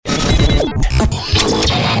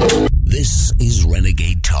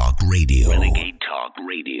Talk Radio. Renegade Talk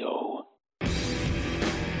Radio.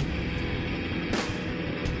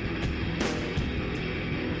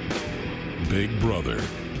 Big Brother,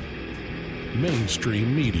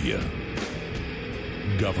 mainstream media,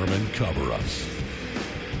 government cover-ups.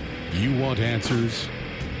 You want answers?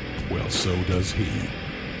 Well, so does he.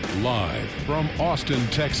 Live from Austin,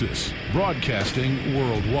 Texas, broadcasting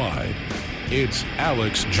worldwide, it's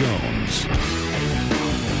Alex Jones.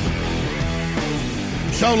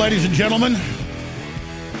 So, ladies and gentlemen,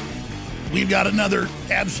 we've got another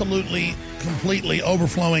absolutely, completely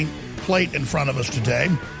overflowing plate in front of us today.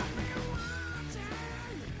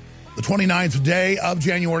 The 29th day of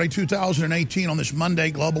January 2018 on this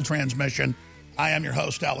Monday global transmission. I am your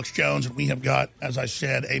host, Alex Jones, and we have got, as I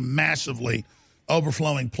said, a massively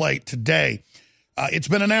overflowing plate today. It's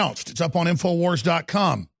been announced, it's up on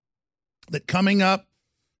Infowars.com, that coming up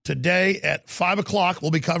today at 5 o'clock,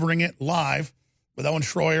 we'll be covering it live with Owen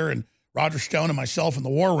Schroyer and Roger Stone and myself in the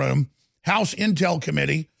War Room. House Intel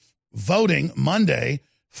Committee voting Monday,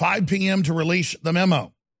 5 p.m. to release the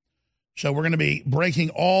memo. So we're going to be breaking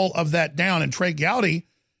all of that down. And Trey Gowdy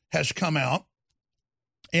has come out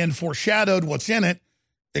and foreshadowed what's in it,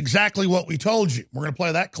 exactly what we told you. We're going to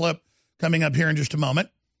play that clip coming up here in just a moment.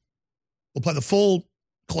 We'll play the full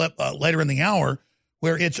clip later in the hour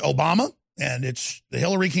where it's Obama and it's the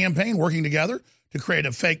Hillary campaign working together to create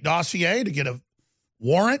a fake dossier, to get a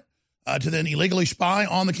warrant, to then illegally spy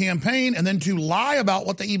on the campaign, and then to lie about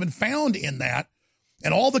what they even found in that,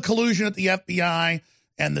 and all the collusion at the FBI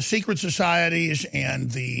and the secret societies and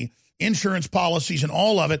the insurance policies and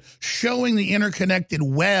all of it, showing the interconnected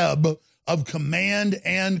web of command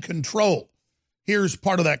and control. Here's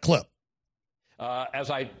part of that clip. As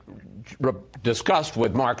I discussed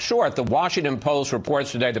with Mark Short, the Washington Post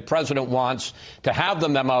reports today the president wants to have the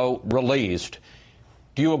memo released.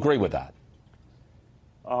 Do you agree with that?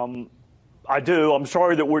 I do. I'm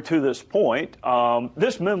sorry that we're to this point.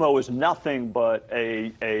 This memo is nothing but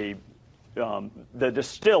the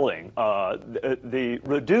distilling, the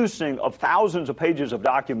reducing of thousands of pages of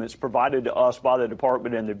documents provided to us by the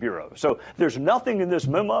department and the Bureau. So there's nothing in this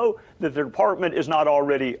memo that the department is not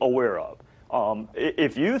already aware of.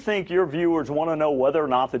 If you think your viewers want to know whether or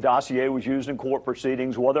not the dossier was used in court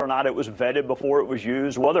proceedings, whether or not it was vetted before it was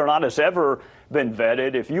used, whether or not it's ever been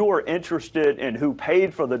vetted, if you are interested in who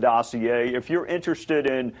paid for the dossier, if you're interested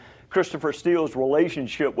in Christopher Steele's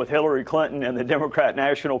relationship with Hillary Clinton and the Democrat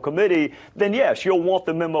National Committee, then yes, you'll want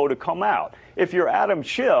the memo to come out. If you're Adam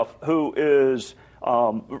Schiff, who is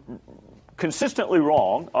consistently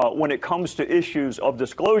wrong when it comes to issues of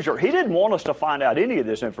disclosure, he didn't want us to find out any of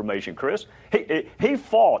this information, Chris. He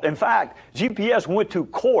fought. In fact, GPS went to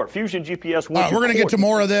court. Fusion GPS went to court. We're going to get to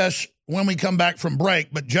more of this when we come back from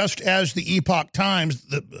break, but just as the Epoch Times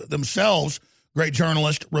themselves, great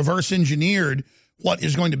journalist, reverse engineered what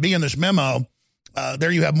is going to be in this memo,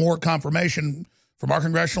 there you have more confirmation from our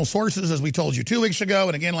congressional sources, as we told you 2 weeks ago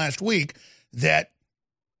and again last week, that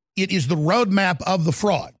it is the roadmap of the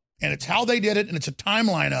fraud. And it's how they did it, and it's a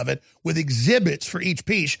timeline of it with exhibits for each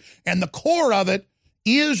piece. And the core of it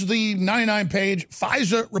is the 99-page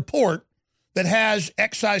FISA report that has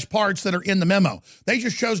excise parts that are in the memo. They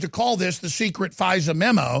just chose to call this the secret FISA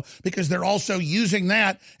memo because they're also using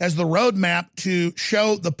that as the roadmap to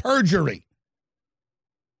show the perjury.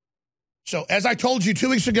 So as I told you 2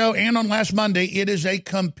 weeks ago and on last Monday, it is a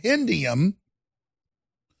compendium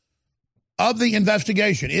of the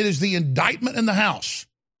investigation. It is the indictment in the House.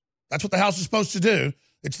 That's what the House is supposed to do.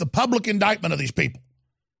 It's the public indictment of these people.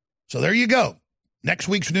 So there you go. Next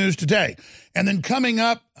week's news today. And then coming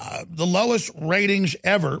up, the lowest ratings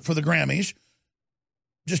ever for the Grammys.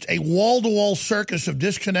 Just a wall-to-wall circus of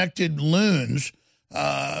disconnected loons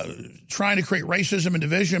trying to create racism and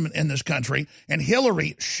division in this country. And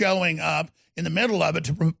Hillary showing up in the middle of it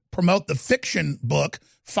to promote the fiction book,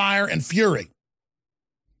 Fire and Fury.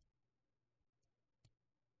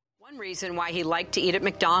 One reason why he liked to eat at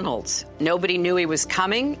McDonald's. Nobody knew he was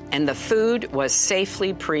coming, and the food was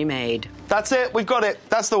safely pre-made. That's it. We've got it.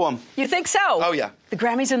 That's the one. You think so? Oh, yeah. The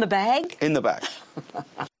Grammy's in the bag? In the bag.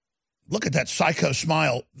 Look at that psycho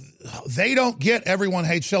smile. They don't get everyone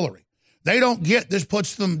hates Hillary. They don't get this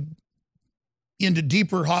puts them into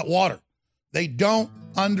deeper hot water. They don't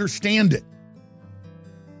understand it.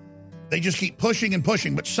 They just keep pushing and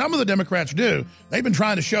pushing. But some of the Democrats do. They've been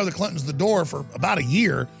trying to show the Clintons the door for about a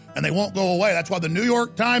year, and they won't go away. That's why the New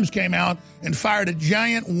York Times came out and fired a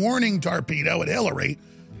giant warning torpedo at Hillary,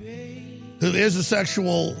 who is a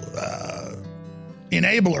sexual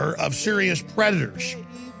enabler of serious predators.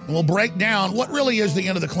 And we'll break down what really is the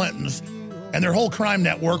end of the Clintons and their whole crime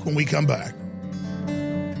network when we come back.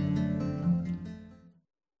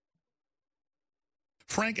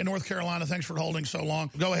 Frank in North Carolina, thanks for holding so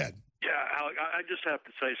long. Go ahead. Yeah, Alec, I just have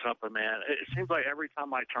to say something, man. It seems like every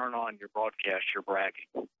time I turn on your broadcast, you're bragging.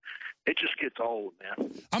 It just gets old,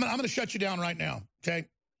 man. I'm going to shut you down right now, okay?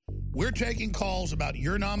 We're taking calls about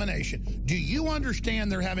your nomination. Do you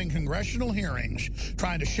understand they're having congressional hearings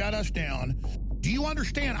trying to shut us down? Do you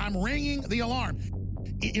understand I'm ringing the alarm?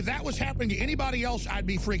 If that was happening to anybody else, I'd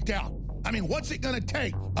be freaked out. I mean, what's it going to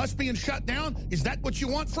take? Us being shut down? Is that what you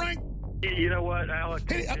want, Frank? You know what, Alec?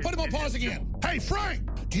 Hey, put him on pause again. Hey, Frank,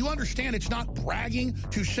 do you understand it's not bragging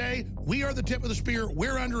to say we are the tip of the spear,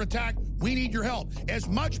 we're under attack, we need your help? As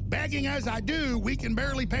much begging as I do, we can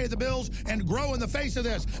barely pay the bills and grow in the face of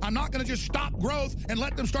this. I'm not going to just stop growth and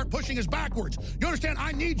let them start pushing us backwards. You understand?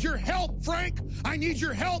 I need your help, Frank. I need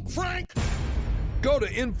your help, Frank. Go to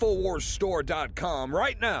InfoWarsStore.com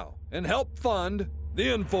right now and help fund the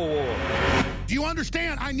InfoWars. Do you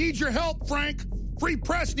understand? I need your help, Frank. Free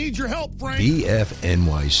press needs your help, Frank.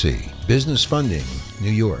 BFNYC, Business Funding,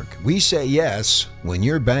 New York. We say yes when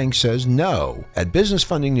your bank says no. At Business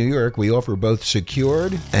Funding New York, we offer both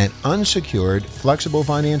secured and unsecured flexible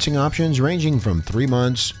financing options ranging from 3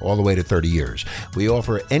 months all the way to 30 years. We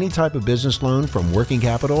offer any type of business loan from working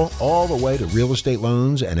capital all the way to real estate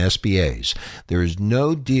loans and SBAs. There is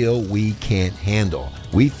no deal we can't handle.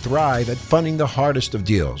 We thrive at funding the hardest of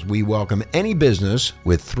deals. We welcome any business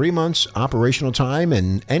with 3 months operational time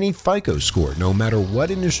and any FICO score, no matter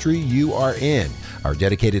what industry you are in. Our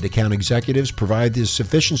dedicated account executives provide the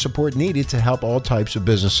sufficient support needed to help all types of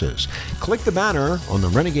businesses. Click the banner on the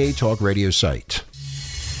Renegade Talk Radio site.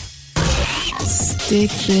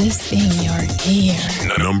 Stick this in your ear.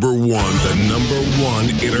 The number one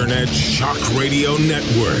internet shock radio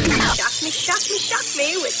network. Shock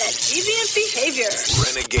me with that deviant behavior.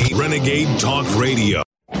 Renegade Talk Radio.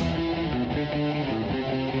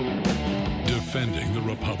 Defending the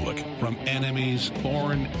Republic from enemies,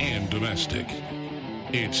 foreign and domestic.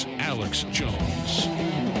 It's Alex Jones.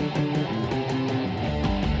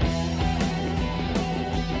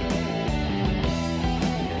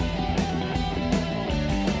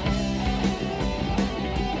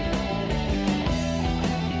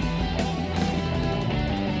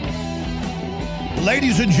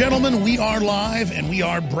 Ladies and gentlemen, we are live and we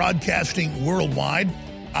are broadcasting worldwide.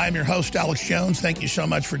 I'm your host, Alex Jones. Thank you so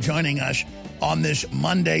much for joining us on this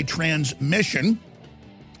Monday transmission.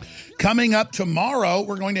 Coming up tomorrow,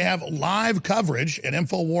 we're going to have live coverage at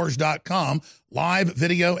Infowars.com, live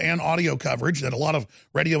video and audio coverage that a lot of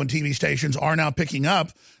radio and TV stations are now picking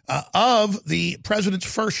up of the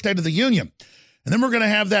president's first State of the Union. And then we're going to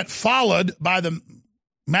have that followed by the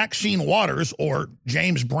Maxine Waters, or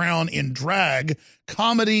James Brown in drag,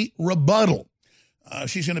 comedy rebuttal.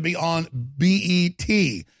 She's going to be on BET.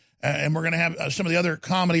 And we're going to have some of the other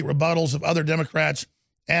comedy rebuttals of other Democrats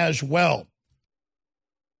as well.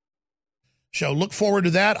 So look forward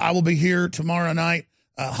to that. I will be here tomorrow night,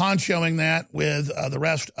 honchoing that with the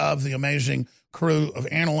rest of the amazing crew of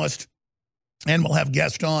analysts. And we'll have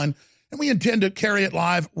guests on. And we intend to carry it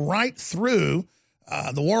live right through.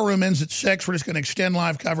 The War Room ends at 6. We're just going to extend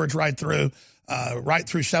live coverage right through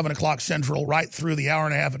 7 o'clock Central, right through the hour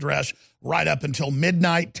and a half address, right up until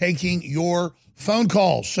midnight, taking your phone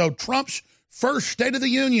calls. So Trump's first State of the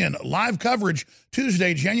Union live coverage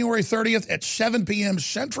Tuesday, January 30th at 7 p.m.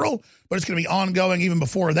 Central, but it's going to be ongoing even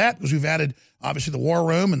before that because we've added, obviously, the War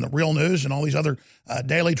Room and the Real News and all these other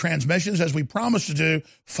daily transmissions, as we promised to do,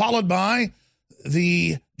 followed by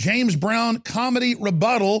the James Brown comedy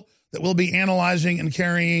rebuttal that we'll be analyzing and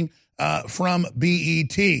carrying from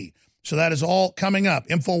BET. So that is all coming up.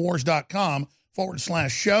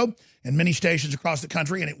 Infowars.com/show and many stations across the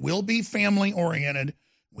country, and it will be family-oriented.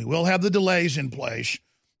 We will have the delays in place.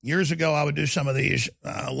 Years ago, I would do some of these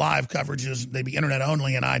live coverages. They'd be internet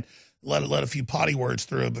only, and I'd let a few potty words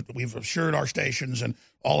through, but we've assured our stations and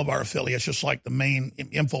all of our affiliates, just like the main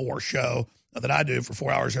InfoWars show that I do for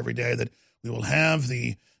 4 hours every day, that we will have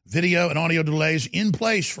the video and audio delays in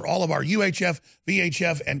place for all of our UHF,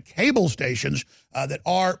 VHF, and cable stations that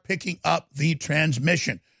are picking up the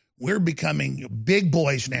transmission. We're becoming big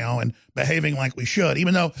boys now and behaving like we should,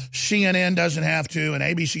 even though CNN doesn't have to and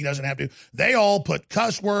ABC doesn't have to. They all put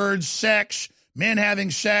cuss words, sex, men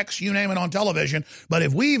having sex, you name it, on television. But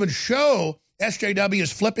if we even show SJW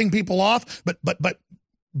is flipping people off, but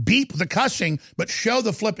beep the cussing, but show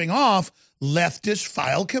the flipping off, leftists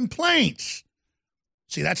file complaints.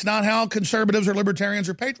 See, that's not how conservatives or libertarians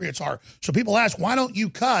or patriots are. So people ask, why don't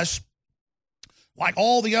you cuss like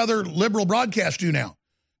all the other liberal broadcasts do now?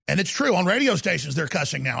 And it's true. On radio stations, they're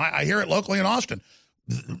cussing now. I hear it locally in Austin.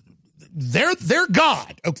 They're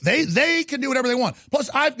God. They can do whatever they want. Plus,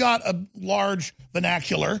 I've got a large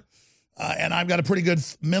vernacular And I've got a pretty good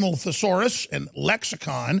mental thesaurus and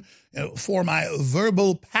lexicon for my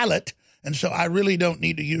verbal palate. And so I really don't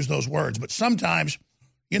need to use those words. But sometimes,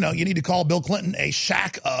 you need to call Bill Clinton a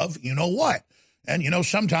sack of you-know-what. And,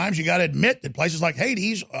 sometimes you got to admit that places like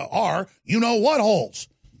Hades are you-know-what holes.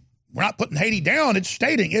 We're not putting Haiti down. It's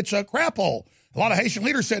stating it's a crap hole. A lot of Haitian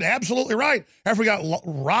leaders said, absolutely right. After we got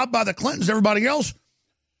robbed by the Clintons, everybody else,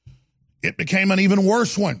 it became an even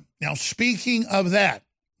worse one. Now, speaking of that,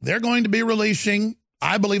 they're going to be releasing,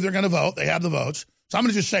 I believe they're going to vote. They have the votes. So I'm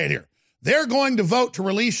going to just say it here. They're going to vote to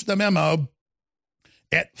release the memo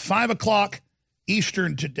at 5 o'clock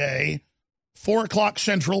Eastern today, 4 o'clock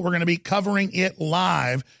Central. We're going to be covering it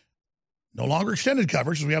live. No longer extended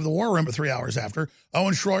coverage, because we have the War Room at 3 hours after.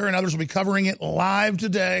 Owen Schroyer and others will be covering it live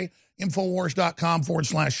today,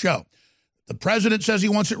 Infowars.com/show. The president says he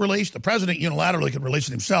wants it released. The president unilaterally could release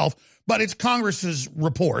it himself, but it's Congress's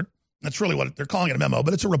report. That's really what they're calling it, a memo,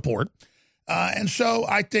 but it's a report. And so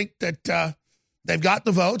I think that they've got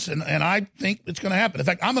the votes, and I think it's going to happen. In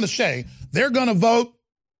fact, I'm going to say they're going to vote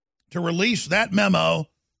to release that memo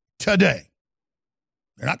today.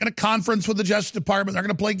 They're not going to conference with the Justice Department. They're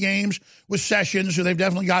going to play games with Sessions, who they've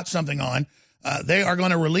definitely got something on. They are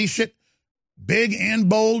going to release it big and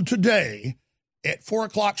bold today at 4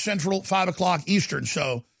 o'clock Central, 5 o'clock Eastern.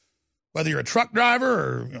 So whether you're a truck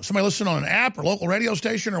driver or somebody listening on an app or local radio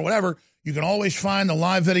station or whatever, you can always find the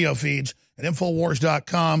live video feeds at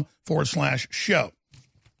Infowars.com/show.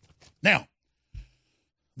 Now,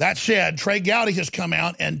 that said, Trey Gowdy has come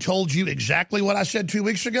out and told you exactly what I said 2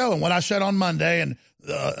 weeks ago and what I said on Monday, and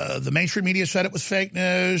the mainstream media said it was fake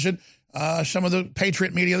news, and some of the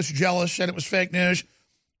Patriot media that's jealous said it was fake news.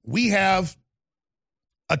 We have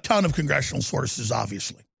a ton of congressional sources,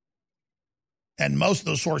 obviously, and most of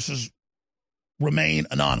those sources remain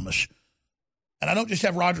anonymous. And I don't just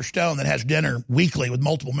have Roger Stone that has dinner weekly with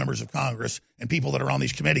multiple members of Congress and people that are on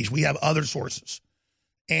these committees. We have other sources.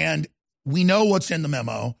 And we know what's in the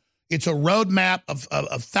memo. It's a roadmap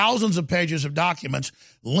of thousands of pages of documents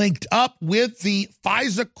linked up with the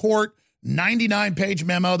FISA court 99-page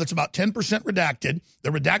memo that's about 10% redacted. The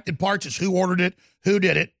redacted parts is who ordered it, who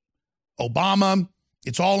did it, Obama.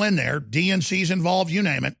 It's all in there. DNC's involved, you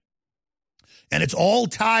name it. And it's all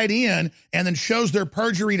tied in and then shows their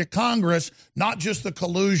perjury to Congress, not just the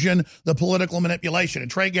collusion, the political manipulation. And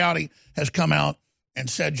Trey Gowdy has come out and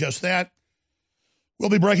said just that. We'll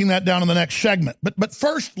be breaking that down in the next segment. But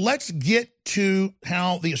first, let's get to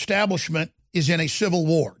how the establishment is in a civil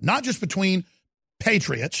war, not just between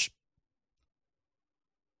patriots,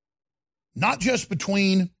 not just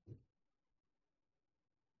between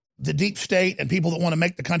the deep state and people that want to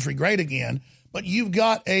make the country great again, but you've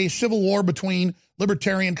got a civil war between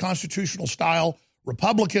libertarian constitutional style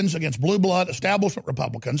Republicans against blue blood establishment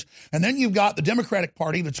Republicans. And then you've got the Democratic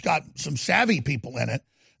Party that's got some savvy people in it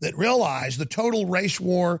that realize the total race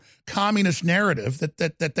war communist narrative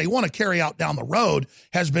that they want to carry out down the road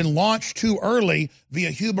has been launched too early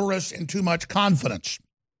via hubris and too much confidence.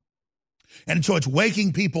 And so it's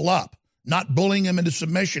waking people up, not bullying them into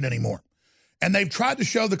submission anymore. And they've tried to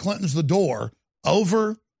show the Clintons the door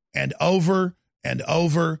over and over and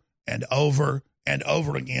over and over and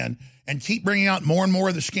over again and keep bringing out more and more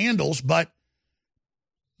of the scandals, but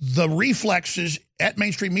the reflexes at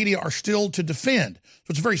mainstream media are still to defend.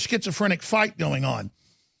 So it's a very schizophrenic fight going on.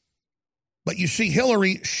 But you see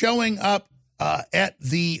Hillary showing up at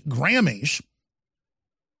the Grammys,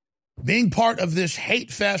 being part of this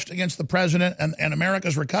hate fest against the president and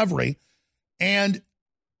America's recovery, and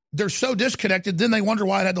they're so disconnected, then they wonder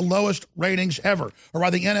why it had the lowest ratings ever, or why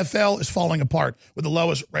the NFL is falling apart with the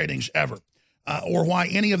lowest ratings ever, or why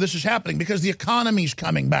any of this is happening, because the economy's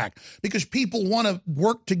coming back, because people want to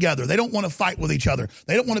work together. They don't want to fight with each other.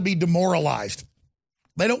 They don't want to be demoralized.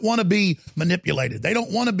 They don't want to be manipulated. They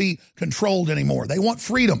don't want to be controlled anymore. They want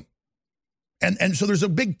freedom. And so there's a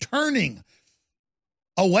big turning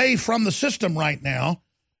away from the system right now.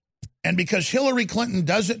 And because Hillary Clinton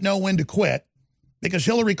doesn't know when to quit, because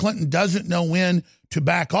Hillary Clinton doesn't know when to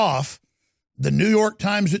back off, the New York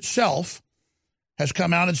Times itself has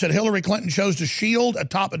come out and said Hillary Clinton chose to shield a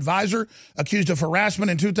top advisor accused of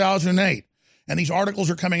harassment in 2008. And these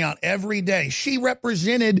articles are coming out every day. She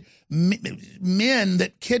represented men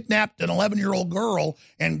that kidnapped an 11-year-old girl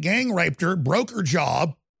and gang raped her, broke her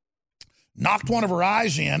jaw, knocked one of her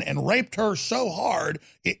eyes in, and raped her so hard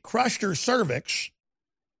it crushed her cervix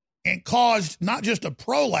and caused not just a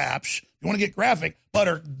prolapse, you want to get graphic, but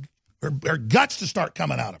her guts to start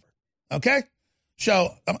coming out of her. Okay?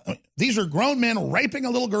 So these are grown men raping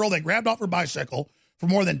a little girl they grabbed off her bicycle for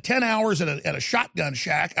more than 10 hours at a shotgun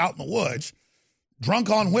shack out in the woods. drunk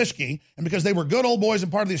on whiskey, and because they were good old boys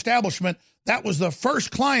and part of the establishment, that was the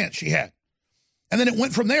first client she had. And then it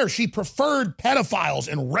went from there. She preferred pedophiles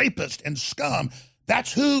and rapists and scum.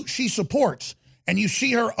 That's who she supports. And you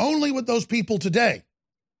see her only with those people today,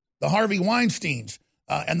 the Harvey Weinsteins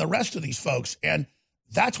and the rest of these folks. And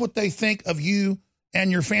that's what they think of you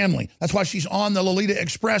and your family. That's why she's on the Lolita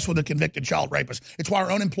Express with a convicted child rapist. It's why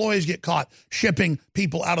her own employees get caught shipping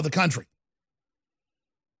people out of the country.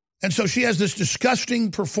 And so she has this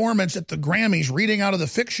disgusting performance at the Grammys reading out of the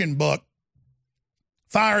fiction book,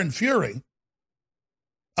 Fire and Fury,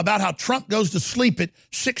 about how Trump goes to sleep at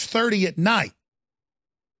 6:30 at night.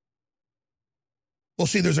 Well,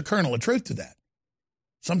 see, there's a kernel of truth to that.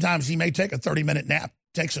 Sometimes he may take a 30-minute nap,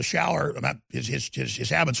 takes a shower. His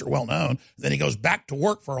habits are well known. Then he goes back to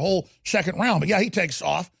work for a whole second round. But yeah, he takes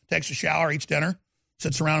off, takes a shower, eats dinner,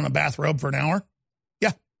 sits around in a bathrobe for an hour.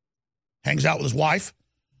 Yeah. Hangs out with his wife,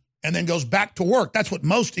 and then goes back to work. That's what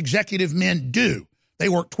most executive men do. They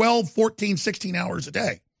work 12, 14, 16 hours a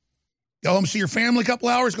day. Go home, see your family a couple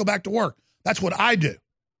hours, go back to work. That's what I do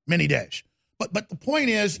many days. But the point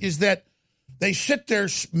is that they sit there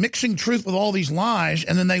mixing truth with all these lies,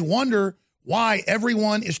 and then they wonder why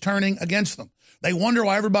everyone is turning against them. They wonder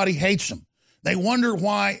why everybody hates them. They wonder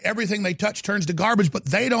why everything they touch turns to garbage, but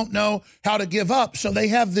they don't know how to give up. So they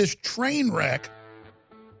have this train wreck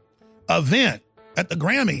event at the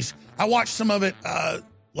Grammys. I watched some of it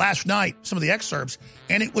last night, some of the excerpts,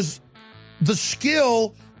 and it was the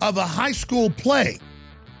skill of a high school play,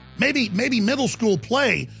 maybe middle school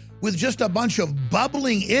play, with just a bunch of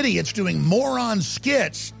bubbling idiots doing moron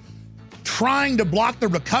skits, trying to block the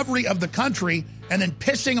recovery of the country, and then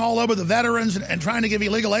pissing all over the veterans and trying to give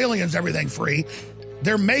illegal aliens everything free.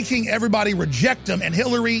 They're making everybody reject them, and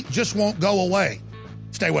Hillary just won't go away.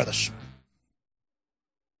 Stay with us.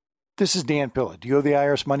 This is Dan Pilla. Do you owe the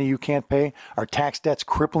IRS money you can't pay? Are tax debts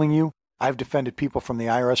crippling you? I've defended people from the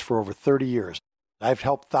IRS for over 30 years. I've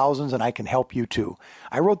helped thousands, and I can help you too.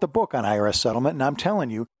 I wrote the book on IRS settlement, and I'm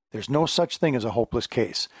telling you, there's no such thing as a hopeless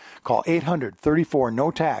case. Call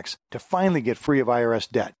 800-34-NO-TAX to finally get free of IRS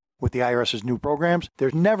debt. With the IRS's new programs,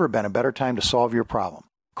 there's never been a better time to solve your problem.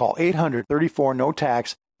 Call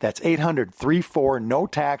 800-34-NO-TAX. That's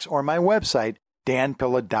 800-34-NO-TAX, or my website,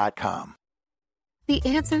 danpilla.com. The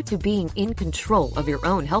answer to being in control of your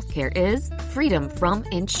own healthcare is freedom from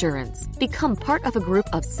insurance. Become part of a group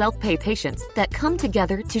of self-pay patients that come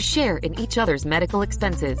together to share in each other's medical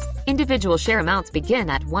expenses. Individual share amounts begin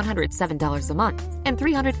at $107 a month and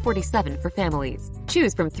 $347 for families.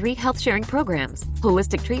 Choose from 3 health-sharing programs.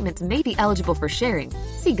 Holistic treatments may be eligible for sharing.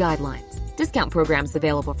 See guidelines. Discount programs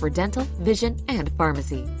available for dental, vision, and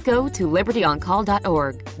pharmacy. Go to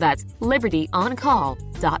libertyoncall.org. That's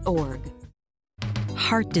libertyoncall.org.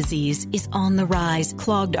 Heart disease is on the rise.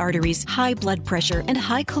 Clogged arteries, high blood pressure, and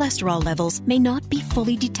high cholesterol levels may not be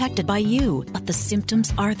fully detected by you, but the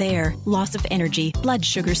symptoms are there. Loss of energy, blood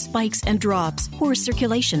sugar spikes and drops, poor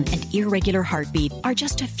circulation, and irregular heartbeat are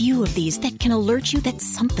just a few of these that can alert you that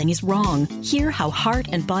something is wrong. Hear how Heart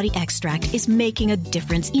and Body Extract is making a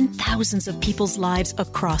difference in thousands of people's lives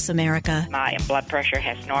across America. My blood pressure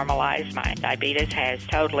has normalized. My diabetes has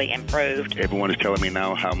totally improved. Everyone is telling me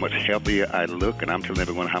now how much healthier I look, and I'm telling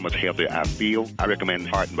everyone how much healthier I feel. I recommend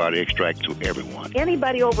Heart and Body Extract to everyone.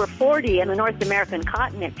 Anybody over 40 in the North American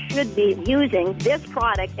continent should be using this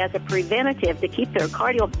product as a preventative to keep their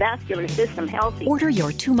cardiovascular system healthy. Order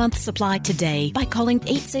your 2-month supply today by calling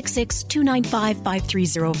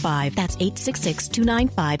 866-295-5305. That's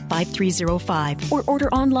 866-295-5305. Or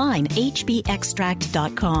order online,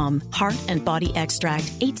 hbextract.com. Heart and Body Extract,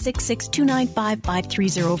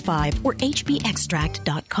 866-295-5305 or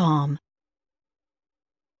hbextract.com.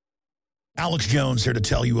 Alex Jones here to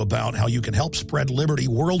tell you about how you can help spread liberty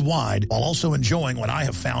worldwide while also enjoying what I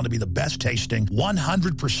have found to be the best tasting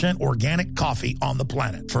 100% organic coffee on the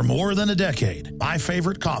planet. For more than a decade, my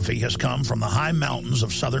favorite coffee has come from the high mountains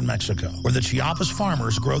of southern Mexico, where the Chiapas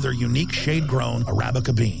farmers grow their unique shade-grown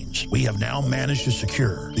Arabica beans. We have now managed to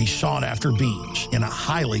secure these sought-after beans in a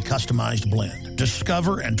highly customized blend.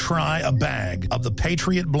 Discover and try a bag of the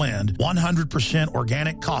Patriot Blend 100%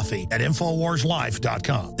 organic coffee at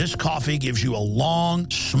InfoWarsLife.com. This coffee gives you a long,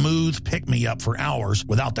 smooth pick-me-up for hours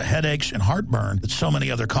without the headaches and heartburn that so many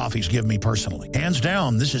other coffees give me personally. Hands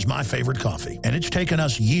down, this is my favorite coffee, and it's taken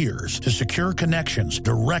us years to secure connections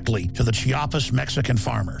directly to the Chiapas Mexican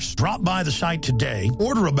farmers. Drop by the site today,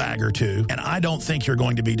 order a bag or two, and I don't think you're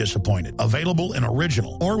going to be disappointed. Available in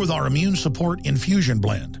original or with our immune support infusion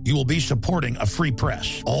blend. You will be supporting a free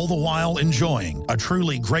press, all the while enjoying a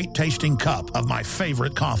truly great tasting cup of my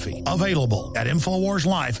favorite coffee. Available at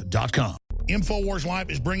InfoWarsLife.com. InfoWars Life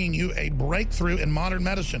is bringing you a breakthrough in modern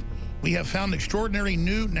medicine. We have found an extraordinary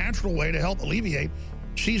new natural way to help alleviate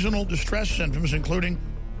seasonal distress symptoms, including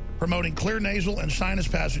promoting clear nasal and sinus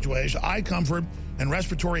passageways, eye comfort, and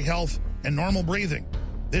respiratory health and normal breathing.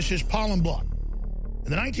 This is pollen block.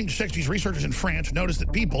 In the 1960s, researchers in France noticed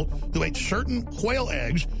that people who ate certain quail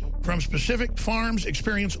eggs from specific farms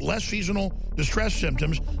experienced less seasonal distress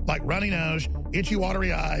symptoms like runny nose, itchy,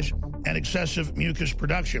 watery eyes, and excessive mucus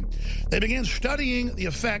production. They began studying the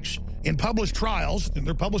effects in published trials.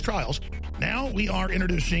 Now we are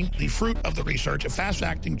introducing the fruit of the research, a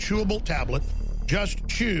fast-acting chewable tablet. Just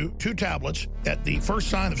chew 2 tablets at the first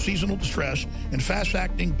sign of seasonal distress, and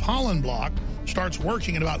fast-acting pollen block starts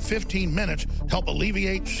working in about 15 minutes to help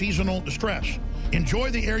alleviate seasonal distress. Enjoy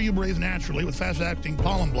the air you breathe naturally with fast-acting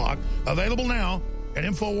pollen block. Available now at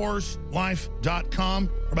InfoWarsLife.com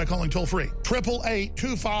or by calling toll-free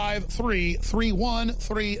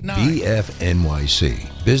 888-253-3139.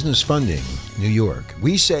 BFNYC, Business Funding, New York.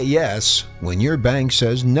 We say yes when your bank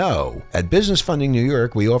says no. At Business Funding New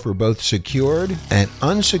York, we offer both secured and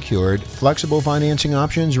unsecured flexible financing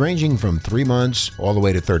options ranging from 3 months all the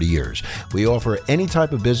way to 30 years. We offer any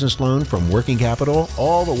type of business loan from working capital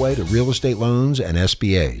all the way to real estate loans and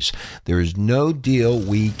SBAs. There is no deal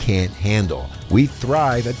we can't handle. We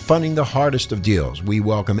thrive at funding the hardest of deals. We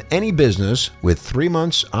welcome any business with 3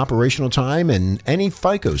 months operational time and any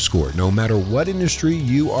FICO score, no matter what industry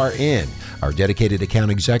you are in. Our dedicated account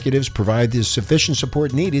executives provide the sufficient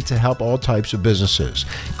support needed to help all types of businesses.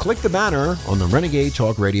 Click the banner on the Renegade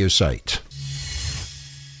Talk Radio site.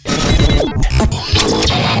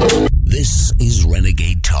 This is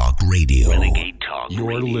Renegade Talk Radio. Renegade Talk Radio.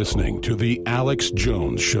 You're listening to The Alex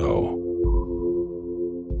Jones Show.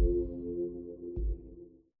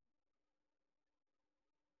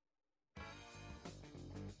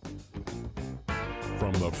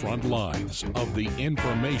 From the front lines of the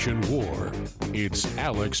information war, it's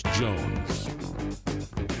Alex Jones.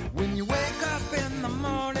 When you wake up in the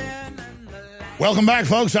morning. Welcome back,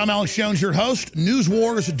 folks. I'm Alex Jones, your host.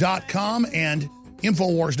 Newswars.com and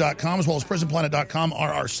Infowars.com, as well as PrisonPlanet.com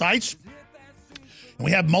are our sites. And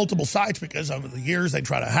we have multiple sites because over the years they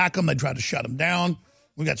try to hack them, they try to shut them down.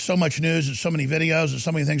 We've got so much news and so many videos and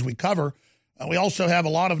so many things we cover. We also have a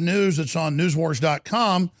lot of news that's on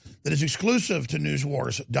Newswars.com that is exclusive to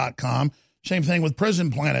Newswars.com. Same thing with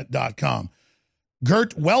PrisonPlanet.com.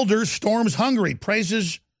 Geert Wilders storms Hungary,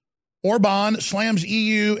 praises Orban, slams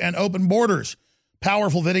EU and open borders.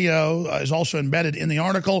 Powerful video is also embedded in the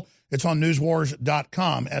article. It's on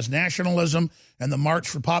Newswars.com. As nationalism and the march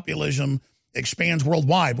for populism expands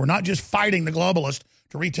worldwide, we're not just fighting the globalists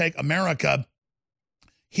to retake America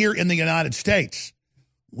here in the United States.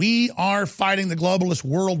 We are fighting the globalists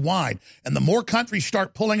worldwide. And the more countries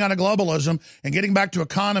start pulling out of globalism and getting back to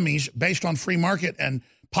economies based on free market and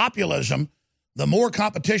populism, the more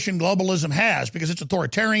competition globalism has, because it's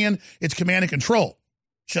authoritarian, it's command and control.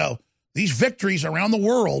 So these victories around the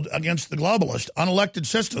world against the globalist, unelected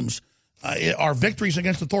systems are victories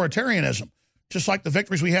against authoritarianism, just like the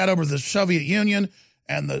victories we had over the Soviet Union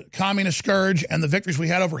and the communist scourge and the victories we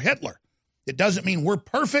had over Hitler. It doesn't mean we're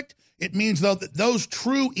perfect. It means, though, that those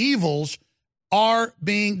true evils are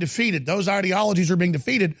being defeated. Those ideologies are being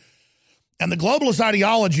defeated. And the globalist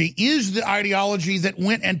ideology is the ideology that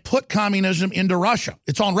went and put communism into Russia.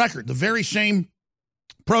 It's on record, the very same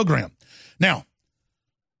program. Now,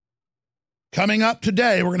 coming up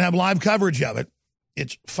today, we're going to have live coverage of it.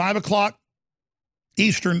 It's 5 o'clock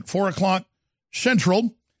Eastern, 4 o'clock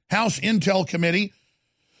Central. House Intel Committee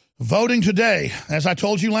voting today. As I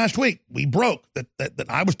told you last week, we broke that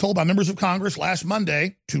I was told by members of Congress last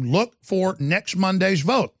Monday to look for next Monday's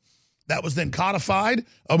vote. That was then codified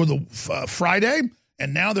over the Friday,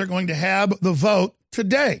 and now they're going to have the vote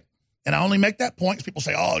today. And I only make that point because people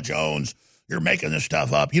say, oh, Jones, you're making this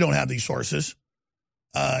stuff up. You don't have these sources.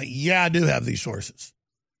 Yeah, I do have these sources.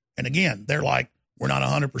 And again, they're like, we're not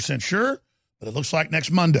 100% sure, but it looks like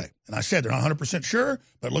next Monday. And I said they're not 100% sure,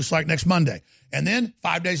 but it looks like next Monday. And then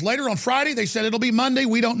 5 days later on Friday, they said it'll be Monday.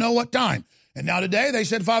 We don't know what time. And now today they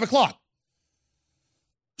said 5 o'clock.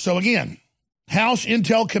 So again, House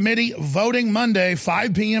Intel Committee voting Monday,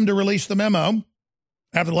 5 p.m. to release the memo.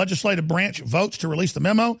 After the legislative branch votes to release the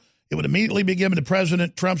memo, it would immediately be given to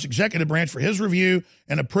President Trump's executive branch for his review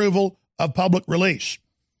and approval of public release.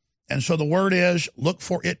 And so the word is, look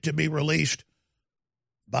for it to be released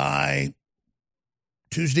by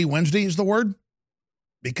Tuesday, Wednesday is the word,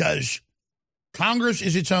 because Congress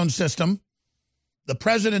is its own system. The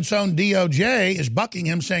president's own DOJ is bucking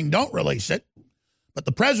him, saying don't release it. But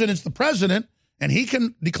the president's the president, and he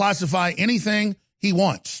can declassify anything he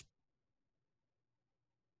wants.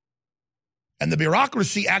 And the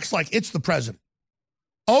bureaucracy acts like it's the president.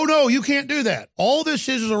 Oh, no, you can't do that. All this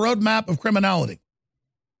is a roadmap of criminality.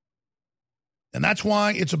 And that's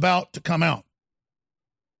why it's about to come out.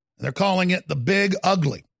 They're calling it the big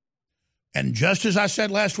ugly. And just as I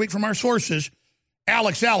said last week from our sources,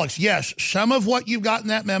 Alex, yes, some of what you've got in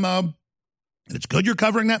that memo, and it's good you're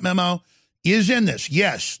covering that memo, is in this.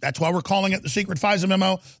 Yes, that's why we're calling it the secret FISA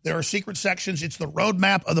memo. There are secret sections. It's the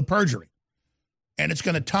roadmap of the perjury. And it's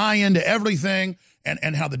going to tie into everything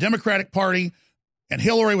and how the Democratic Party and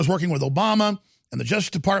Hillary was working with Obama and the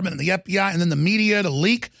Justice Department and the FBI and then the media to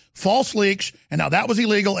leak false leaks, and how that was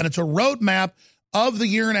illegal. And it's a roadmap of the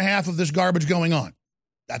year and a half of this garbage going on.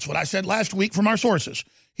 That's what I said last week from our sources.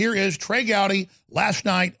 Here is Trey Gowdy last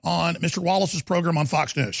night on Mr. Wallace's program on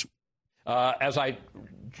Fox News. As I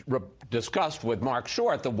discussed with Mark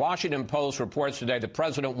Short, the Washington Post reports today the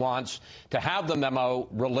president wants to have the memo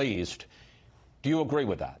released. Do you agree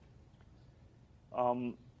with that?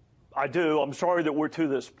 I do. I'm sorry that we're to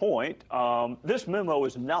this point. This memo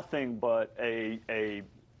is nothing but the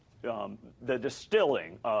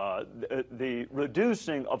distilling, the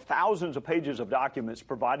reducing of thousands of pages of documents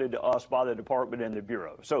provided to us by the department and the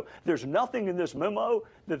Bureau. So there's nothing in this memo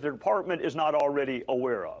that the department is not already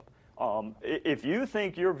aware of. If you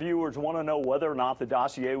think your viewers want to know whether or not the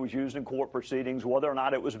dossier was used in court proceedings, whether or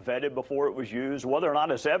not it was vetted before it was used, whether or not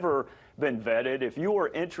it's ever been vetted, if you are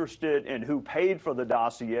interested in who paid for the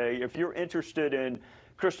dossier, if you're interested in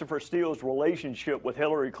Christopher Steele's relationship with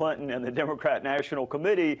Hillary Clinton and the Democrat National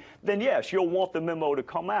Committee, then yes, you'll want the memo to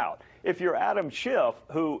come out. If you're Adam Schiff,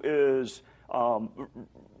 who is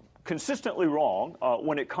consistently wrong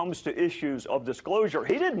when it comes to issues of disclosure,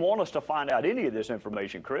 he didn't want us to find out any of this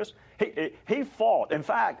information, Chris. He fought. In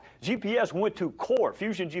fact, GPS went to court.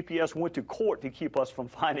 Fusion GPS went to court to keep us from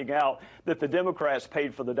finding out that the Democrats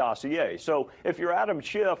paid for the dossier. So if you're Adam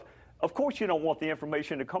Schiff, of course you don't want the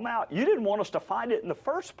information to come out. You didn't want us to find it in the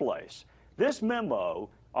first place. This memo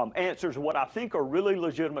answers what I think are really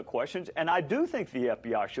legitimate questions, and I do think the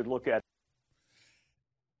FBI should look at.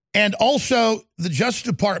 And also, the Justice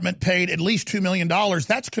Department paid at least $2 million.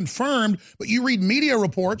 That's confirmed, but you read media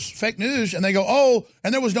reports, fake news, and they go, oh,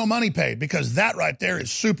 and there was no money paid, because that right there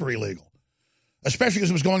is super illegal, especially because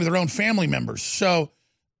it was going to their own family members. So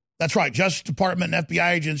that's right, Justice Department and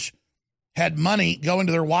FBI agents had money going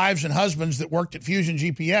to their wives and husbands that worked at Fusion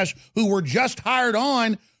GPS, who were just hired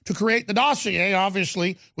on to create the dossier,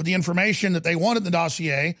 obviously, with the information that they wanted in the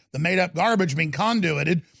dossier, the made-up garbage being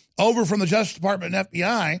conduited over from the Justice Department and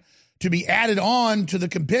FBI to be added on to the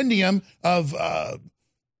compendium of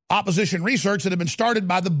opposition research that had been started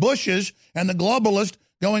by the Bushes and the globalists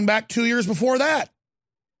going back 2 years before that.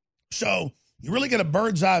 So you really get a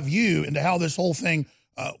bird's eye view into how this whole thing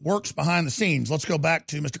works behind the scenes. Let's go back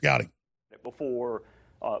to Mr. Gowdy.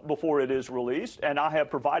 Before it is released, and I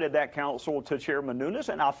have provided that counsel to Chairman Nunes,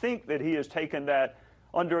 and I think that he has taken that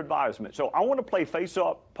under advisement. So I want to play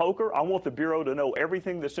face-up poker. I want the Bureau to know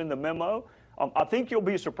everything that's in the memo. I think you'll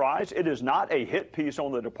be surprised. It is not a hit piece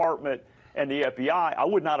on the department and the FBI. I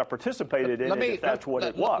would not have participated in it if that's what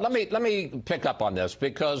it was. Let me pick up on this,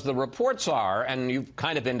 because the reports are, and you've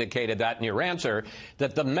kind of indicated that in your answer,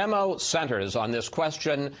 that the memo centers on this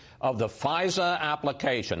question of the FISA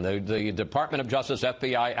application, the Department of Justice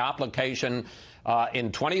FBI application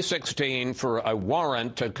in 2016 for a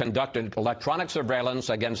warrant to conduct electronic surveillance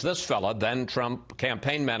against this fella, then Trump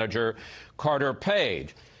campaign manager Carter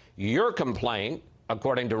Page. Your complaint,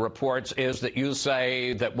 according to reports, is that you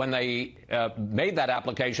say that when they made that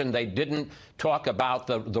application, they didn't talk about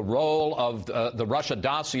the role of the Russia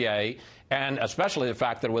dossier, and especially the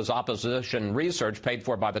fact that it was opposition research paid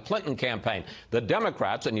for by the Clinton campaign. The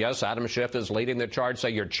Democrats, and yes, Adam Schiff is leading the charge, say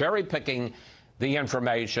you're cherry-picking the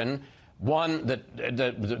information. One, that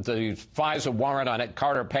the FISA warrant on it,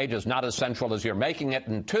 Carter Page, is not as central as you're making it.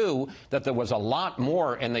 And two, that there was a lot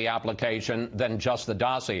more in the application than just the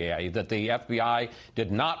dossier, that the FBI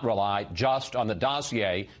did not rely just on the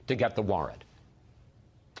dossier to get the warrant.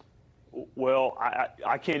 Well,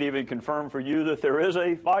 I can't even confirm for you that there is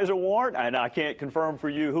a FISA warrant, and I can't confirm for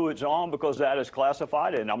you who it's on, because that is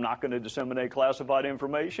classified, and I'm not going to disseminate classified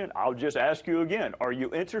information. I'll just ask you again, are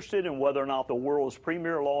you interested in whether or not the world's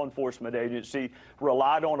premier law enforcement agency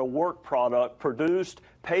relied on a work product produced,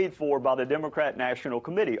 paid for by the Democrat National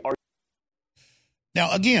Committee?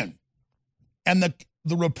 Now, again, and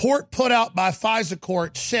the report put out by FISA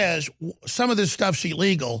court says some of this stuff's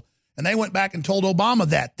illegal, and they went back and told Obama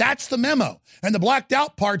that. That's the memo. And the blacked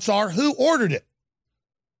out parts are who ordered it.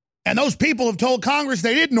 And those people have told Congress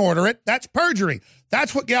they didn't order it. That's perjury.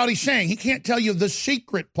 That's what Gowdy's saying. He can't tell you the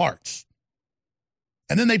secret parts.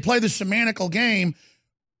 And then they play the semantical game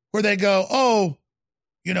where they go, oh,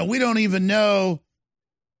 we don't even know,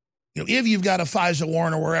 if you've got a FISA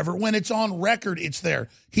warrant or wherever. When it's on record, it's there.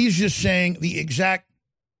 He's just saying the exact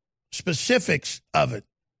specifics of it.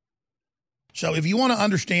 So if you want to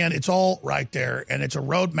understand, it's all right there, and it's a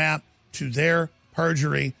roadmap to their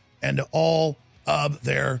perjury and to all of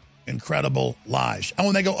their incredible lies. And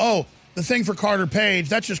when they go, oh, the thing for Carter Page,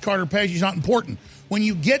 that's just Carter Page, he's not important. When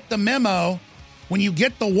you get the memo, when you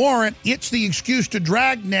get the warrant, it's the excuse to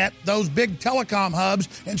dragnet those big telecom hubs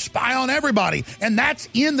and spy on everybody. And that's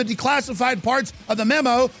in the declassified parts of the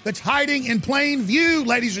memo that's hiding in plain view,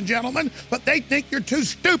 ladies and gentlemen. But they think you're too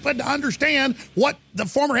stupid to understand what the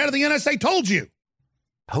former head of the NSA told you.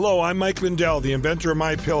 Hello, I'm Mike Lindell, the inventor of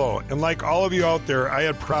MyPillow, and like all of you out there, I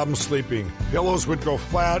had problems sleeping. Pillows would go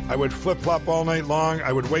flat, I would flip-flop all night long,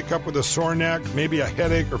 I would wake up with a sore neck, maybe a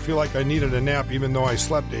headache, or feel like I needed a nap even though I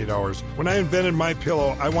slept 8 hours. When I invented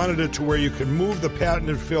MyPillow, I wanted it to where you could move the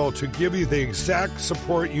patented fill to give you the exact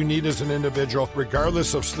support you need as an individual,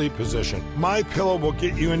 regardless of sleep position. MyPillow will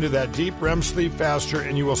get you into that deep REM sleep faster,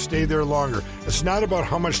 and you will stay there longer. It's not about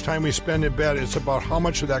how much time we spend in bed, it's about how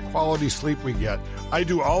much of that quality sleep we get. I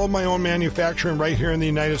do all of my own manufacturing right here in the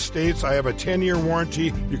United States. I have a 10-year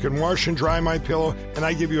warranty. You can wash and dry my pillow, and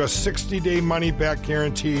I give you a 60-day money-back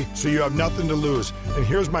guarantee, so you have nothing to lose. And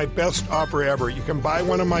here's my best offer ever. You can buy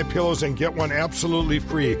one of my pillows and get one absolutely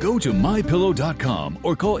free. Go to MyPillow.com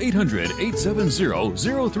or call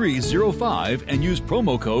 800-870-0305 and use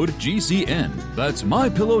promo code GCN. That's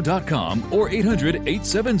MyPillow.com or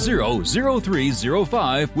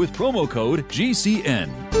 800-870-0305 with promo code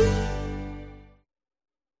GCN.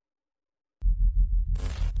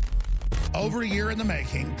 Over a year in the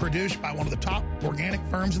making, produced by one of the top organic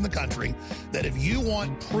firms in the country, that if you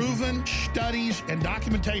want proven studies and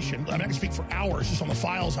documentation, I can speak for hours just on the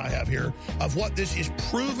files I have here, of what this is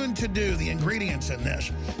proven to do, the ingredients in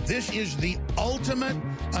this. This is the ultimate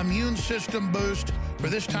immune system boost for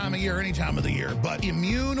this time of year, any time of the year. But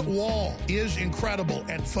Immune Wall is incredible.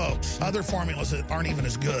 And folks, other formulas that aren't even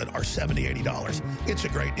as good are $70, $80. It's a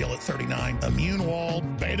great deal at $39. Immune Wall,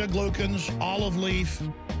 beta-glucans, olive leaf,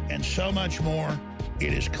 and so much more.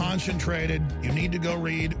 It is concentrated. You need to go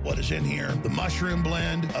read what is in here. The mushroom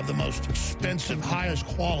blend of the most expensive, highest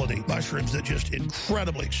quality mushrooms that just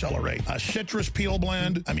incredibly accelerate. A citrus peel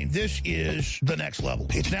blend. I mean, this is the next level.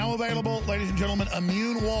 It's now available, ladies and gentlemen,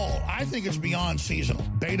 Immune Wall. I think it's beyond seasonal.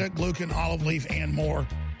 Beta, glucan, olive leaf, and more.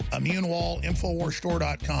 Immune Wall,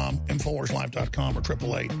 InfoWarsStore.com, InfoWarsLife.com, or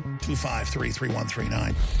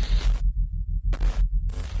 888-253-3139.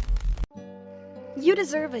 You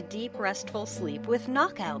deserve a deep, restful sleep with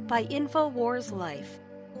Knockout by InfoWars Life.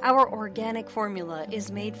 Our organic formula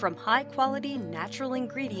is made from high-quality natural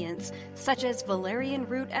ingredients such as valerian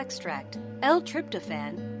root extract,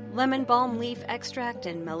 L-tryptophan, lemon balm leaf extract,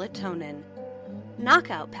 and melatonin.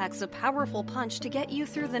 Knockout packs a powerful punch to get you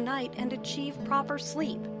through the night and achieve proper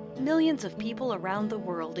sleep. Millions of people around the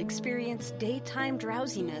world experience daytime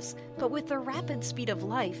drowsiness, but with the rapid speed of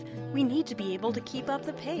life, we need to be able to keep up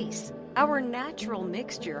the pace. Our natural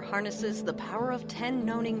mixture harnesses the power of 10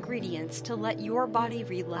 known ingredients to let your body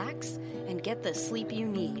relax and get the sleep you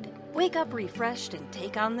need. Wake up refreshed and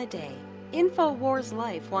take on the day. InfoWars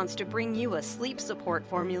Life wants to bring you a sleep support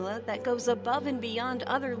formula that goes above and beyond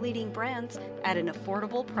other leading brands at an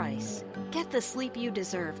affordable price. Get the sleep you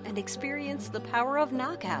deserve and experience the power of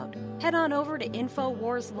Knockout. Head on over to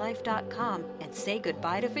InfoWarsLife.com and say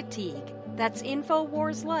goodbye to fatigue. That's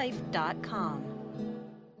InfoWarsLife.com.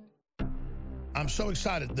 I'm so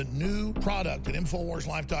excited. The new product at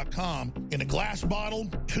InfoWarsLife.com in a glass bottle,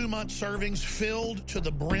 2-month servings, filled to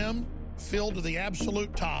the brim, filled to the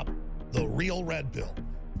absolute top, the real red pill.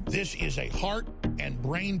 This is a heart and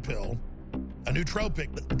brain pill, a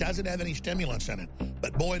nootropic that doesn't have any stimulants in it.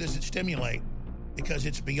 But boy, does it stimulate, because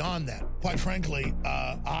it's beyond that. Quite frankly,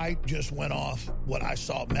 I just went off what I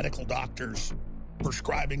saw medical doctors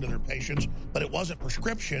prescribing to their patients, but it wasn't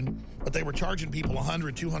prescription, but they were charging people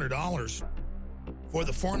 $100, $200 for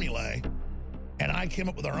the formulae, and I came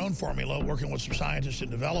up with our own formula working with some scientists and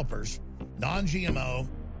developers, non-GMO,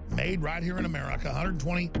 made right here in America,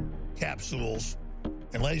 120 capsules,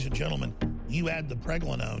 and ladies and gentlemen, you add the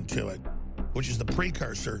pregnenolone to it, which is the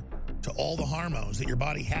precursor to all the hormones that your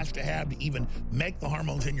body has to have to even make the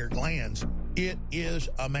hormones in your glands. It is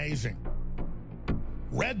amazing.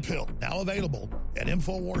 Red Pill, now available at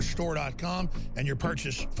InfoWarsStore.com, and your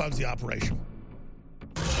purchase funds the operation.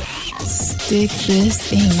 Stick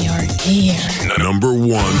this in your ear. The number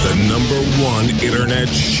one internet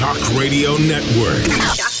shock radio network.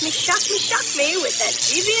 Shock me with that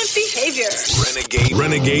deviant behavior.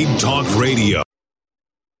 Renegade Talk Radio.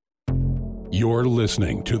 You're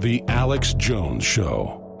listening to The Alex Jones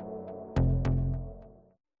Show.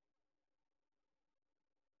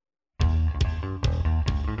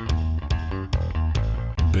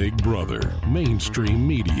 Big Brother, mainstream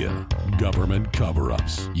media, government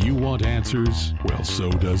cover-ups. You want answers? Well,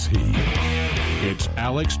 so does he. It's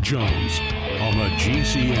Alex Jones on the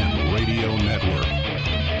GCN Radio Network.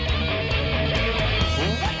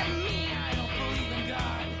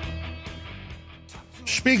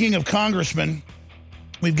 Speaking of congressmen,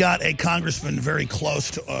 we've got a congressman very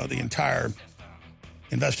close to the entire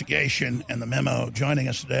investigation and the memo joining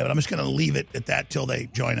us today, but I'm just going to leave it at that till they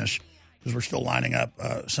join us, because we're still lining up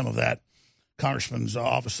some of that congressman's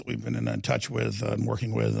office that we've been in touch with and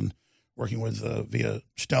working with via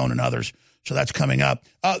Stone and others. So that's coming up.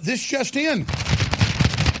 This just in.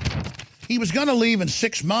 He was going to leave in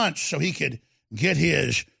 6 months so he could get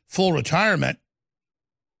his full retirement.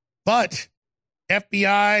 But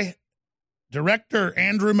FBI Director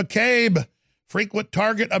Andrew McCabe, frequent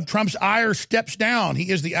target of Trump's ire, steps down.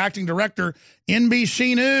 He is the acting director,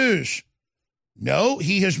 NBC News. No,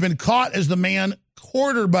 he has been caught as the man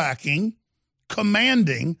quarterbacking,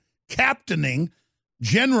 commanding, captaining,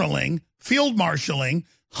 generaling, field marshaling,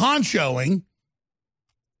 honchoing,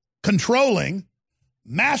 controlling,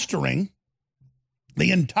 mastering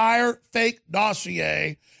the entire fake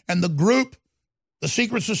dossier and the group, the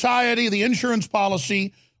secret society, the insurance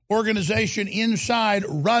policy organization inside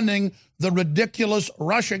running the ridiculous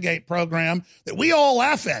Russiagate program that we all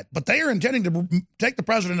laugh at. But they are intending to take the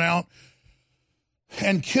president out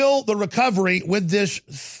and kill the recovery with this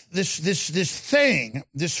thing,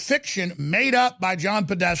 this fiction made up by John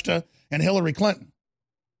Podesta and Hillary Clinton.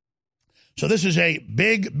 So this is a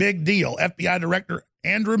big, big deal. FBI Director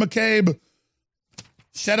Andrew McCabe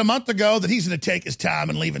said a month ago that he's going to take his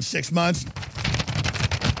time and leave in 6 months.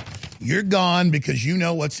 You're gone because you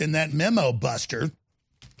know what's in that memo, Buster.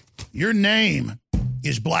 Your name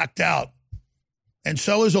is blacked out, and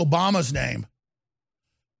so is Obama's name.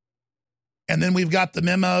 And then we've got the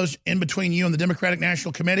memos in between you and the Democratic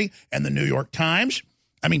National Committee and the New York Times.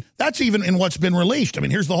 I mean, that's even in what's been released. I mean,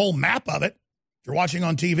 here's the whole map of it. If you're watching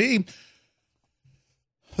on TV,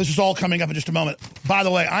 this is all coming up in just a moment. By the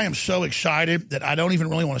way, I am so excited that I don't even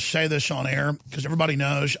really want to say this on air because everybody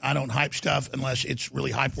knows I don't hype stuff unless it's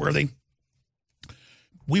really hype-worthy.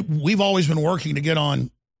 We've always been working to get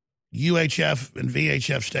on UHF and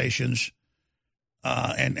VHF stations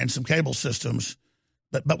and some cable systems.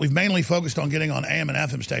 But we've mainly focused on getting on AM and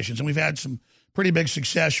FM stations, and we've had some pretty big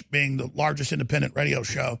success being the largest independent radio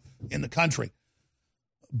show in the country.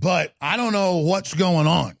 But I don't know what's going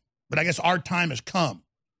on, but I guess our time has come.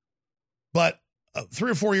 But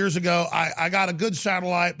 3 or 4 years ago, I got a good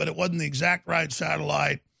satellite, but it wasn't the exact right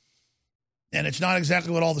satellite, and it's not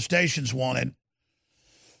exactly what all the stations wanted.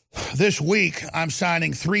 This week, I'm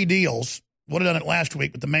signing 3 deals. Would have done it last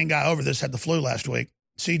week, but the main guy over this had the flu last week,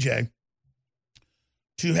 CJ.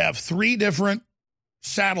 To have 3 different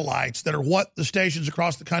satellites that are what the stations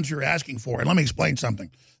across the country are asking for. And let me explain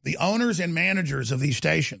something. The owners and managers of these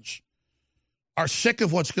stations are sick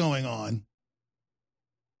of what's going on,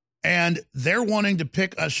 and they're wanting to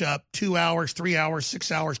pick us up 2 hours, 3 hours,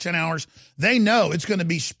 6 hours, 10 hours. They know it's going to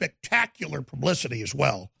be spectacular publicity as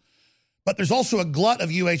well. But there's also a glut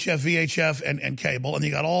of UHF, VHF, and cable, and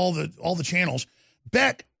you got all the channels.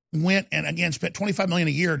 Beck went and again spent $25 million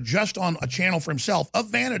a year just on a channel for himself, a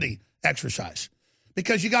vanity exercise,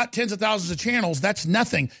 because you got tens of thousands of channels. That's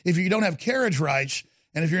nothing if you don't have carriage rights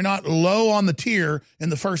and if you're not low on the tier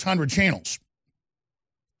in the first 100 channels.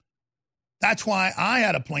 That's why I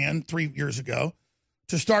had a plan 3 years ago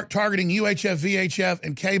to start targeting UHF, VHF,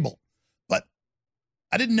 and cable. But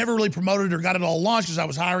I didn't never really promote it or got it all launched because I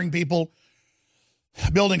was hiring people,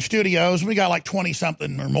 building studios. We got like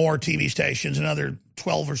 20-something or more TV stations and other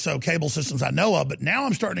 12 or so cable systems I know of. But now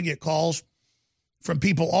I'm starting to get calls from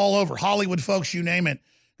people all over, Hollywood folks, you name it,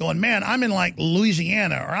 going, man, I'm in like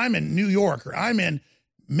Louisiana, or I'm in New York, or I'm in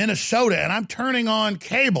Minnesota, and I'm turning on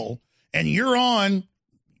cable, and you're on,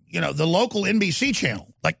 the local NBC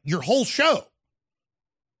channel, like your whole show.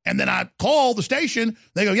 And then I call the station.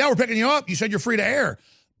 They go, yeah, we're picking you up. You said you're free to air.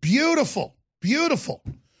 Beautiful, beautiful.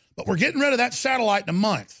 But we're getting rid of that satellite in a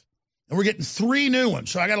month, and we're getting 3 new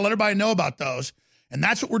ones. So I got to let everybody know about those. And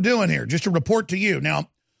that's what we're doing here, just to report to you. Now,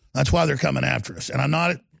 that's why they're coming after us. And I'm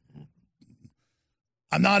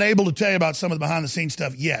not able to tell you about some of the behind-the-scenes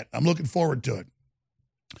stuff yet. I'm looking forward to it.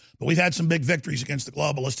 But we've had some big victories against the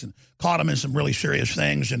globalists and caught them in some really serious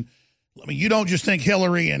things. And, I mean, you don't just think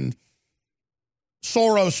Hillary and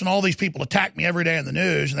Soros and all these people attack me every day in the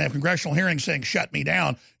news and they have congressional hearings saying shut me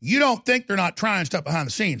down. You don't think they're not trying stuff behind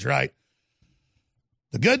the scenes, right?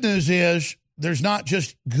 The good news is there's not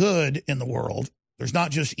just good in the world. There's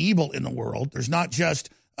not just evil in the world. There's not just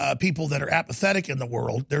people that are apathetic in the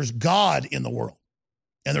world. There's God in the world.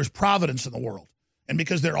 And there's providence in the world. And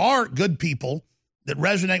because there are good people that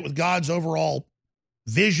resonate with God's overall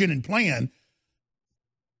vision and plan,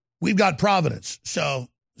 we've got providence. So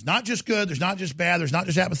it's not just good. There's not just bad. There's not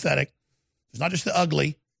just apathetic. There's not just the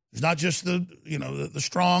ugly. There's not just the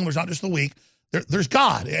strong. There's not just the weak. There's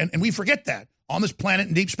God. And we forget that on this planet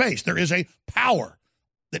in deep space. There is a power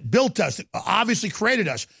that built us, that obviously created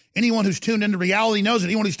us. Anyone who's tuned into reality knows it.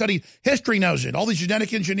 Anyone who studied history knows it. All these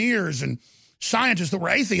genetic engineers and scientists that were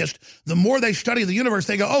atheists, the more they study the universe,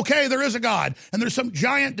 they go, okay, there is a God. And there's some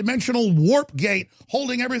giant dimensional warp gate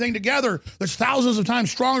holding everything together that's thousands of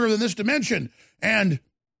times stronger than this dimension. And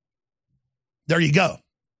there you go.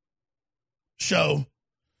 So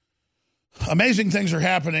amazing things are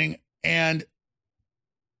happening. And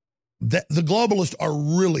the globalists are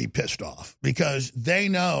really pissed off because they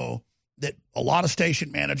know that a lot of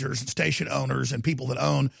station managers and station owners and people that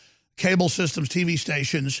own cable systems, TV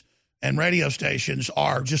stations, and radio stations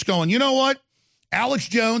are just going, you know what? Alex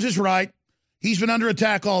Jones is right. He's been under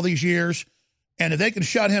attack all these years. And if they can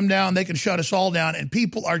shut him down, they can shut us all down. And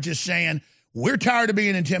people are just saying, we're tired of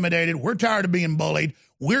being intimidated. We're tired of being bullied.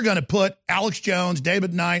 We're going to put Alex Jones,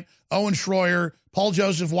 David Knight, Owen Schroyer, Paul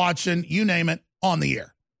Joseph Watson, you name it, on the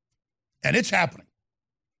air. And it's happening.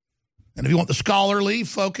 And if you want the scholarly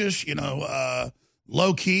focus,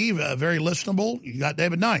 low key, very listenable, you got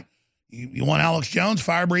David Knight. You want Alex Jones,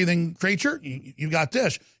 fire-breathing creature? You got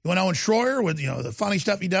this. You want Owen Schroyer with the funny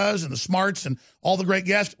stuff he does and the smarts and all the great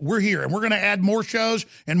guests? We're here. And we're going to add more shows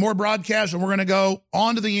and more broadcasts, and we're going to go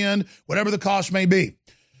on to the end, whatever the cost may be.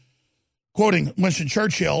 Quoting Winston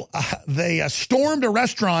Churchill, they stormed a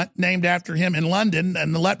restaurant named after him in London,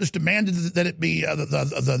 and the leftists demanded that it be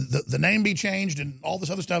the name be changed and all this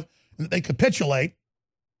other stuff, and that they capitulate.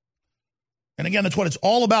 And again, that's what it's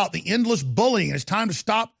all about, the endless bullying. It's time to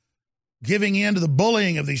stop giving in to the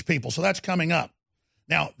bullying of these people. So that's coming up.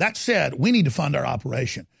 Now, that said, we need to fund our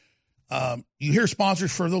operation. You hear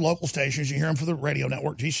sponsors for the local stations. You hear them for the radio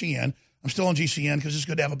network, GCN. I'm still on GCN because it's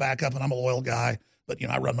good to have a backup, and I'm a loyal guy. But,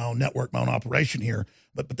 I run my own network, my own operation here.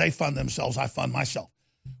 But they fund themselves. I fund myself.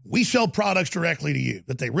 We sell products directly to you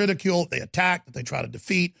that they ridicule, they attack, that they try to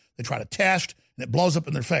defeat, they try to test, and it blows up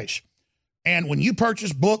in their face. And when you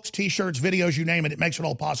purchase books, T-shirts, videos, you name it, it makes it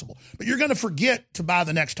all possible. But you're going to forget to buy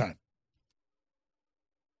the next time.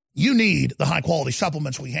 You need the high-quality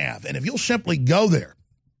supplements we have. And if you'll simply go there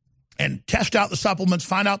and test out the supplements,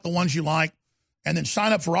 find out the ones you like, and then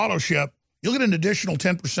sign up for AutoShip, you'll get an additional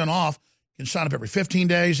 10% off. You can sign up every 15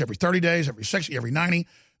 days, every 30 days, every 60, every 90,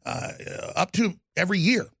 up to every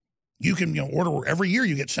year. You can order every year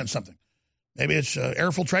you get sent something. Maybe it's an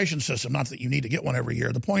air filtration system, not that you need to get one every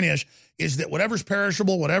year. The point is that whatever's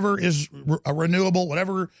perishable, whatever is renewable,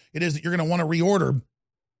 whatever it is that you're going to want to reorder,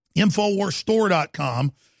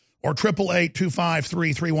 InfoWarsStore.com or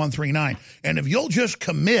 888-253-3139. And if you'll just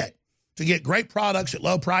commit to get great products at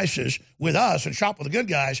low prices with us and shop with the good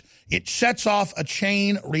guys, it sets off a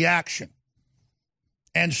chain reaction.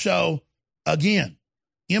 And so, again,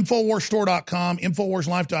 InfoWarsStore.com,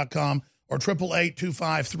 InfoWarsLife.com, or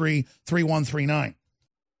 888-253-3139.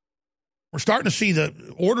 We're starting to see the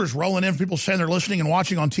orders rolling in, people saying they're listening and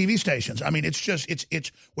watching on TV stations. I mean, it's just,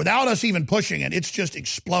 it's without us even pushing it, it's just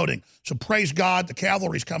exploding. So praise God, the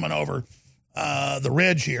cavalry's coming over the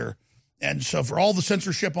ridge here. And so for all the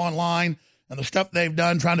censorship online and the stuff they've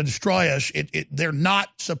done trying to destroy us, they're not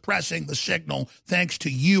suppressing the signal thanks to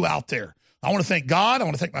you out there. I want to thank God. I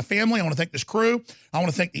want to thank my family. I want to thank this crew. I want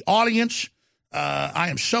to thank the audience. I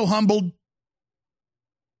am so humbled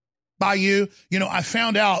by you. I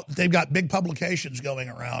found out they've got big publications going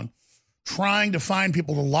around trying to find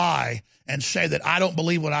people to lie and say that I don't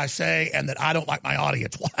believe what I say and that I don't like my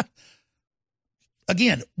audience.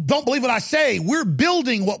 Again, don't believe what I say. We're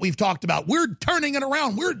building what we've talked about. We're turning it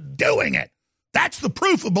around. We're doing it. That's the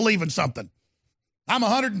proof of believing something. I'm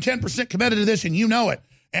 110% committed to this, and you know it.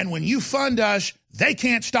 And when you fund us, they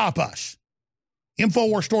can't stop us.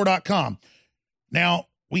 InfoWarsStore.com. Now,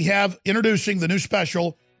 we have introducing the new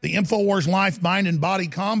special, the InfoWars Life, Mind, and Body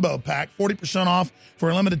Combo Pack, 40% off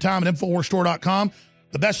for a limited time at InfoWarsStore.com.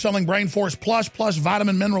 The best-selling Brain Force Plus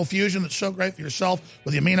Vitamin Mineral Fusion that's so great for yourself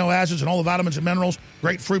with the amino acids and all the vitamins and minerals.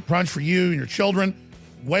 Great fruit punch for you and your children.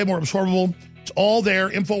 Way more absorbable. It's all there,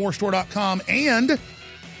 InfoWarsStore.com. And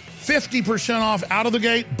 50% off out of the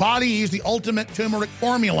gate, Body Ease, the ultimate turmeric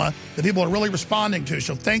formula that people are really responding to.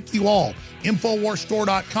 So thank you all.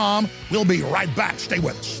 InfoWarsStore.com. We'll be right back. Stay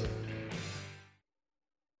with us.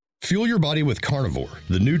 Fuel your body with Carnivore,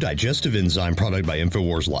 the new digestive enzyme product by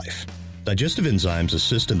InfoWars Life. Digestive enzymes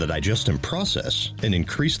assist in the digestion process and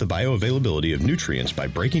increase the bioavailability of nutrients by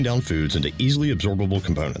breaking down foods into easily absorbable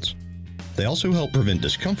components. They also help prevent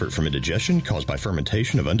discomfort from indigestion caused by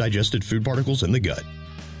fermentation of undigested food particles in the gut.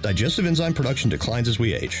 Digestive enzyme production declines as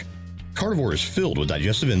we age. Carnivore is filled with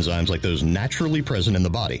digestive enzymes like those naturally present in the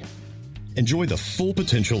body. Enjoy the full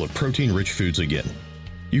potential of protein-rich foods again.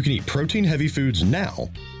 You can eat protein-heavy foods now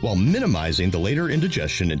while minimizing the later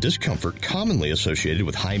indigestion and discomfort commonly associated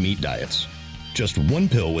with high-meat diets. Just one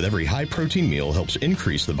pill with every high-protein meal helps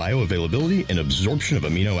increase the bioavailability and absorption of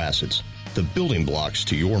amino acids, the building blocks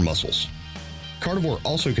to your muscles. Carnivore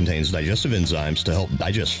also contains digestive enzymes to help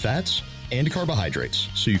digest fats and carbohydrates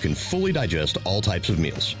so you can fully digest all types of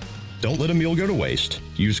meals. Don't let a meal go to waste.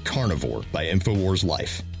 Use Carnivore by InfoWars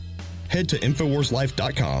Life. Head to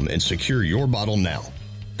InfoWarsLife.com and secure your bottle now.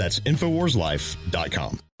 That's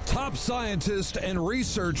InfoWarsLife.com. Top scientists and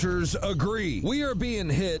researchers agree. We are being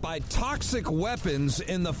hit by toxic weapons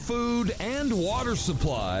in the food and water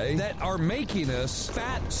supply that are making us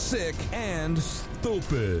fat, sick, and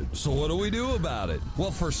stupid. So what do we do about it? Well,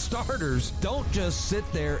 for starters, don't just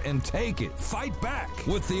sit there and take it. Fight back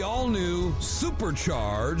with the all-new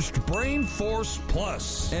supercharged Brain Force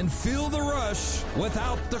Plus and feel the rush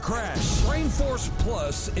without the crash. Brain Force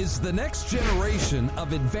Plus is the next generation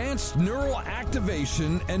of advanced neural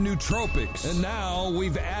activation and nootropics. And now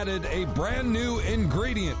we've added a brand new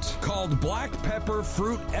ingredient called black pepper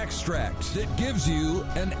fruit extract that gives you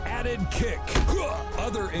an added kick.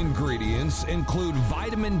 Other ingredients include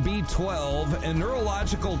vitamin B12 and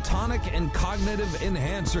neurological tonic and cognitive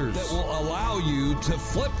enhancers that will allow you to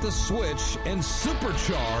flip the switch and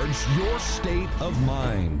supercharge your state of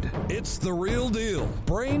mind. It's the real deal.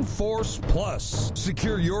 Brain Force Plus.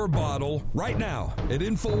 Secure your bottle right now at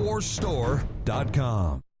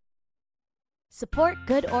InfoWarsStore.com. Support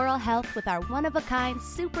good oral health with our one-of-a-kind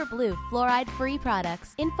Super Blue fluoride-free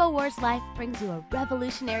products. InfoWars Life brings you a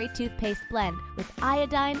revolutionary toothpaste blend with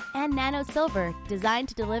iodine and nano silver designed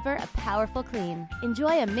to deliver a powerful clean.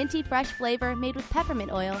 Enjoy a minty fresh flavor made with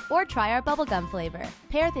peppermint oil or try our bubblegum flavor.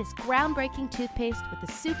 Pair this groundbreaking toothpaste with the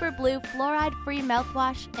Super Blue fluoride-free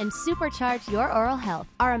mouthwash and supercharge your oral health.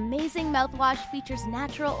 Our amazing mouthwash features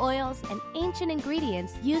natural oils and ancient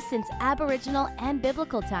ingredients used since Aboriginal and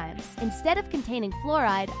biblical times. Instead of containing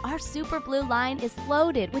fluoride, our Super Blue line is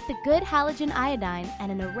loaded with the good halogen iodine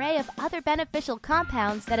and an array of other beneficial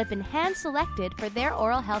compounds that have been hand-selected for their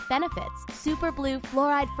oral health benefits. Super Blue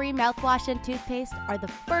fluoride-free mouthwash and toothpaste are the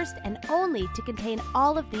first and only to contain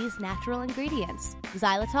all of these natural ingredients: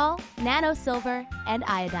 xylitol, nano silver, and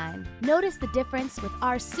iodine. Notice the difference with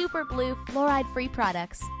our Super Blue fluoride-free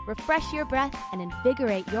products. Refresh your breath and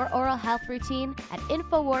invigorate your oral health routine at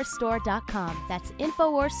InfoWarsStore.com. That's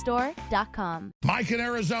InfoWarsStore.com. Mike in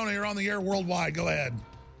Arizona, you're on the air worldwide. Go ahead.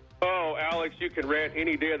 Oh, Alex, you can rant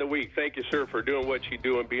any day of the week. Thank you, sir, for doing what you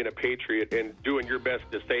do and being a patriot and doing your best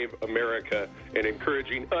to save America and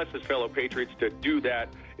encouraging us as fellow patriots to do that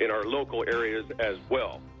in our local areas as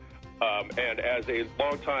well. And as a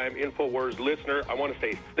longtime InfoWars listener, I want to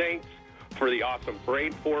say thanks for the awesome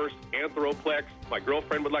Brain Force, Anthroplex. My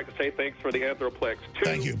girlfriend would like to say thanks for the Anthroplex, too.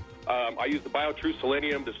 Thank you. I use the BioTrue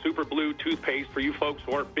Selenium, the Super Blue toothpaste. For you folks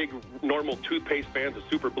who aren't big normal toothpaste fans, the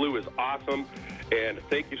Super Blue is awesome. And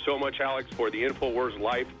thank you so much, Alex, for the InfoWars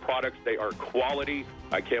Life products. They are quality.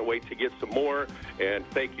 I can't wait to get some more. And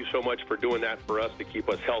thank you so much for doing that for us to keep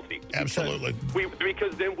us healthy. Absolutely.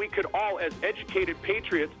 Because then we could all, as educated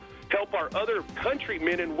patriots, help our other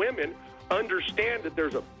countrymen and women understand that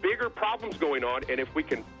there's a bigger problems going on, and if we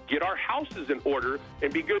can get our houses in order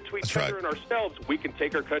and be good to each other and ourselves, we can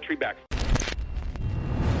take our country back.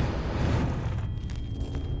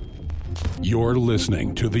 You're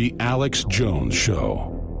listening to The Alex Jones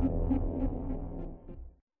Show.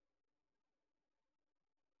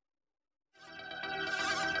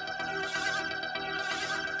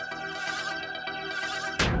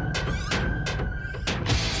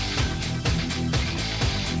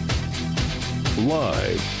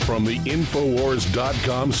 Live from the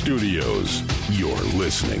Infowars.com studios, you're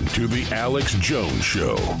listening to The Alex Jones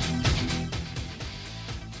Show.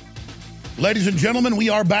 Ladies and gentlemen, we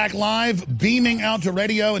are back live, beaming out to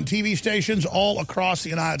radio and TV stations all across the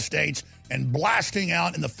United States and blasting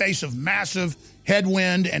out in the face of massive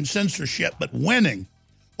headwind and censorship, but winning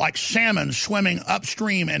like salmon swimming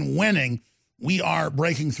upstream and winning. We are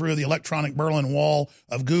breaking through the electronic Berlin Wall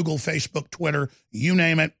of Google, Facebook, Twitter, you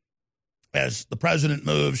name it, as the president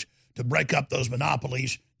moves to break up those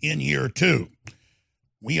monopolies in year 2.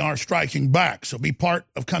 We are striking back, so be part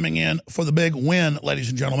of coming in for the big win, ladies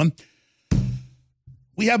and gentlemen.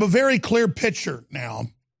 We have a very clear picture now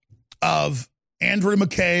of Andrew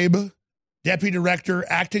McCabe deputy director,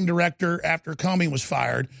 acting director after Comey was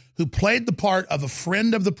fired, who played the part of a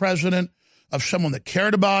friend of the president, of someone that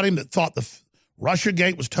cared about him, that thought the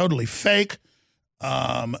Russiagate was totally fake,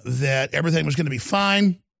 that everything was going to be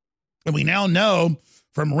fine. And we now know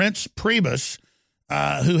from Reince Priebus,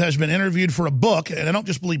 who has been interviewed for a book, and I don't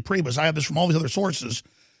just believe Priebus, I have this from all these other sources,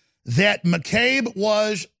 that McCabe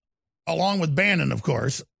was, along with Bannon, of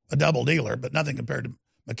course, a double dealer, but nothing compared to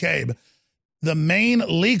McCabe, the main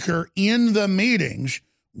leaker in the meetings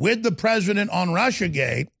with the president on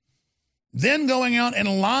Russiagate, then going out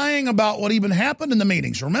and lying about what even happened in the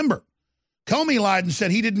meetings. Remember, Comey lied and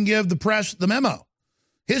said he didn't give the press the memo,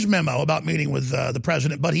 his memo about meeting with the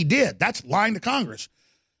president, but he did. That's lying to Congress.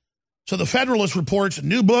 So the Federalist reports a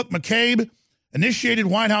new book, McCabe initiated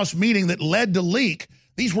White House meeting that led to leak.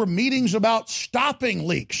 These were meetings about stopping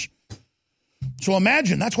leaks. So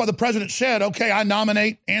imagine, that's why the president said, okay, I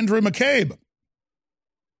nominate Andrew McCabe.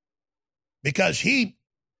 Because he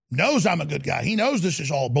knows I'm a good guy. He knows this is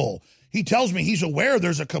all bull. He tells me he's aware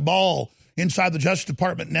there's a cabal inside the Justice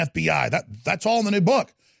Department and FBI. That's all in the new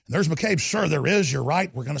book. And there's McCabe. Sir, there is. You're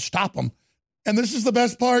right. We're going to stop him. And this is the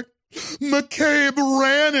best part. McCabe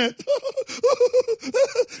ran it.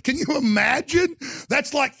 Can you imagine?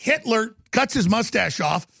 That's like Hitler cuts his mustache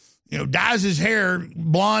off, dyes his hair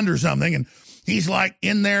blonde or something, and he's like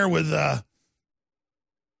in there with, I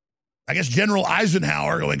guess, General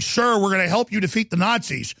Eisenhower going, sir, we're going to help you defeat the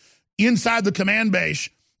Nazis inside the command base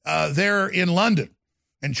there in London.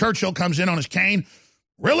 And Churchill comes in on his cane.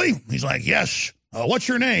 Really? He's like, yes. What's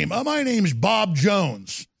your name? My name's Bob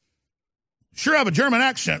Jones. Sure have a German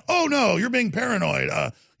accent. Oh, no, you're being paranoid.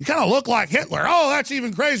 You kind of look like Hitler. Oh, that's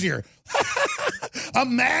even crazier.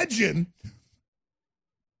 Imagine.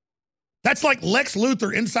 That's like Lex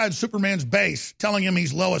Luthor inside Superman's base telling him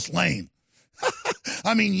he's Lois Lane.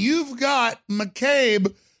 I mean, you've got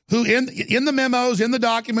McCabe, who in the memos, in the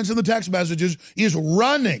documents, in the text messages, is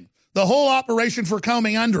running the whole operation for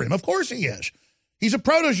Comey under him. Of course he is. He's a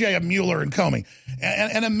protege of Mueller and Comey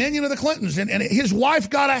and a minion of the Clintons. And his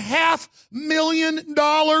wife got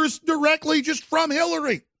 $500,000 directly just from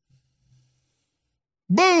Hillary.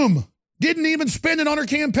 Boom. Didn't even spend it on her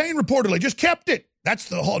campaign, reportedly. Just kept it. That's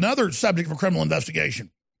the whole another subject for criminal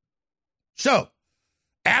investigation. So,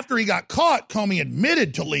 after he got caught, Comey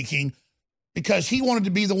admitted to leaking because he wanted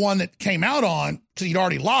to be the one that came out on because he'd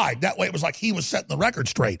already lied. That way it was like he was setting the record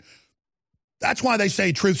straight. That's why they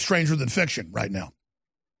say truth's stranger than fiction right now.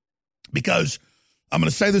 Because, I'm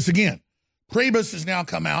going to say this again, Priebus has now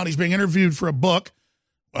come out. He's being interviewed for a book.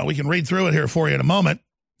 Well, we can read through it here for you in a moment.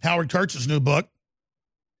 Howard Kurtz's new book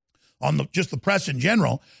on just the press in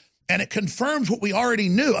general. And it confirms what we already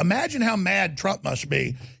knew. Imagine how mad Trump must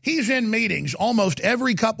be. He's in meetings almost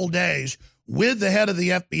every couple days with the head of the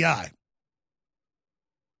FBI,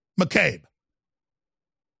 McCabe.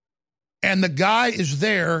 And the guy is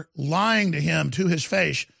there lying to him to his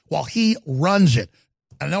face while he runs it.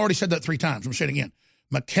 And I already said that 3 times. I'm saying it again.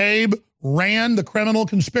 McCabe ran the criminal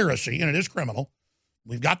conspiracy, and it is criminal.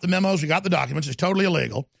 We've got the memos. We got the documents. It's totally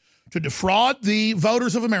illegal. To defraud the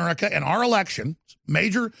voters of America and our election,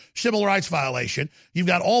 major civil rights violation. You've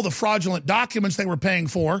got all the fraudulent documents they were paying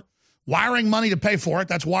for, wiring money to pay for it.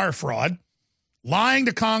 That's wire fraud. Lying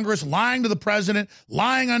to Congress, lying to the president,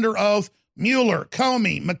 lying under oath. Mueller,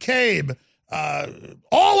 Comey, McCabe,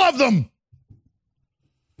 all of them.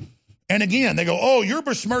 And again, they go, oh, you're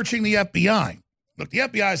besmirching the FBI. Look, the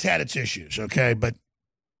FBI has had its issues, okay? But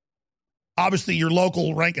obviously your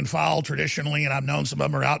local rank and file traditionally, and I've known some of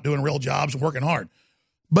them are out doing real jobs and working hard.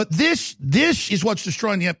 But this is what's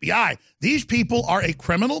destroying the FBI. These people are a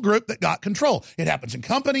criminal group that got control. It happens in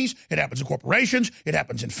companies. It happens in corporations. It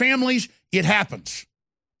happens in families. It happens.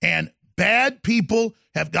 And bad people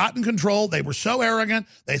have gotten control. They were so arrogant.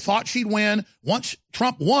 They thought she'd win. Once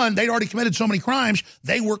Trump won, they'd already committed so many crimes.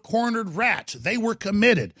 They were cornered rats. They were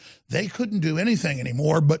committed. They couldn't do anything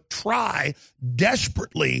anymore but try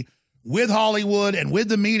desperately with Hollywood and with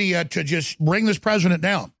the media to just bring this president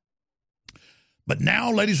down. But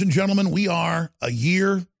now, ladies and gentlemen, we are a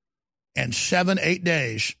year and 7-8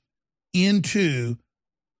 days into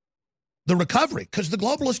the recovery because the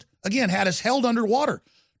globalists, again, had us held underwater.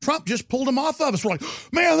 Trump just pulled him off of us. We're like,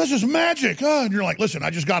 man, this is magic. And you're like, listen, I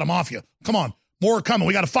just got him off you. Come on, more are coming.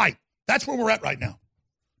 We got to fight. That's where we're at right now.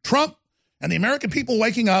 Trump and the American people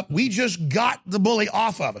waking up, we just got the bully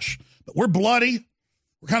off of us. But we're bloody.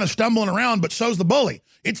 We're kind of stumbling around, but so's the bully.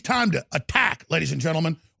 It's time to attack, ladies and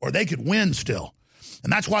gentlemen, or they could win still.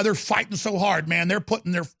 And that's why they're fighting so hard, man. They're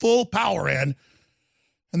putting their full power in.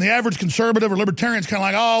 And the average conservative or libertarian's kind of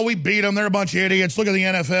like, oh, we beat them. They're a bunch of idiots. Look at the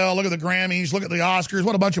NFL. Look at the Grammys. Look at the Oscars.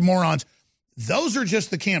 What a bunch of morons. Those are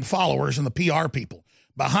just the camp followers and the PR people.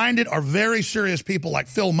 Behind it are very serious people like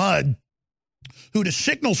Phil Mudd, who, to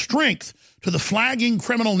signal strength to the flagging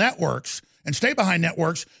criminal networks and stay-behind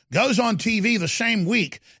networks, goes on TV the same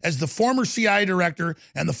week as the former CIA director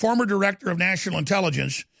and the former director of national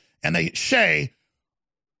intelligence, and they say,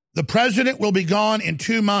 the president will be gone in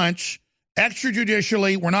 2 months,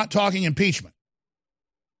 extrajudicially, we're not talking impeachment.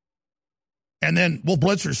 And then Wolf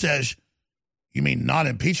Blitzer says, you mean not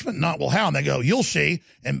impeachment? Not, well, how? And they go, you'll see.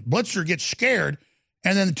 And Blitzer gets scared.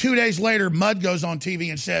 And then 2 days later, Mudd goes on TV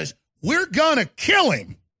and says, we're going to kill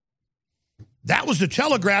him. That was the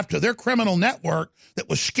telegraph to their criminal network that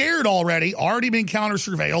was scared already being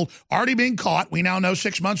counter-surveilled, already being caught, we now know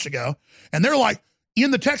 6 months ago. And they're like,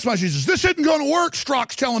 in the text messages, this isn't going to work,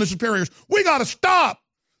 Strzok's telling his superiors. We got to stop.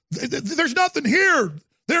 There's nothing here.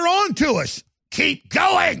 They're on to us. Keep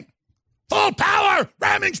going. Full power,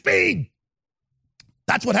 ramming speed.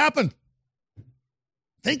 That's what happened.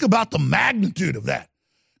 Think about the magnitude of that.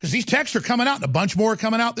 Because these texts are coming out, and a bunch more are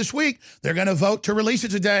coming out this week. They're going to vote to release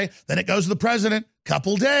it today. Then it goes to the president.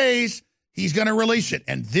 Couple days, he's going to release it.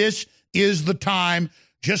 And this is the time,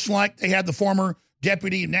 just like they had the former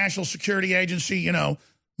deputy National Security Agency,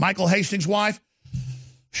 Michael Hastings' wife.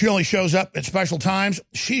 She only shows up at special times.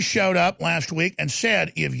 She showed up last week and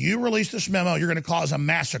said, if you release this memo, you're going to cause a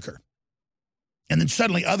massacre. And then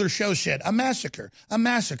suddenly other shows said, a massacre, a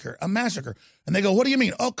massacre, a massacre. And they go, what do you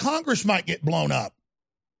mean? Oh, Congress might get blown up.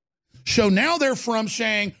 So now they're from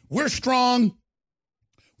saying, we're strong,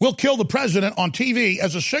 we'll kill the president on TV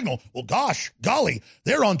as a signal. Well, golly,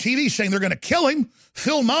 they're on TV saying they're going to kill him.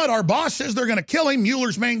 Phil Mudd, our boss, says they're going to kill him.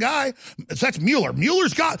 Mueller's main guy. That's Mueller. Mueller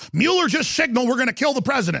just signaled we're going to kill the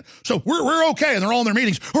president. So we're okay. And they're all in their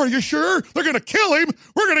meetings. Are you sure? They're going to kill him.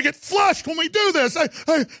 We're going to get flushed when we do this.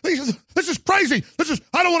 This is crazy.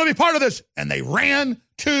 I don't want to be part of this. And they ran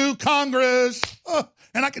to Congress.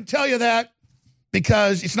 And I can tell you that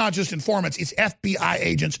because it's not just informants. It's FBI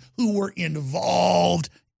agents who were involved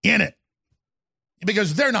in it.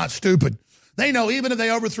 Because they're not stupid. They know even if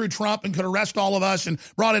they overthrew Trump and could arrest all of us and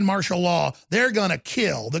brought in martial law, they're going to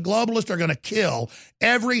kill. The globalists are going to kill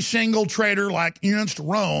every single traitor like Ernst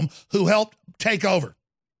Röhm who helped take over.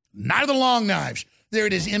 Not the long knives. There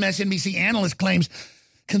it is. MSNBC analyst claims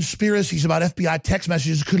conspiracies about FBI text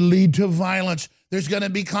messages could lead to violence. There's going to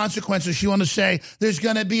be consequences. She wanted to say there's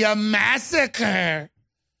going to be a massacre.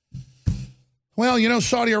 Well,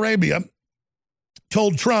 Saudi Arabia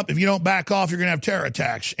told Trump, if you don't back off, you're going to have terror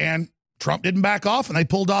attacks. And Trump didn't back off, and they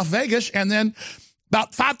pulled off Vegas, and then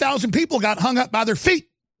about 5,000 people got hung up by their feet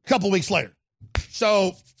a couple weeks later.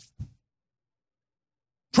 So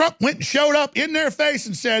Trump went and showed up in their face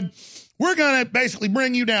and said, we're going to basically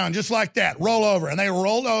bring you down just like that, roll over. And they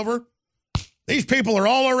rolled over. These people are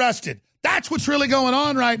all arrested. That's what's really going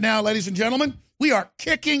on right now, ladies and gentlemen. We are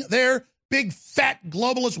kicking their big, fat,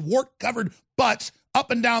 globalist, wart-covered butts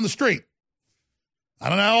up and down the street. I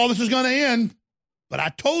don't know how all this is going to end, but I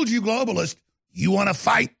told you, globalists, you want to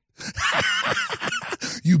fight?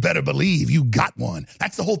 You better believe you got one.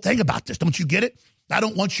 That's the whole thing about this. Don't you get it? I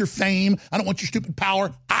don't want your fame. I don't want your stupid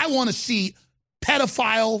power. I want to see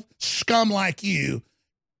pedophile scum like you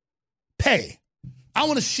pay. I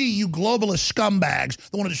want to see you globalist scumbags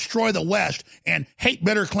that want to destroy the West and hate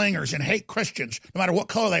bitter clingers and hate Christians, no matter what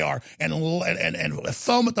color they are, and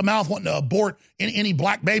foam at the mouth wanting to abort any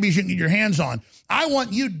black babies you can get your hands on. I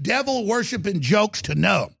want you devil-worshiping jokes to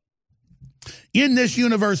know. In this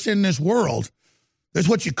universe, in this world, there's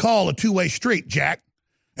what you call a two-way street, Jack.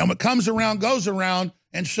 And what comes around goes around,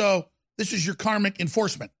 and so this is your karmic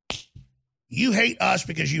enforcement. You hate us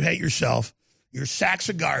because you hate yourself. You're sacks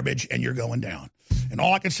of garbage, and you're going down. And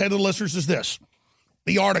all I can say to the listeners is this.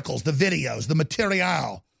 The articles, the videos, the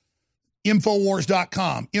material,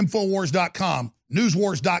 Infowars.com,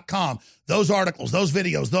 newswars.com, those articles, those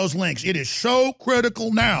videos, those links. It is so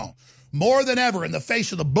critical now, more than ever, in the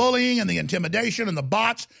face of the bullying and the intimidation and the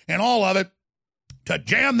bots and all of it, to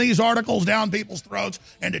jam these articles down people's throats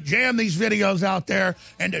and to jam these videos out there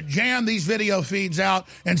and to jam these video feeds out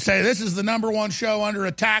and say this is the number one show under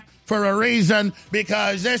attack for a reason,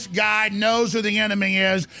 because this guy knows who the enemy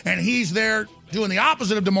is and he's there doing the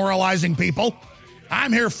opposite of demoralizing people.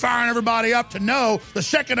 I'm here firing everybody up to know the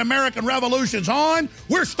second American Revolution's on.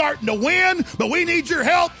 We're starting to win, but we need your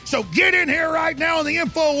help. So get in here right now in the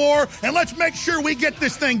Info War and let's make sure we get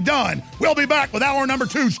this thing done. We'll be back with hour number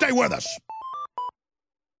 2. Stay with us.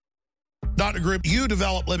 Dr. Group, you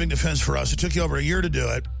developed Living Defense for us. It took you over a year to do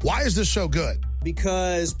it. Why is this so good?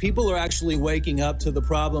 Because people are actually waking up to the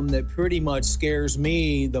problem that pretty much scares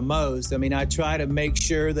me the most. I mean, I try to make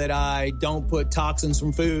sure that I don't put toxins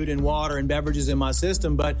from food and water and beverages in my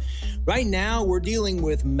system. But right now, we're dealing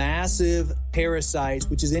with massive parasites,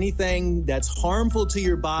 which is anything that's harmful to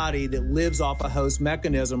your body that lives off a host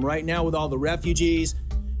mechanism. Right now, with all the refugees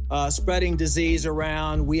spreading disease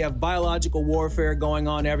around, we have biological warfare going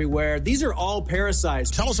on everywhere. These are all parasites.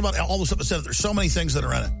 Tell us about all the stuff that said that there's so many things that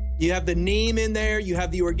are in it. You have the neem in there. You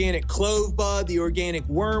have the organic clove bud, the organic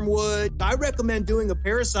wormwood. I recommend doing a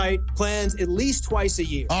parasite cleanse at least twice a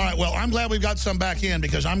year. All right. Well, I'm glad we've got some back in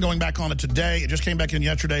because I'm going back on it today. It just came back in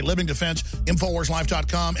yesterday. Living Defense,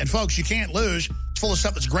 InfoWarsLife.com. And folks, you can't lose. It's full of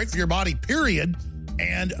stuff that's great for your body, period.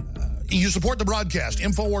 And you support the broadcast,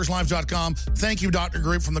 InfoWarsLife.com. Thank you, Dr.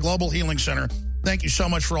 Group from the Global Healing Center. Thank you so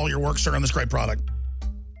much for all your work, sir, on this great product.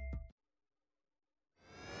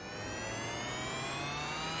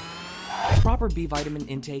 Proper B vitamin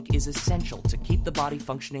intake is essential to keep the body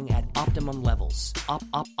functioning at optimum levels.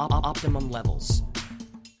 Optimum levels.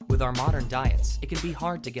 With our modern diets, it can be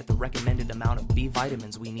hard to get the recommended amount of B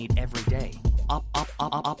vitamins we need every day.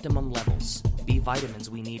 Optimum levels. B vitamins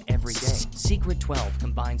we need every day. Secret 12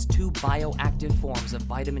 combines two bioactive forms of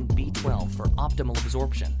vitamin B12 for optimal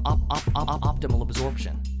absorption. Optimal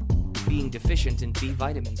absorption. Being deficient in B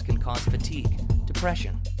vitamins can cause fatigue,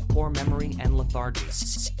 depression, poor memory, and lethargy.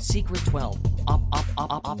 Secret 12,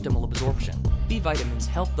 optimal absorption. B vitamins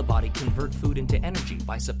help the body convert food into energy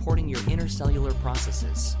by supporting your intercellular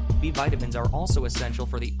processes. B vitamins are also essential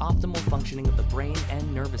for the optimal functioning of the brain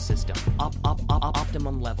and nervous system.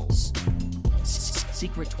 Optimum levels.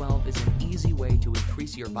 Secret 12 is an easy way to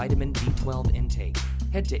increase your vitamin B12 intake.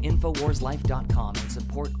 Head to InfoWarsLife.com and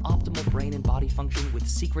support optimal brain and body function with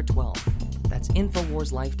Secret 12. That's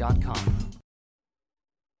InfoWarsLife.com.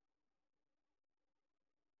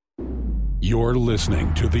 You're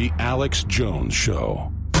listening to The Alex Jones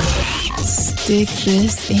Show. Stick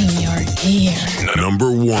this in your ear.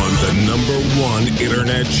 Number one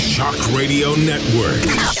internet shock radio network.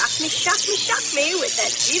 Shock me with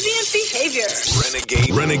that deviant behavior.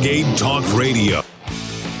 Renegade Talk Radio.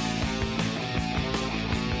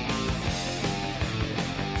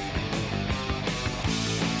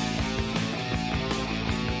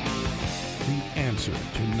 The answer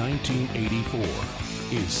to 1984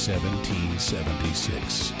 is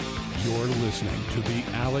 1776. You're listening to The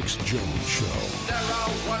Alex Jones Show. There I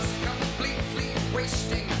was completely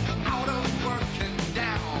wasting, out of work and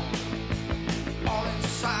down. All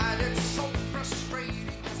inside, it's so frustrating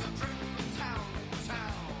as I drift from town to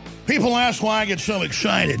town. People ask why I get so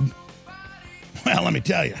excited. Well, let me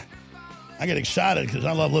tell you. I get excited because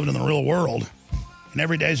I love living in the real world. And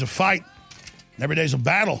every day is a fight. And every day is a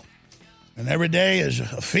battle. And every day is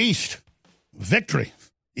a feast. Victory.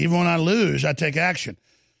 Even when I lose, I take action.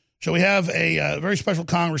 So we have a very special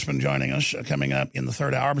congressman joining us coming up in the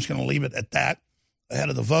third hour. I'm just going to leave it at that, ahead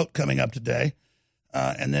of the vote coming up today.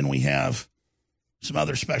 And then we have some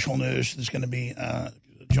other special news that's going to be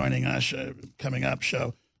joining us coming up.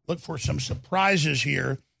 So look for some surprises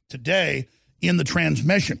here today in the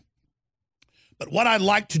transmission. But what I'd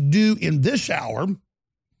like to do in this hour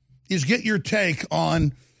is get your take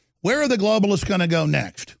on where are the globalists going to go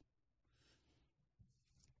next.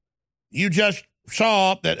 You just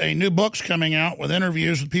saw that a new book's coming out with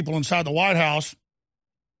interviews with people inside the White House.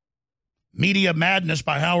 Media Madness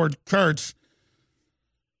by Howard Kurtz,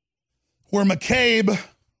 where McCabe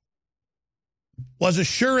was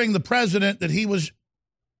assuring the president that he was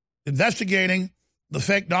investigating the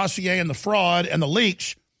fake dossier and the fraud and the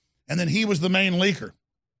leaks, and then he was the main leaker.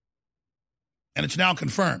 And it's now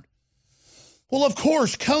confirmed. Well, of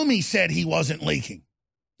course, Comey said he wasn't leaking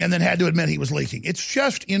and then had to admit he was leaking. It's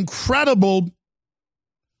just incredible,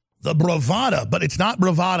 the bravado, but it's not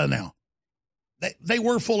bravado now. They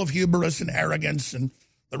were full of hubris and arrogance and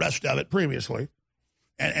the rest of it previously,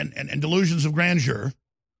 and delusions of grandeur,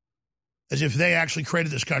 as if they actually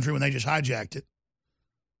created this country when they just hijacked it.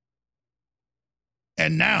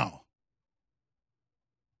 And now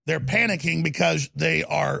they're panicking because they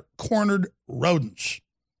are cornered rodents,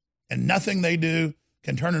 and nothing they do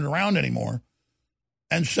can turn it around anymore.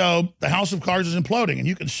 And so the House of Cards is imploding, and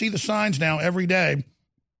you can see the signs now every day. I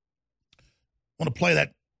want to play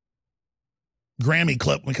that Grammy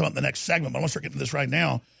clip when we come up in the next segment, but I want to start getting to this right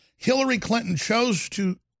now. Hillary Clinton chose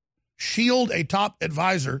to shield a top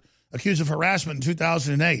advisor accused of harassment in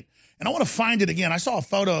 2008. And I want to find it again. I saw a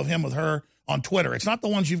photo of him with her on Twitter. It's not the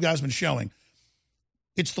ones you guys been showing.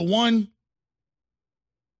 It's the one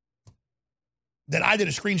that I did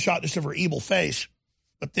a screenshot just of her evil face,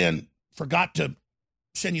 but then forgot to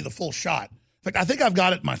send you the full shot. In fact, I think I've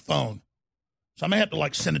got it in my phone. So I may have to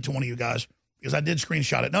send it to one of you guys because I did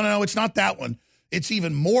screenshot it. No, it's not that one. It's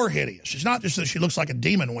even more hideous. It's not just that she looks like a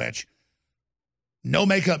demon witch. No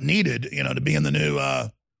makeup needed, to be in the new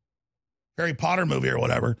Harry Potter movie or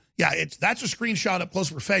whatever. Yeah, that's a screenshot up close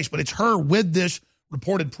of her face, but it's her with this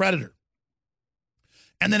reported predator.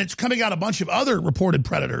 And then it's coming out a bunch of other reported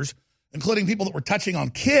predators, including people that were touching on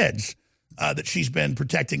kids that she's been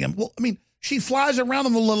protecting them. Well, I mean, she flies around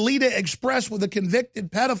on the Lolita Express with a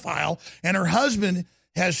convicted pedophile, and her husband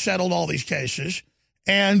has settled all these cases.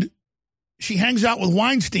 And she hangs out with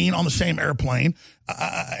Weinstein on the same airplane,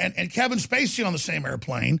 and Kevin Spacey on the same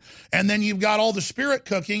airplane. And then you've got all the spirit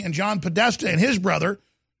cooking, and John Podesta and his brother.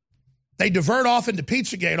 They divert off into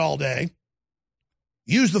Pizzagate all day.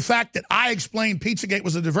 Use the fact that I explained Pizzagate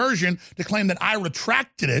was a diversion to claim that I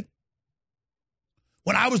retracted it,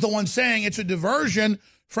 when I was the one saying it's a diversion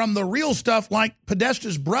from the real stuff, like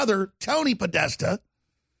Podesta's brother, Tony Podesta,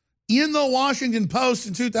 in the Washington Post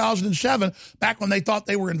in 2007, back when they thought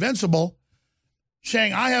they were invincible,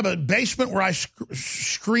 saying, I have a basement where I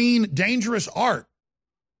screen dangerous art.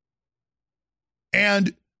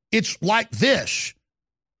 And it's like this.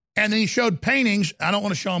 And then he showed paintings, I don't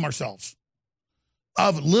want to show them ourselves,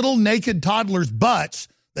 of little naked toddlers' butts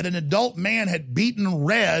that an adult man had beaten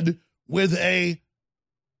red with a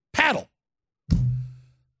paddle.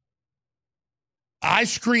 I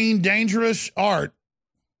screen dangerous art.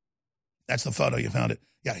 That's the photo, you found it.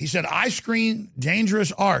 Yeah, he said, I screen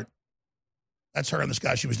dangerous art. That's her and this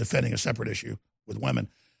guy she was defending, a separate issue with women.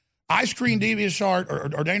 I screen devious art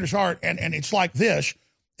or dangerous art, and it's like this,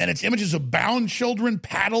 and it's images of bound children,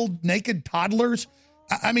 paddled, naked toddlers.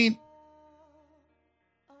 I mean,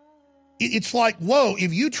 it's like, whoa,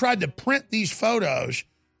 if you tried to print these photos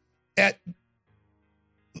at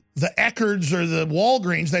the Eckerd's or the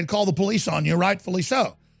Walgreens, they'd call the police on you, rightfully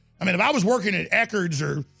so. I mean, if I was working at Eckerd's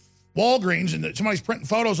or Walgreens and somebody's printing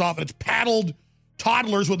photos off and it's paddled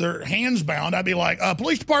toddlers with their hands bound, I'd be like,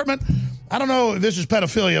 police department, I don't know if this is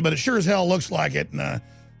pedophilia, but it sure as hell looks like it. And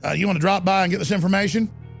you want to drop by and get this information?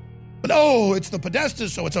 But, it's the Podestas,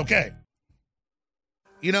 so it's okay.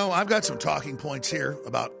 I've got some talking points here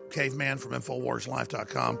about Caveman from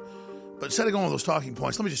InfoWarsLife.com. But instead of going with those talking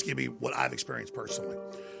points, let me just give you what I've experienced personally.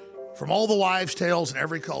 From all the wives' tales in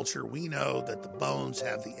every culture, we know that the bones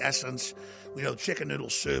have the essence. We know chicken noodle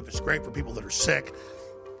soup is great for people that are sick.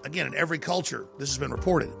 Again, in every culture, this has been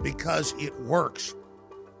reported because it works.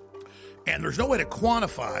 And there's no way to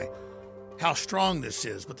quantify how strong this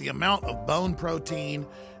is, but the amount of bone protein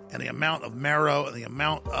and the amount of marrow and the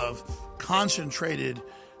amount of concentrated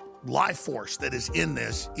life force that is in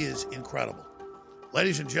this is incredible.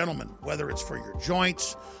 Ladies and gentlemen, whether it's for your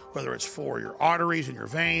joints, whether it's for your arteries and your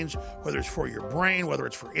veins, whether it's for your brain, whether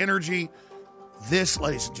it's for energy, this,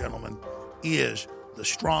 ladies and gentlemen, is the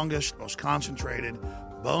strongest, most concentrated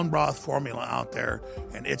bone broth formula out there,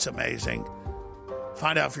 and it's amazing.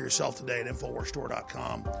 Find out for yourself today at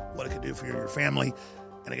InfoWarsStore.com what it can do for you and your family.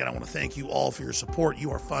 And again, I want to thank you all for your support.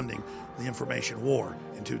 You are funding the information war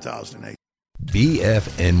in 2008.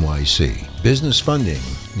 BFNYC, Business Funding,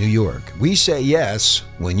 New York. We say yes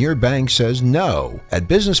when your bank says no. At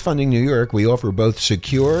Business Funding New York, we offer both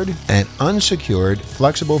secured and unsecured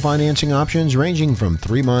flexible financing options ranging from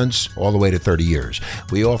 3 months all the way to 30 years.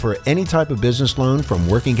 We offer any type of business loan from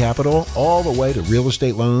working capital all the way to real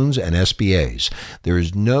estate loans and SBAs. There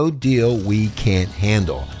is no deal we can't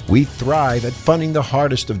handle. We thrive at funding the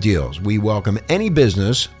hardest of deals. We welcome any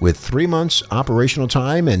business with 3 months operational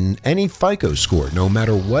time and any FICO score, no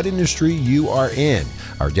matter what industry you are in.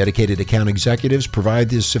 Our dedicated account executives provide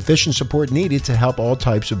the sufficient support needed to help all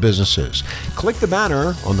types of businesses. Click the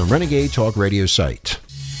banner on the Renegade Talk Radio site.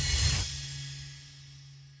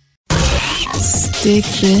 Stick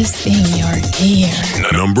this in your ear.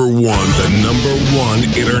 Number one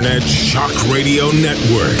Internet Shock Radio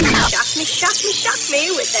Network. Shock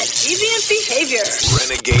me with that deviant behavior.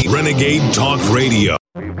 Renegade Talk Radio.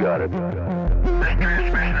 You got it.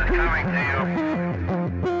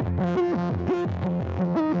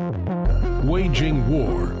 Waging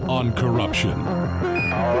war on corruption.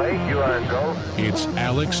 All right, you are go. It's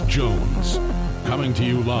Alex Jones, coming to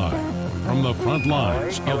you live from the front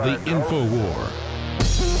lines of the Info War.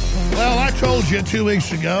 Well, I told you 2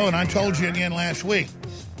 weeks ago, and I told you again last week,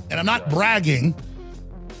 and I'm not bragging.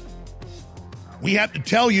 We have to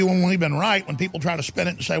tell you when we've been right when people try to spin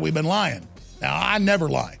it and say we've been lying. Now, I never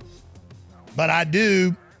lie, but I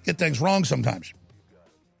do get things wrong sometimes.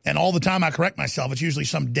 And all the time I correct myself. It's usually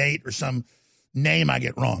some date or some name I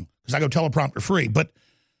get wrong because I go teleprompter free. But,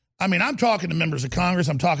 I mean, I'm talking to members of Congress.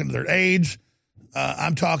 I'm talking to their aides.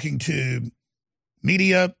 I'm talking to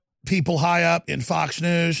media people high up in Fox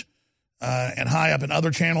News. and high up in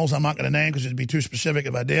other channels I'm not going to name because it'd be too specific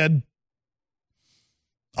if I did.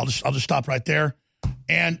 I'll just stop right there.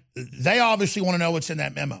 And they obviously want to know what's in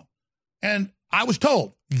that memo. And I was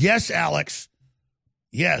told, yes, Alex,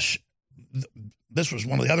 yes. This was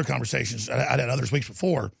one of the other conversations. I had others weeks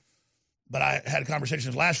before, but I had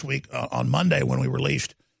conversations last week on Monday when we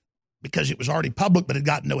released, because it was already public but had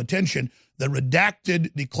gotten no attention, the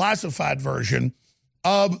redacted, declassified version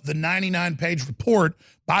of the 99-page report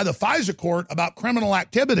by the FISA court about criminal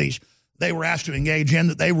activities they were asked to engage in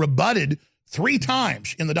that they rebutted 3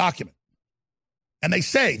 times in the document. And they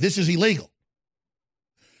say this is illegal.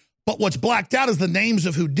 But what's blacked out is the names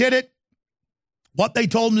of who did it, what they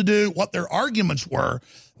told them to do, what their arguments were.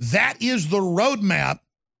 That is the roadmap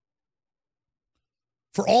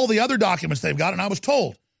for all the other documents they've got. And I was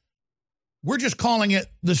told, we're just calling it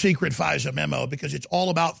the secret FISA memo because it's all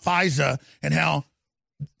about FISA and how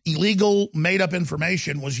illegal, made-up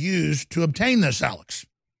information was used to obtain this, Alex.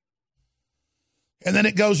 And then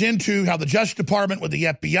it goes into how the Justice Department with the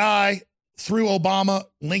FBI, through Obama,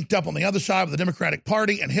 linked up on the other side with the Democratic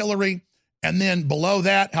Party and Hillary, and then below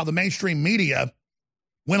that, how the mainstream media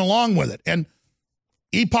went along with it. And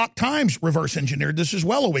Epoch Times reverse engineered this as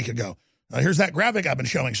well a week ago. Here's that graphic I've been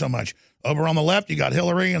showing so much. Over on the left, you got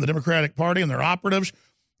Hillary and the Democratic Party and their operatives.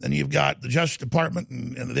 Then you've got the Justice Department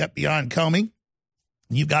and the FBI and Comey.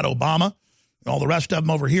 And you've got Obama and all the rest of them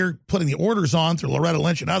over here putting the orders on through Loretta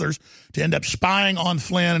Lynch and others to end up spying on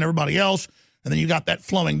Flynn and everybody else. And then you got that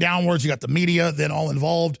flowing downwards. You got the media then all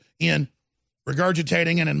involved in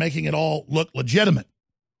regurgitating and making it all look legitimate.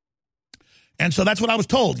 And so that's what I was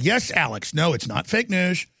told. Yes, Alex. No, it's not fake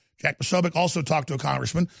news. Jack Posobiec also talked to a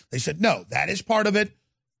congressman. They said, no, that is part of it.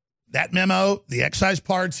 That memo, the excise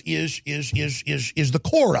parts, is the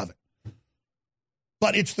core of it.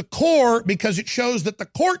 But it's the core because it shows that the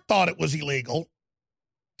court thought it was illegal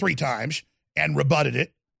 3 times and rebutted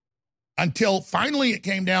it until finally it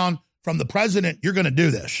came down from the president, you're going to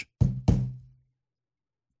do this.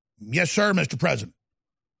 Yes, sir, Mr. President.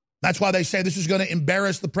 That's why they say this is going to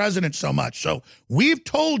embarrass the president so much. So we've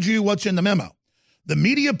told you what's in the memo. The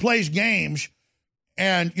media plays games,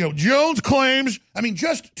 and, Jones claims,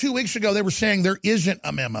 just 2 weeks ago, they were saying there isn't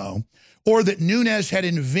a memo or that Nunes had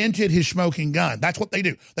invented his smoking gun. That's what they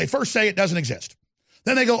do. They first say it doesn't exist.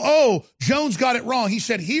 Then they go, oh, Jones got it wrong. He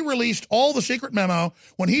said he released all the secret memo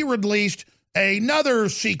when he released another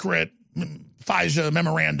secret FISA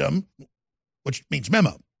memorandum, which means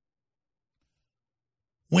memo.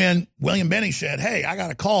 When William Benny said, hey, I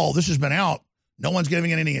got a call. This has been out. No one's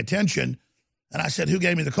giving it any attention. And I said, who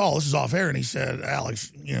gave me the call? This is off air. And he said,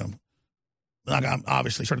 Alex, I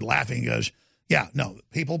obviously started laughing. He goes, yeah, no,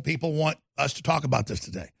 people want us to talk about this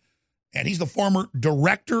today. And he's the former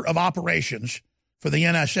director of operations for the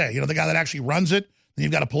NSA. The guy that actually runs it. Then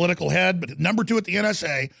you've got a political head, but number 2 at the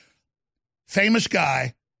NSA, famous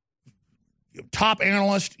guy, top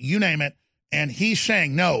analyst, you name it. And he's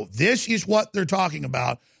saying, no, this is what they're talking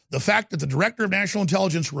about. The fact that the director of national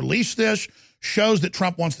intelligence released this shows that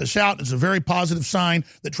Trump wants this out. It's a very positive sign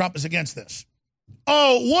that Trump is against this.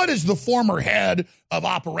 Oh, what does the former head of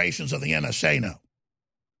operations of the NSA know?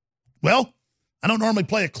 Well, I don't normally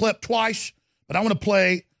play a clip twice, but I want to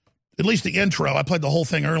play at least the intro. I played the whole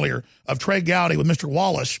thing earlier of Trey Gowdy with Mr.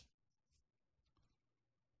 Wallace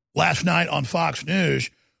last night on Fox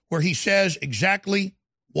News, where he says exactly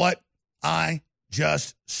what I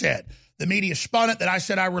just said. The media spun it that I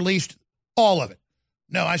said I released all of it.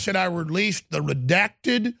 No, I said I released the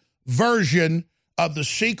redacted version of the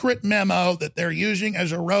secret memo that they're using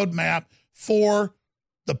as a roadmap for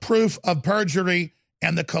the proof of perjury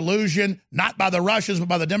and the collusion, not by the Russians, but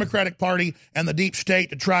by the Democratic Party and the deep state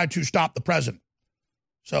to try to stop the president.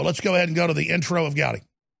 So let's go ahead and go to the intro of Gowdy.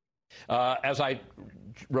 As I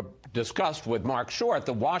discussed with Mark Short,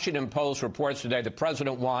 the Washington Post reports today the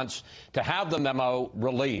president wants to have the memo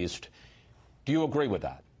released. Do you agree with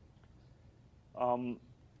that?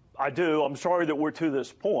 I do. I'm sorry that we're to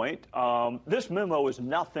this point. This memo is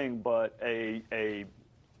nothing but the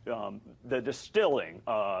distilling,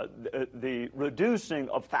 the reducing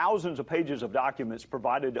of thousands of pages of documents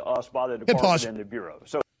provided to us by the Department and the Bureau.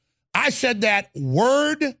 So I said that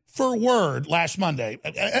word for word last Monday.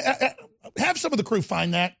 Have some of the crew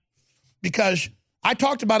find that, because I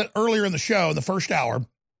talked about it earlier in the show, in the first hour,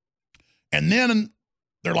 and then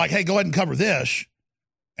they're like, hey, go ahead and cover this.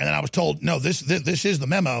 And then I was told, no, this is the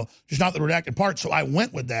memo, just not the redacted part. So I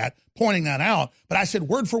went with that, pointing that out. But I said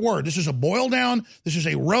word for word, this is a boil down. This is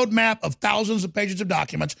a roadmap of thousands of pages of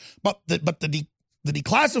documents. But the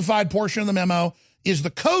declassified portion of the memo is the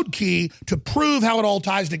code key to prove how it all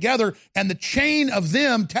ties together, and the chain of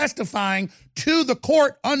them testifying to the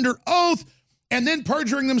court under oath and then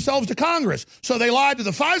perjuring themselves to Congress. So they lied to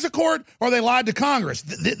the FISA court or they lied to Congress.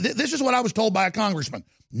 This is what I was told by a congressman,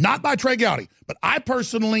 not by Trey Gowdy, but I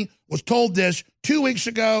personally was told this 2 weeks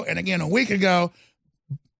ago and again a week ago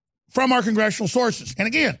from our congressional sources. And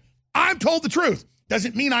again, I'm told the truth.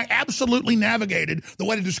 Doesn't mean I absolutely navigated the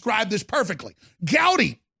way to describe this perfectly.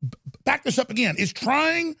 Gowdy, back this up again, is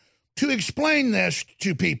trying to explain this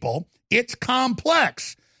to people. It's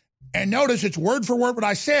complex. And notice it's word for word what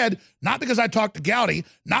I said, not because I talked to Gowdy,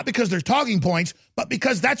 not because there's talking points, but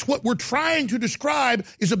because that's what we're trying to describe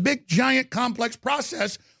is a big, giant, complex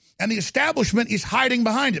process, and the establishment is hiding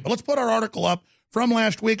behind it. But let's put our article up from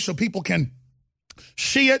last week so people can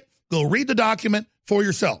see it. Go read the document for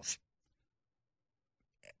yourselves.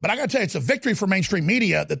 But I got to tell you, it's a victory for mainstream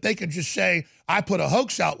media that they could just say, I put a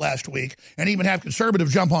hoax out last week and even have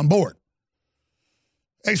conservatives jump on board.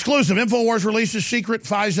 Exclusive, InfoWars releases secret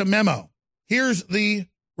FISA memo. Here's the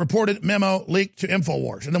reported memo leaked to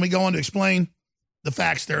InfoWars. And then we go on to explain the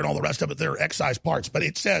facts there and all the rest of it. They're excised parts. But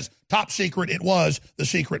it says, top secret, it was the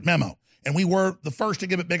secret memo. And we were the first to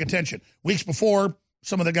give it big attention. Weeks before,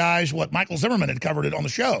 some of the guys, Michael Zimmerman had covered it on the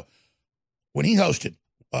show when he hosted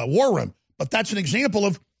War Room. But that's an example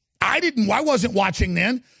of, I wasn't watching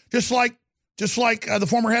then, just like the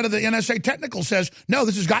former head of the NSA technical says, no,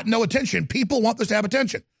 this has gotten no attention. People want this to have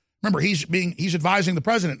attention. Remember, he's advising the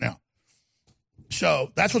president now.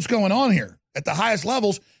 So that's what's going on here at the highest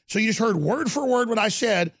levels. So you just heard word for word what I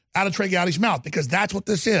said out of Trey Gowdy's mouth, because that's what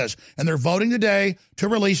this is. And they're voting today to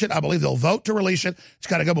release it. I believe they'll vote to release it. It's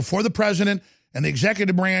got to go before the president and the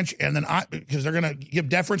executive branch, and then because they're going to give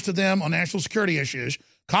deference to them on national security issues.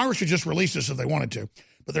 Congress should just release this if they wanted to.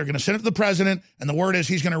 But they're going to send it to the president, and the word is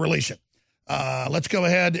he's going to release it. Let's go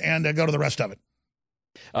ahead and go to the rest of it.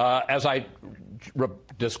 As I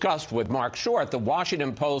discussed with Mark Short, the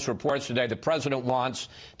Washington Post reports today the president wants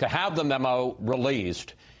to have the memo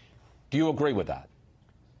released. Do you agree with that?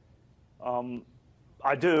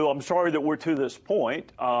 I do. I'm sorry that we're to this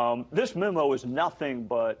point. This memo is nothing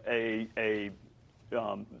but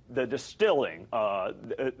the distilling,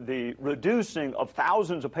 the reducing of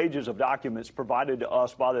thousands of pages of documents provided to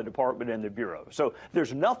us by the department and the Bureau. So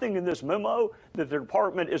there's nothing in this memo that the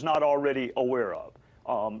department is not already aware of.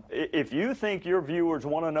 If you think your viewers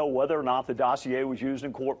want to know whether or not the dossier was used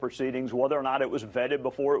in court proceedings, whether or not it was vetted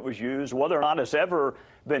before it was used, whether or not it's ever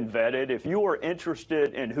been vetted, if you are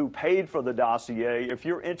interested in who paid for the dossier, if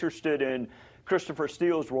you're interested in Christopher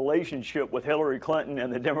Steele's relationship with Hillary Clinton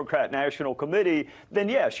and the Democrat National Committee, then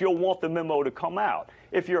yes, you'll want the memo to come out.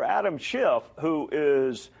 If you're Adam Schiff, who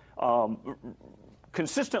is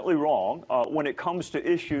consistently wrong when it comes to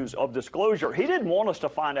issues of disclosure, he didn't want us to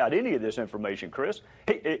find out any of this information, Chris.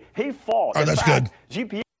 He fought. Oh, that's good.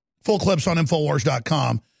 Full clips on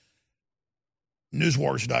Infowars.com,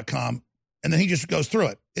 Newswars.com. And then he just goes through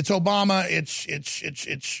it. It's Obama,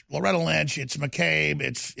 it's Loretta Lynch, it's McCabe,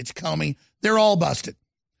 it's Comey. They're all busted.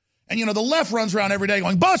 And, the left runs around every day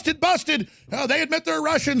going, busted, busted. Oh, they admit they're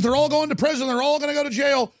Russians. They're all going to prison. They're all going to go to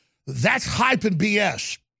jail. That's hype and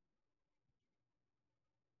BS.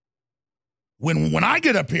 When I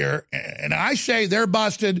get up here and I say they're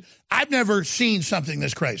busted, I've never seen something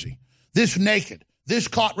this crazy, this naked, this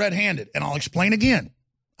caught red-handed. And I'll explain again.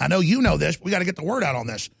 I know you know this, but we got to get the word out on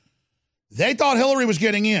this. They thought Hillary was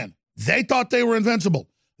getting in. They thought they were invincible.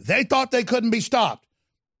 They thought they couldn't be stopped.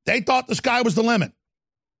 They thought the sky was the limit.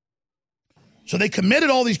 So they committed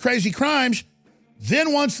all these crazy crimes.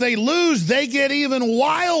 Then once they lose, they get even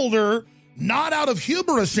wilder, not out of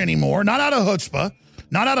hubris anymore, not out of chutzpah,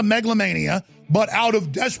 not out of megalomania, but out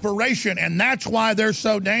of desperation. And that's why they're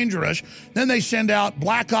so dangerous. Then they send out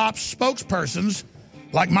black ops spokespersons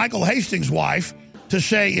like Michael Hastings' wife to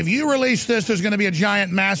say, if you release this, there's going to be a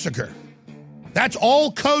giant massacre. That's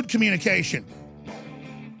all code communication.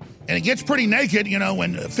 And it gets pretty naked,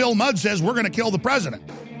 when Phil Mudd says we're going to kill the president.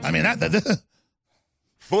 I mean, that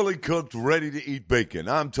Fully cooked, ready-to-eat bacon.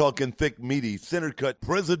 I'm talking thick, meaty, center-cut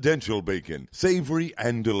presidential bacon. Savory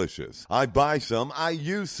and delicious. I buy some, I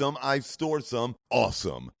use some, I store some.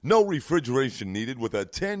 Awesome. No refrigeration needed with a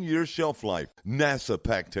 10-year shelf life. NASA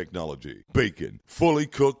pack technology. Bacon. Fully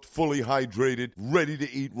cooked, fully hydrated, ready to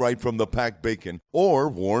eat right from the packed bacon. Or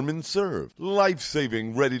warm and served.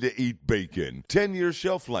 Life-saving, ready-to-eat bacon. 10-year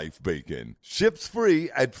shelf life bacon. Ships free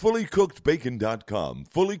at fullycookedbacon.com.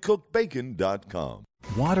 Fullycookedbacon.com.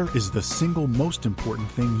 Water is the single most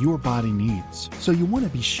important thing your body needs, so you want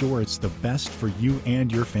to be sure it's the best for you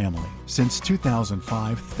and your family. Since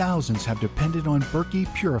 2005, thousands have depended on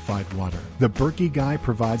Berkey purified water. The Berkey Guy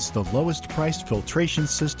provides the lowest priced filtration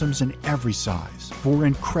systems in every size for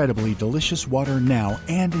incredibly delicious water now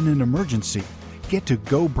and in an emergency. Get to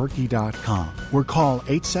GoBerkey.com or call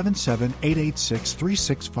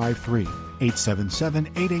 877-886-3653.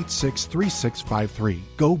 877-886-3653.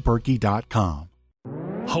 GoBerkey.com.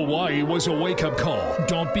 Hawaii was a wake-up call.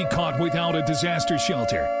 Don't be caught without a disaster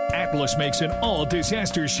shelter. Atlas makes an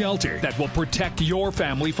all-disaster shelter that will protect your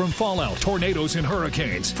family from fallout, tornadoes, and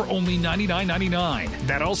hurricanes for only $99.99.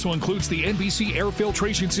 That also includes the NBC air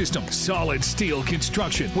filtration system, solid steel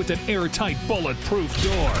construction with an airtight, bulletproof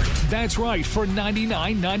door. That's right, for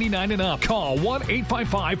 $99.99 and up. Call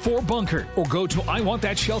 1-855-4BUNKER or go to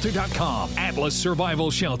IWantThatShelter.com. Atlas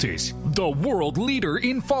Survival Shelters, the world leader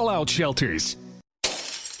in fallout shelters.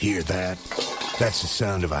 Hear that? That's the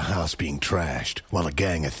sound of a house being trashed while a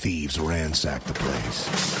gang of thieves ransack the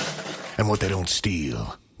place. And what they don't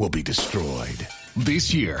steal will be destroyed.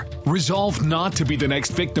 This year, resolve not to be the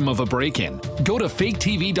next victim of a break-in. Go to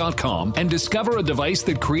faketv.com and discover a device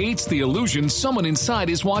that creates the illusion someone inside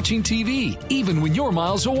is watching TV, even when you're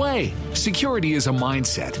miles away. Security is a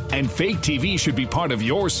mindset, and Fake TV should be part of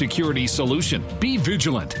your security solution. Be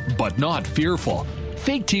vigilant, but not fearful.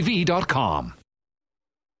 faketv.com.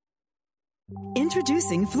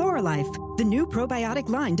 Introducing Floralife, the new probiotic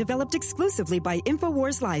line developed exclusively by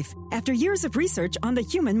InfoWars Life after years of research on the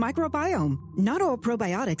human microbiome. Not all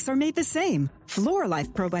probiotics are made the same. Floralife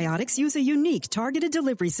probiotics use a unique targeted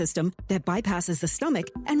delivery system that bypasses the stomach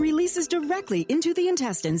and releases directly into the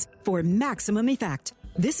intestines for maximum effect.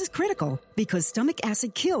 This is critical because stomach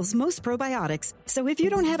acid kills most probiotics. So if you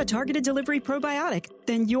don't have a targeted delivery probiotic,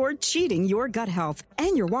 then you're cheating your gut health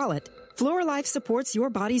and your wallet. Floralife supports your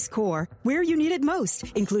body's core where you need it most,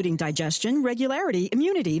 including digestion, regularity,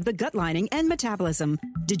 immunity, the gut lining, and metabolism.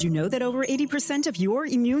 Did you know that over 80% of your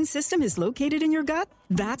immune system is located in your gut?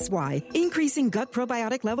 That's why increasing gut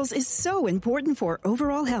probiotic levels is so important for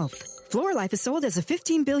overall health. Floralife is sold as a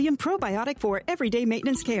 15 billion probiotic for everyday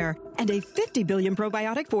maintenance care and a 50 billion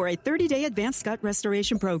probiotic for a 30-day advanced gut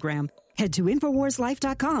restoration program. Head to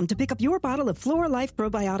InfoWarsLife.com to pick up your bottle of Floralife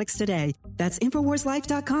probiotics today. That's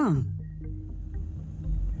InfoWarsLife.com.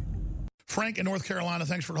 Frank in North Carolina,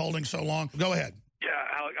 thanks for holding so long. Go ahead. Yeah,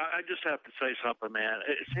 Alec, I just have to say something, man.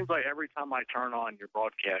 It seems like every time I turn on your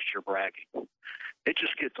broadcast, you're bragging. It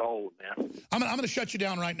just gets old, man. I'm going to shut you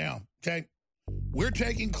down right now, okay? We're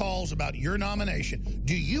taking calls about your nomination.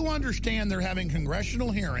 Do you understand they're having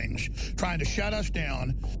congressional hearings trying to shut us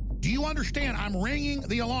down? Do you understand I'm ringing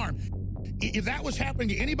the alarm? If that was happening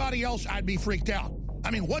to anybody else, I'd be freaked out.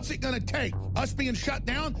 I mean, what's it going to take? Us being shut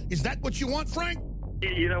down? Is that what you want, Frank?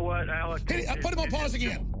 You know what, Alex? Hey, put him on pause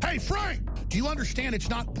again. Hey, Frank, do you understand it's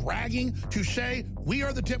not bragging to say we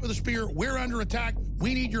are the tip of the spear, we're under attack,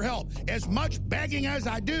 we need your help? As much begging as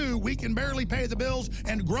I do, we can barely pay the bills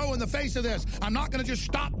and grow in the face of this. I'm not going to just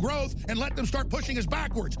stop growth and let them start pushing us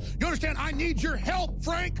backwards. You understand? I need your help,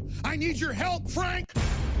 Frank. I need your help, Frank.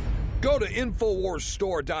 Go to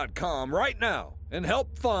InfoWarsStore.com right now and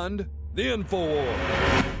help fund the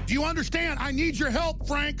InfoWars. Do you understand? I need your help,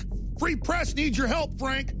 Frank. Free press needs your help,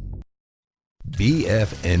 Frank.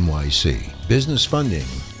 BFNYC, Business Funding,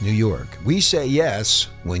 New York. We say yes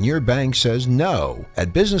when your bank says no.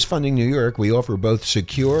 At Business Funding New York, we offer both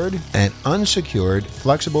secured and unsecured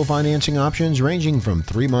flexible financing options ranging from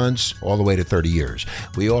 3 months all the way to 30 years.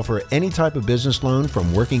 We offer any type of business loan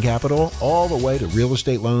from working capital all the way to real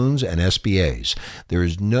estate loans and SBAs. There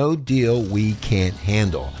is no deal we can't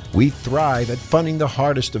handle. We thrive at funding the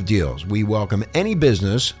hardest of deals. We welcome any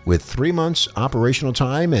business with 3 months operational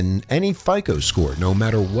time and any FICO score, no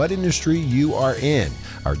matter what industry you are in.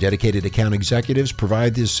 Our dedicated account executives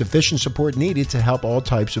provide the sufficient support needed to help all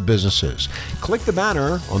types of businesses. Click the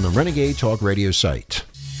banner on the Renegade Talk Radio site.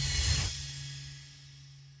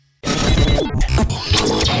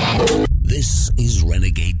 This is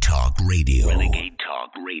Renegade Talk Radio. Renegade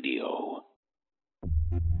Talk Radio.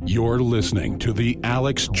 You're listening to The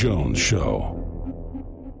Alex Jones Show.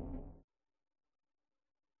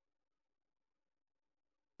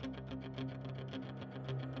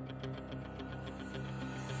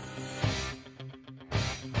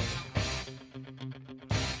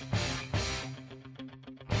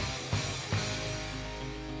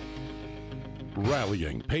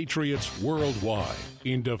 Rallying patriots worldwide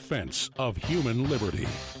in defense of human liberty.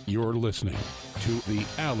 You're listening to The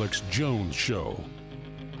Alex Jones Show.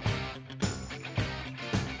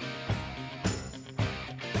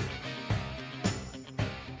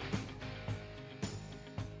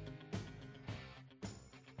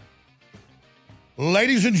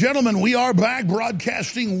 Ladies and gentlemen, we are back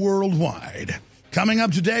broadcasting worldwide. Coming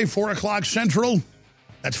up today, 4 o'clock Central,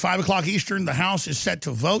 that's 5 o'clock Eastern, the House is set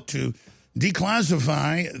to vote to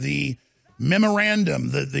declassify the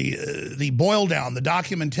memorandum, the boil down, the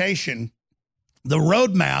documentation, the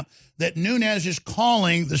roadmap that Nunes is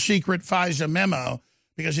calling the secret FISA memo,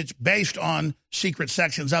 because it's based on secret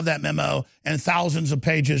sections of that memo and thousands of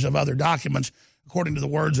pages of other documents, according to the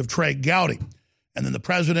words of Trey Gowdy. And then the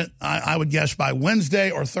president, I would guess by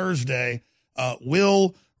Wednesday or Thursday,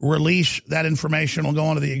 will release that information. Will go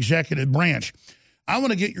on to the executive branch. I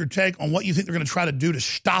want to get your take on what you think they're going to try to do to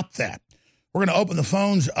stop that. We're going to open the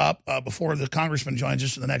phones up before the congressman joins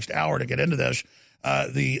us in the next hour to get into this.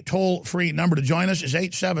 The toll-free number to join us is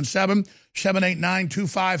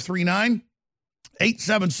 877-789-2539,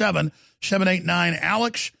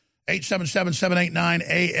 877-789-ALEX,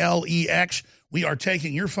 877-789-ALEX. We are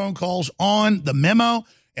taking your phone calls on the memo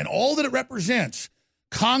and all that it represents.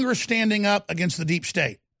 Congress standing up against the deep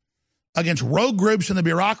state, against rogue groups in the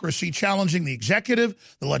bureaucracy challenging the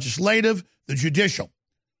executive, the legislative, the judicial.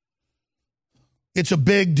 It's a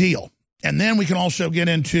big deal. And then we can also get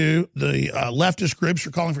into the leftist groups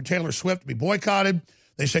are calling for Taylor Swift to be boycotted.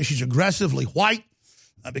 They say she's aggressively white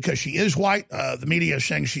because she is white. The media is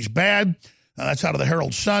saying she's bad. That's out of the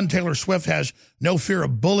Herald Sun. Taylor Swift has no fear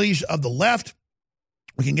of bullies of the left.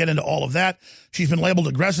 We can get into all of that. She's been labeled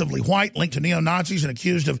aggressively white, linked to neo-Nazis, and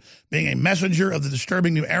accused of being a messenger of the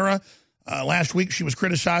disturbing new era. Last week, she was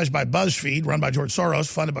criticized by BuzzFeed, run by George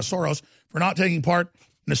Soros, funded by Soros, for not taking part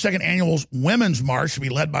in the second annual Women's March to be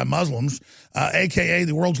led by Muslims, a.k.a.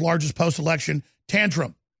 the world's largest post-election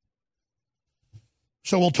tantrum.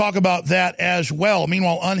 So we'll talk about that as well.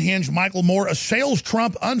 Meanwhile, unhinged Michael Moore assails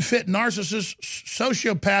Trump, unfit narcissist,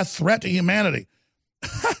 sociopath, threat to humanity.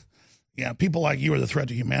 Yeah, people like you are the threat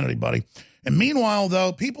to humanity, buddy. And meanwhile,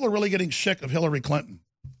 though, people are really getting sick of Hillary Clinton.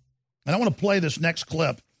 And I want to play this next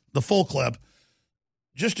clip, the full clip,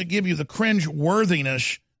 just to give you the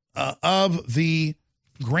cringe-worthiness of the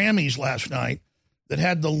Grammys last night that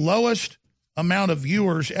had the lowest amount of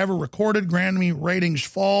viewers ever recorded. Grammy ratings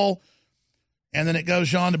fall. And then it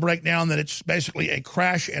goes on to break down that it's basically a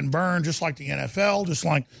crash and burn, just like the NFL, just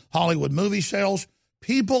like Hollywood movie sales.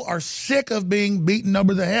 People are sick of being beaten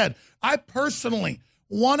over the head. I personally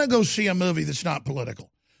want to go see a movie that's not political.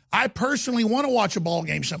 I personally want to watch a ball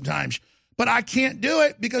game sometimes, but I can't do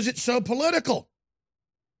it because it's so political.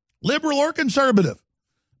 Liberal or conservative,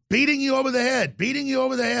 beating you over the head, beating you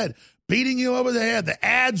over the head, beating you over the head. The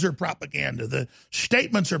ads are propaganda. The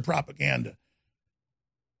statements are propaganda.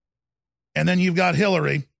 And then you've got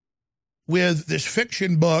Hillary with this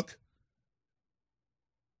fiction book.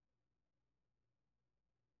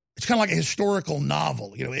 It's kind of like a historical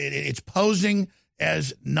novel. You know, it's posing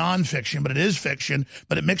as nonfiction, but it is fiction,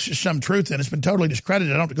 but it mixes some truth in. It's been totally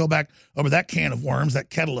discredited. I don't have to go back over that can of worms,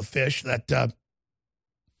 that kettle of fish, that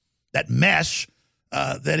mess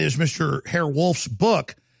that is Mr. Herr Wolf's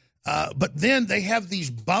book. But then they have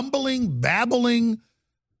these bumbling, babbling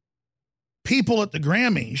people at the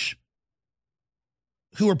Grammys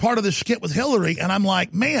who are part of this skit with Hillary, and I'm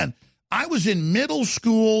like, man, I was in middle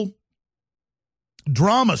school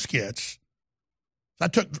drama skits. I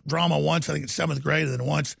took drama once, I think in 7th grade, and then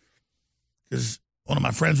once because one of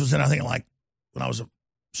my friends was in, I think, like when I was a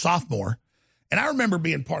sophomore. And I remember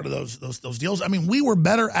being part of those deals. I mean, we were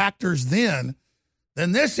better actors then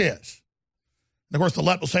than this is. And of course, the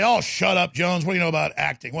left will say, oh, shut up, Jones. What do you know about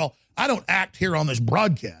acting? Well, I don't act here on this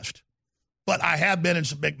broadcast, but I have been in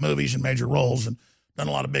some big movies and major roles and done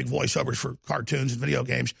a lot of big voiceovers for cartoons and video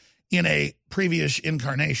games in a previous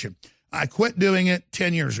incarnation. I quit doing it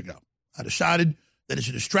 10 years ago. I decided that it's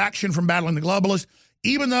a distraction from battling the globalists,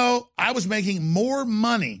 even though I was making more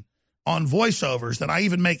money on voiceovers than I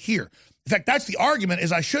even make here. In fact, that's the argument,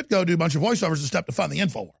 is I should go do a bunch of voiceovers and stuff to fund the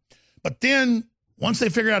InfoWar. But then once they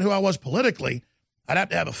figured out who I was politically, I'd have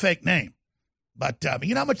to have a fake name. But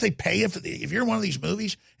you know how much they pay if you're in one of these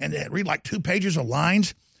movies and read like 2 pages of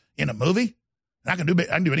lines in a movie? And I can do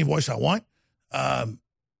any voice I want.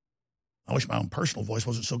 I wish my own personal voice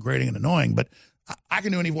wasn't so grating and annoying, but I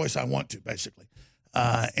can do any voice I want to, basically.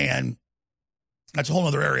 And that's a whole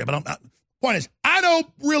other area. But point is, I know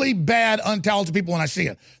really bad, untalented people when I see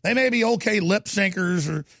it. They may be okay lip syncers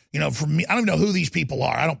or, for me, I don't even know who these people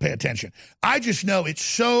are. I don't pay attention. I just know it's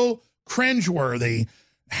so cringeworthy.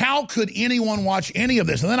 How could anyone watch any of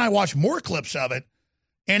this? And then I watched more clips of it,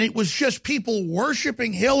 and it was just people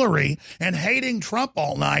worshiping Hillary and hating Trump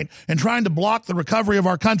all night and trying to block the recovery of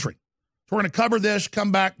our country. So we're going to cover this,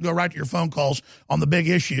 come back, go right to your phone calls on the big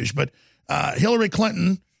issues. But Hillary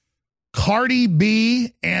Clinton, Cardi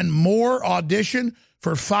B, and more audition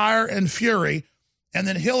for Fire and Fury. And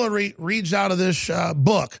then Hillary reads out of this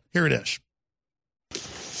book. Here it is.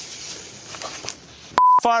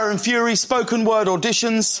 Fire and Fury spoken word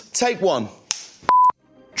auditions. Take one.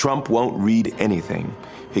 Trump won't read anything.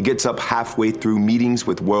 He gets up halfway through meetings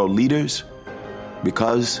with world leaders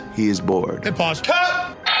because he is bored. Hit pause.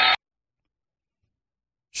 Cut!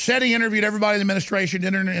 Said he interviewed everybody in the administration,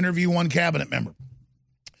 didn't interview one cabinet member.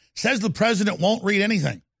 Says the president won't read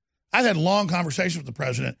anything. I've had long conversations with the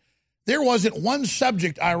president. There wasn't one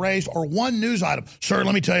subject I raised or one news item. Sir,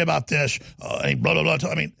 let me tell you about this. And blah, blah, blah.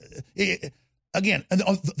 I mean, again,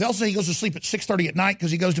 they'll say he goes to sleep at 6:30 at night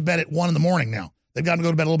because he goes to bed at 1 in the morning now. They've got to go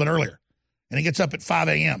to bed a little bit earlier. And he gets up at 5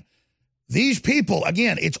 a.m. These people,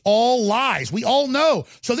 again, it's all lies. We all know.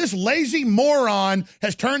 So this lazy moron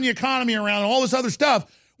has turned the economy around and all this other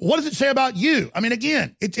stuff. What does it say about you? I mean,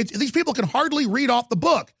 again, these people can hardly read off the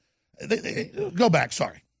book. Go back,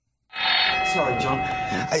 sorry. Sorry, John.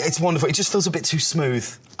 It's wonderful. It just feels a bit too smooth.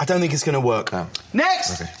 I don't think it's going to work. No.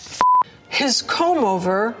 Next! Okay. His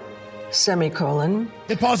comb-over, semicolon.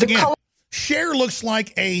 Hit pause again. Cher looks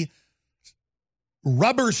like a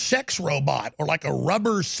rubber sex robot or like a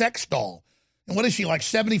rubber sex doll. And what is she, like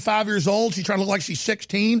 75 years old? She's trying to look like she's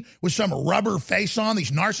 16 with some rubber face on,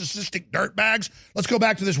 these narcissistic dirtbags. Let's go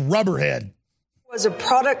back to this rubberhead. Was a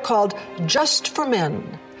product called Just for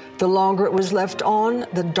Men. The longer it was left on,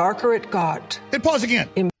 the darker it got. Hit pause again.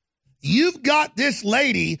 You've got this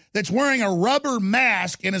lady that's wearing a rubber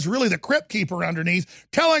mask and is really the crypt keeper underneath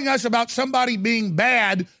telling us about somebody being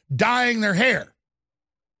bad dyeing their hair.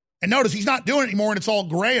 And notice he's not doing it anymore and it's all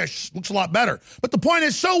grayish. Looks a lot better. But the point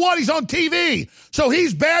is, so what? He's on TV. So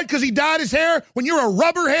he's bad because he dyed his hair? When you're a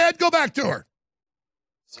rubberhead, go back to her.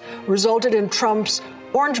 Resulted in Trump's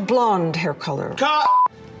orange blonde hair color. Cut!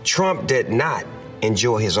 Trump did not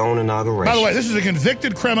enjoy his own inauguration. By the way, this is a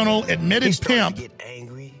convicted criminal, admitted pimp. He started to get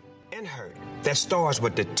angry and hurt. That stars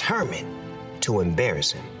were determined to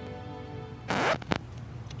embarrass him.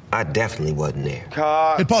 I definitely wasn't there.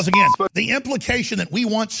 Hey, pause again. The implication that we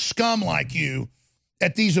want scum like you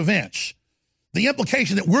at these events, the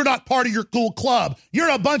implication that we're not part of your cool club, you're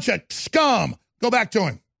a bunch of scum. Go back to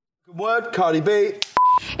him. Good word, Cardi B.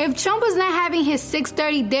 If Trump was not having his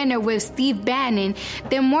 6:30 dinner with Steve Bannon,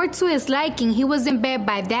 then more to his liking, he was in bed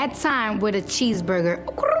by that time with a cheeseburger.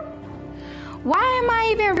 Why am I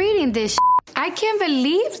even reading this? I can't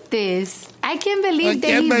believe this. I can't believe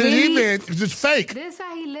that he really... it. It's just fake. This is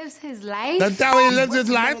how he lives his life? That's how he lives his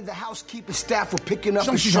life? The housekeeping staff were picking up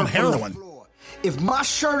a shirt on heroin. From the floor. If my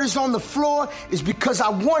shirt is on the floor, it's because I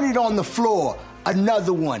want it on the floor.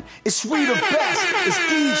 Another one. It's Sweet or Best. It's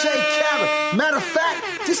DJ Khaled. Matter of fact,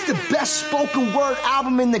 this is the best spoken word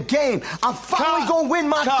album in the game. I'm finally going to win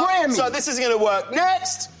my Grammy. So this isn't going to work.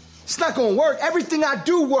 Next! It's not going to work. Everything I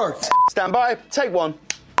do works. Stand by. Take one.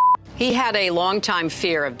 He had a long-time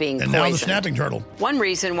fear of being poisoned. And now the snapping turtle. One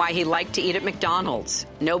reason why he liked to eat at McDonald's.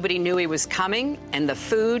 Nobody knew he was coming, and the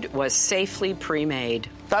food was safely pre-made.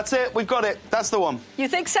 That's it. We've got it. That's the one. You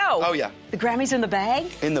think so? Oh, yeah. The Grammy's in the bag?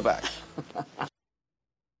 In the bag.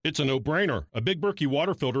 It's a no-brainer. A Big Berkey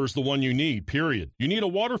water filter is the one you need, period. You need a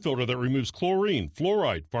water filter that removes chlorine,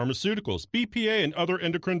 fluoride, pharmaceuticals, BPA, and other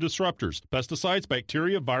endocrine disruptors, pesticides,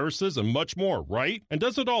 bacteria, viruses, and much more, right? And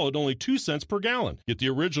does it all at only 2 cents per gallon. Get the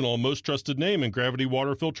original and most trusted name in gravity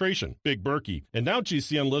water filtration, Big Berkey. And now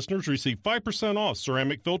GCN listeners receive 5% off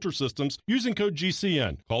ceramic filter systems using code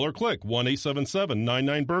GCN. Call or click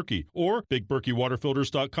 1-877-99-BERKEY or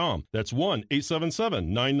BigBerkeyWaterFilters.com. That's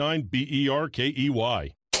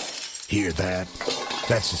 1-877-99-BERKEY. Hear that?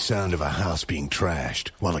 That's the sound of a house being trashed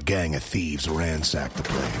while a gang of thieves ransack the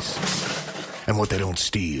place. And what they don't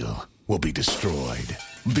steal will be destroyed.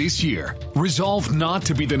 This year, resolve not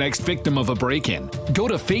to be the next victim of a break-in. Go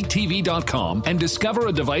to faketv.com and discover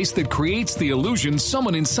a device that creates the illusion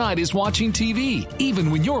someone inside is watching TV,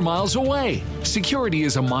 even when you're miles away. Security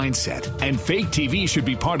is a mindset, and Fake TV should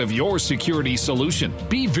be part of your security solution.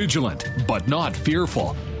 Be vigilant, but not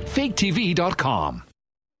fearful. faketv.com.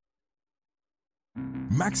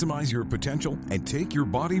 Maximize your potential and take your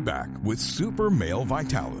body back with Super Male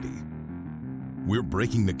Vitality. We're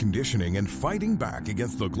breaking the conditioning and fighting back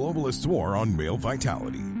against the globalist war on male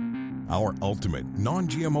vitality. Our ultimate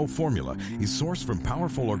non-GMO formula is sourced from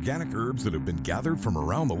powerful organic herbs that have been gathered from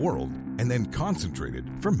around the world and then concentrated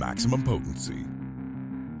for maximum potency.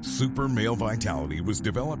 Super Male Vitality was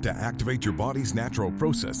developed to activate your body's natural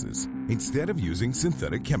processes instead of using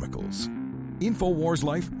synthetic chemicals. InfoWars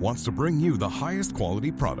Life wants to bring you the highest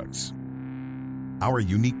quality products. Our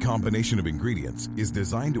unique combination of ingredients is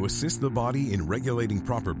designed to assist the body in regulating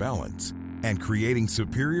proper balance and creating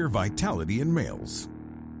superior vitality in males.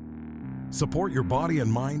 Support your body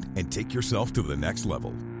and mind and take yourself to the next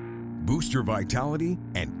level. Boost your vitality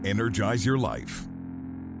and energize your life.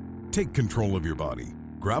 Take control of your body.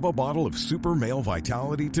 Grab a bottle of Super Male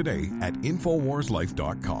Vitality today at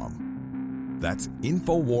InfoWarsLife.com. That's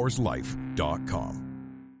InfoWarsLife.com.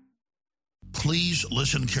 Please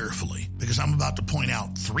listen carefully, because I'm about to point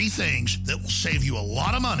out 3 things that will save you a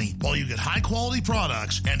lot of money while you get high-quality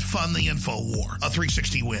products and fund the InfoWar. A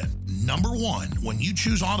 360 win. Number 1, when you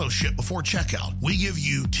choose AutoShip before checkout, we give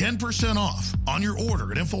you 10% off on your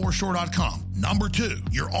order at InfoWarsStore.com. Number 2,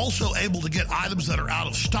 you're also able to get items that are out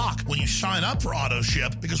of stock when you sign up for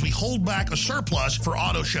AutoShip, because we hold back a surplus for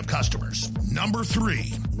AutoShip customers. Number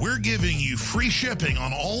 3, we're giving you free shipping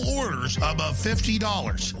on all orders above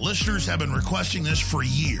 $50. Listeners have been requesting this for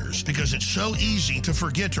years because it's so easy to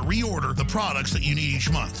forget to reorder the products that you need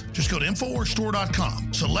each month. Just go to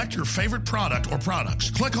InfoWarsStore.com, select your favorite product or products,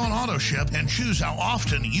 click on AutoShip, and choose how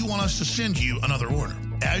often you want us to send you another order.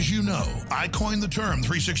 As you know, I coined the term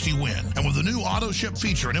 360 win, and with the new AutoShip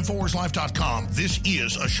feature at InfoWarsLife.com, this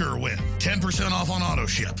is a sure win. 10% off on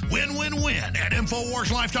AutoShip. Win, win, win at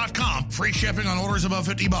InfoWarsLife.com. Free shipping on orders above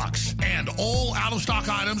 $50. And all out-of-stock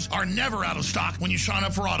items are never out of stock when you sign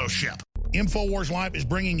up for AutoShip. InfoWars Life is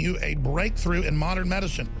bringing you a breakthrough in modern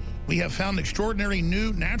medicine. We have found an extraordinary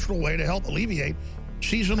new natural way to help alleviate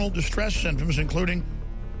seasonal distress symptoms, including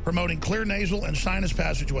promoting clear nasal and sinus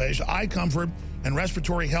passageways, eye comfort, and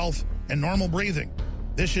respiratory health and normal breathing.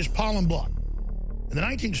 This is Pollen Block. In the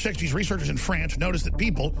 1960s, researchers in France noticed that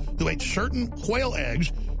people who ate certain quail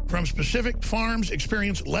eggs from specific farms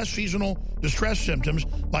experienced less seasonal distress symptoms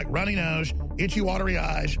like runny nose, itchy, watery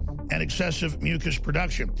eyes, and excessive mucus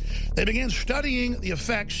production. They began studying the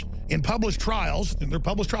effects in published trials.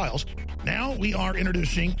 Now we are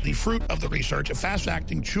introducing the fruit of the research, a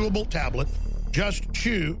fast-acting chewable tablet. Just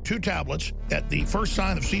chew 2 tablets at the first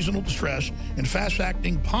sign of seasonal distress, and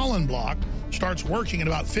fast-acting Pollen Block starts working in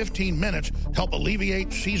about 15 minutes to help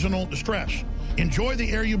alleviate seasonal distress. Enjoy the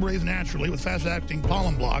air you breathe naturally with fast-acting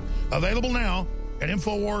Pollen Block. Available now at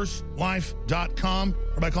InfoWarsLife.com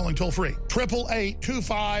or by calling toll-free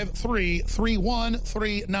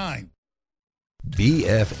 888-253-3139.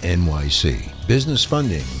 BFNYC, Business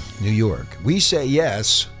Funding, New York. We say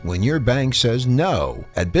yes when your bank says no.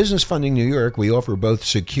 At Business Funding New York, we offer both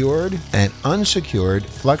secured and unsecured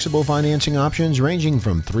flexible financing options ranging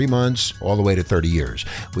from 3 months all the way to 30 years.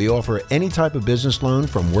 We offer any type of business loan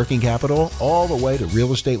from working capital all the way to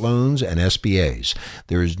real estate loans and SBAs.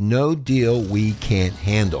 There is no deal we can't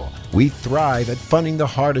handle. We thrive at funding the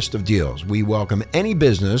hardest of deals. We welcome any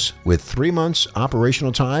business with 3 months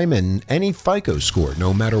operational time and any FICO score,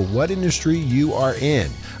 no matter what industry you are in.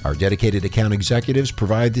 Our dedicated account executives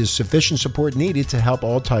provide the sufficient support needed to help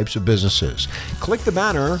all types of businesses. Click the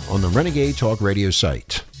banner on the Renegade Talk Radio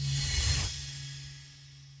site.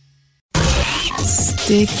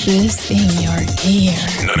 Stick this in your ear.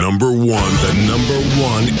 Number 1, the number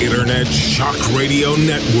 1 Internet Shock Radio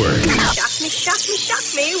Network.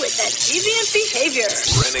 Shock me with that deviant behavior.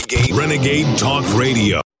 Renegade Talk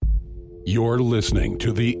Radio. You're listening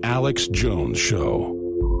to The Alex Jones Show.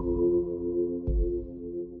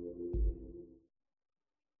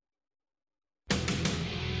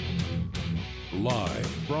 Live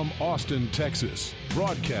from Austin, Texas,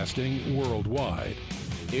 broadcasting worldwide,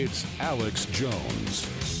 it's Alex Jones.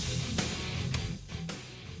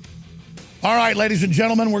 All right, ladies and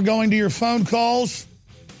gentlemen, we're going to your phone calls.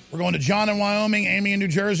 We're going to John in Wyoming, Amy in New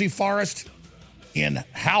Jersey, Forrest in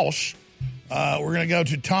House. We're going to go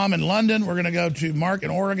to Tom in London. We're going to go to Mark in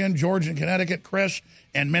Oregon, George in Connecticut, Chris,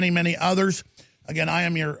 and many, many others. Again, I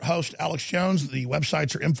am your host, Alex Jones. The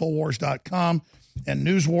websites are Infowars.com and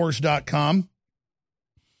Newswars.com.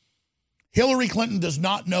 Hillary Clinton does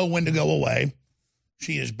not know when to go away.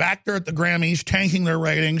 She is back there at the Grammys, tanking their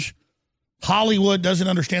ratings. Hollywood doesn't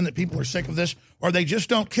understand that people are sick of this, or they just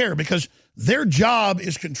don't care because their job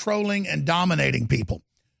is controlling and dominating people.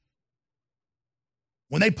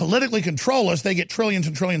 When they politically control us, they get trillions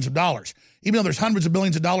and trillions of dollars. Even though there's hundreds of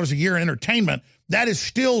billions of dollars a year in entertainment, that is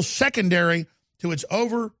still secondary to its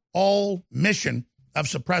overall mission of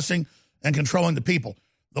suppressing and controlling the people.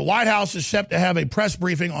 The White House is set to have a press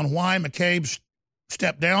briefing on why McCabe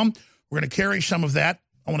stepped down. We're going to carry some of that.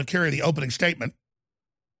 I want to carry the opening statement.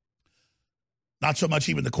 Not so much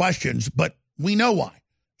even the questions, but we know why.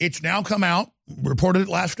 It's now come out, reported it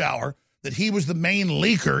last hour, that he was the main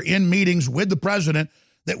leaker in meetings with the president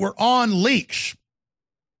that were on leaks.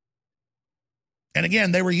 And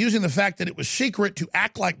again, they were using the fact that it was secret to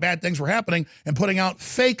act like bad things were happening and putting out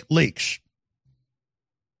fake leaks.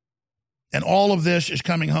 And all of this is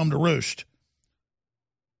coming home to roost.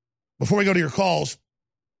 Before we go to your calls,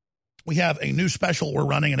 we have a new special we're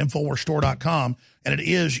running at InfoWarsStore.com, and it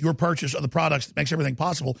is your purchase of the products that makes everything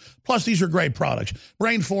possible. Plus, these are great products.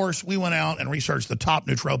 Brain Force, we went out and researched the top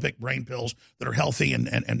nootropic brain pills that are healthy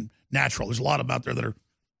and natural. There's a lot of them out there that are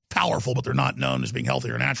powerful, but they're not known as being healthy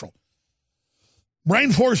or natural.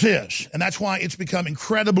 Brain Force is, and that's why it's become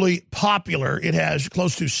incredibly popular. It has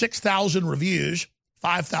close to 6,000 reviews,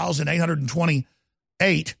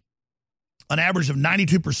 5,828, an average of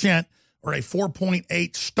 92%, or a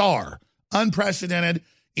 4.8 star. Unprecedented.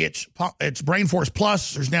 It's Brain Force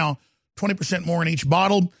Plus. There's now 20% more in each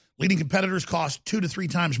bottle. Leading competitors cost 2 to 3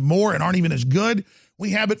 times more and aren't even as good.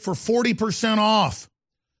 We have it for 40% off.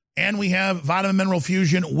 And we have Vitamin Mineral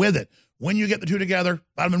Fusion with it. When you get the two together,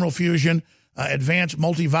 Vitamin Mineral Fusion, advanced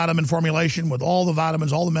multivitamin formulation with all the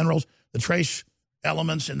vitamins, all the minerals, the trace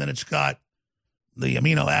elements, and then it's got the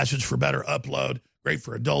amino acids for better upload. Great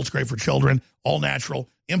for adults, great for children, all natural.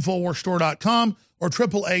 InfoWarsStore.com or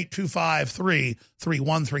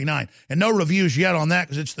 888-253-3139. And no reviews yet on that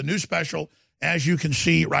because it's the new special. As you can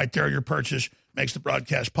see right there, your purchase makes the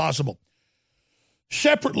broadcast possible.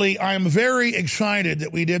 Separately, I am very excited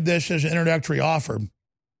that we did this as an introductory offer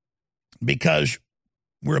because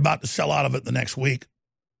we're about to sell out of it the next week.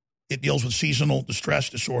 It deals with seasonal distress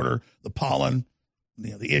disorder, the pollen,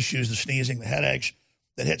 the issues, the sneezing, the headaches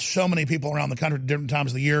that hit so many people around the country at different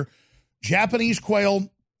times of the year. Japanese quail,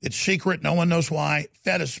 it's secret, no one knows why,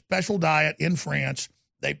 fed a special diet in France,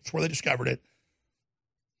 that's where they discovered it,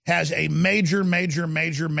 has a major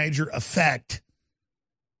effect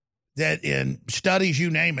that in studies,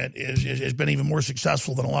 you name it, has been even more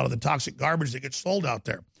successful than a lot of the toxic garbage that gets sold out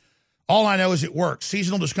there. All I know is it works.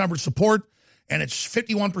 Seasonal discomfort support, and it's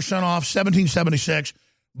 51% off, $17.76.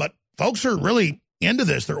 But folks are really into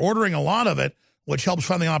this. They're ordering a lot of it, which helps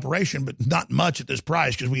fund the operation, but not much at this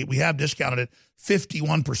price because we have discounted it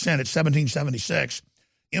 51% at $17.76.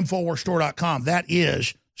 InfoWarsStore.com. That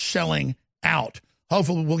is selling out.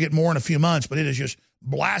 Hopefully we'll get more in a few months, but it is just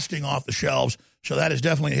blasting off the shelves. So that is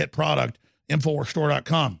definitely a hit product,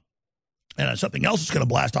 InfoWarsStore.com. And something else that's going to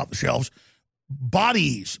blast off the shelves, Body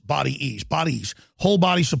Ease, whole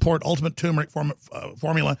body support, ultimate turmeric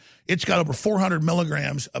formula. It's got over 400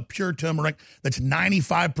 milligrams of pure turmeric. That's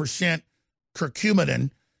 95% curcumin,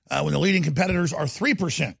 when the leading competitors are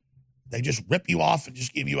 3%. They just rip you off and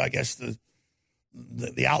just give you, I guess,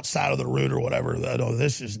 the outside of the root or whatever. No,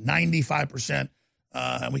 this is 95%,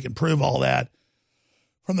 and we can prove all that.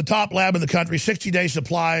 From the top lab in the country, 60-day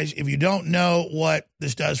supplies. If you don't know what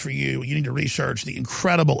this does for you, you need to research the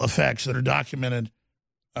incredible effects that are documented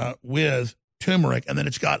with turmeric. And then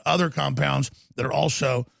it's got other compounds that are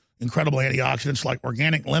also incredible antioxidants like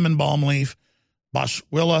organic lemon balm leaf,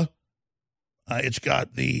 boswellia. It's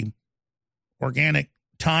got the organic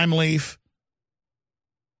thyme leaf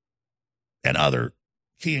and other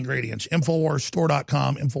key ingredients.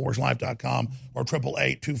 InfoWarsStore.com, InfoWarsLife.com, or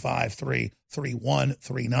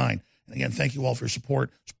 888-253-3139. And again, thank you all for your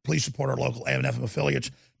support. Please support our local AM and FM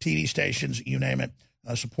affiliates, TV stations, you name it.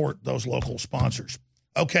 Support those local sponsors.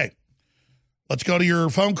 Okay, let's go to your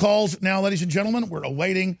phone calls now, ladies and gentlemen. We're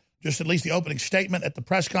awaiting just at least the opening statement at the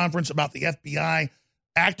press conference about the FBI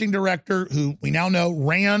acting director, who we now know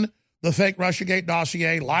ran the fake Russiagate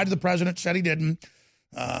dossier, lied to the president, said he didn't.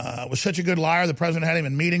 Was such a good liar, the president had him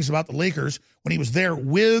in meetings about the leakers when he was there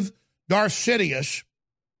with Darth Sidious.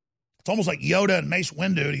 It's almost like Yoda and Mace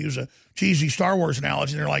Windu, to use a cheesy Star Wars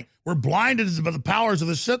analogy. And they're like, we're blinded by the powers of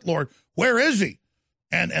the Sith Lord. Where is he?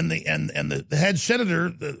 And the head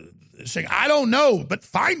senator saying, I don't know, but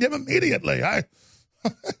find him immediately. They're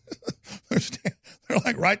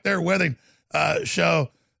like right there with him. It's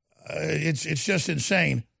just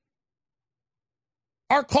insane.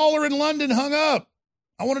 Our caller in London hung up.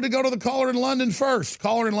 I wanted to go to the caller in London first.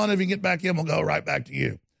 Caller in London, if you get back in, we'll go right back to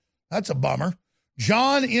you. That's a bummer.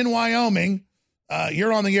 John in Wyoming,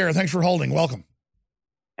 you're on the air. Thanks for holding. Welcome.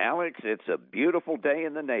 Alex, it's a beautiful day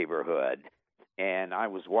in the neighborhood. And I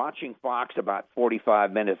was watching Fox about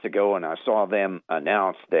 45 minutes ago, and I saw them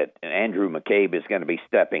announce that Andrew McCabe is going to be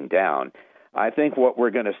stepping down. I think what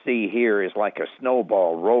we're going to see here is like a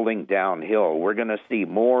snowball rolling downhill. We're going to see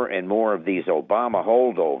more and more of these Obama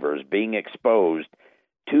holdovers being exposed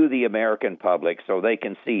to the American public so they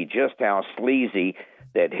can see just how sleazy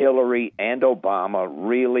that Hillary and Obama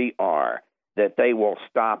really are, that they will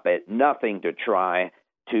stop at nothing to try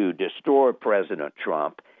to destroy President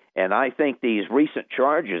Trump. And I think these recent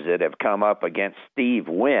charges that have come up against Steve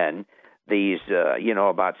Wynn, these,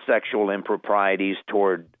 about sexual improprieties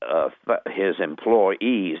toward his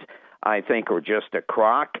employees, I think are just a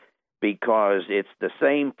crock. because it's the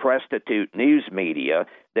same prostitute news media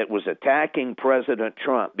that was attacking President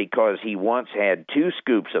Trump because he once had 2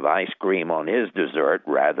 scoops of ice cream on his dessert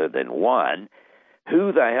rather than 1.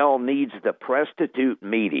 Who the hell needs the prostitute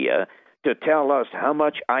media to tell us how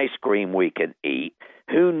much ice cream we can eat?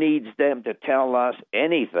 Who needs them to tell us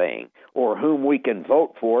anything or whom we can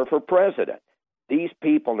vote for president? These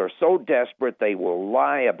people are so desperate they will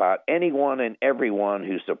lie about anyone and everyone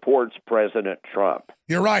who supports President Trump.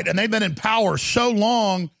 You're right, and they've been in power so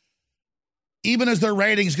long, even as their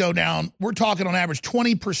ratings go down, we're talking on average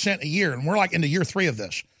 20% a year, and we're like into year 3 of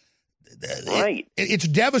this. Right. It's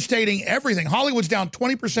devastating everything. Hollywood's down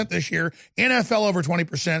 20% this year, NFL over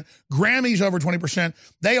 20%, Grammys over 20%.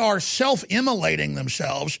 They are self-immolating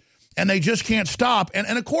themselves, and they just can't stop. And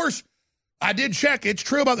of course, I did check. It's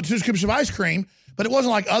true about the 2 scoops of ice cream, but it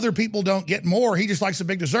wasn't like other people don't get more. He just likes a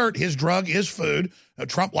big dessert. His drug is food.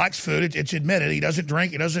 Trump likes food. It's admitted. He doesn't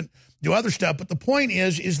drink. He doesn't do other stuff. But the point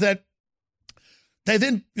is that they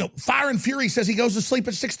then, Fire and Fury says he goes to sleep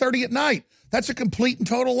at 6:30 at night. That's a complete and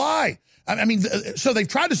total lie. I mean, so they've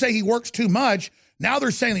tried to say he works too much. Now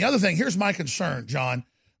they're saying the other thing. Here's my concern, John.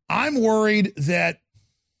 I'm worried that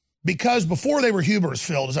because before they were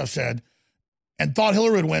hubris-filled, as I've said, and thought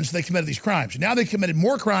Hillary would win, so they committed these crimes. Now they committed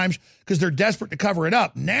more crimes because they're desperate to cover it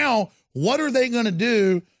up. Now, what are they going to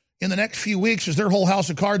do in the next few weeks as their whole house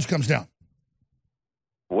of cards comes down?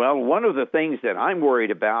 Well, one of the things that I'm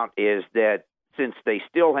worried about is that since they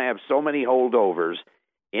still have so many holdovers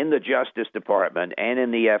in the Justice Department and in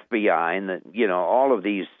the FBI and all of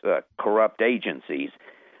these corrupt agencies,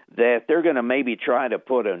 that they're going to maybe try to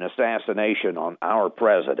put an assassination on our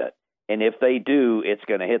president. And if they do, it's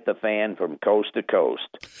going to hit the fan from coast to coast.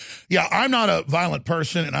 Yeah, I'm not a violent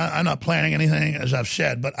person, and I'm not planning anything, as I've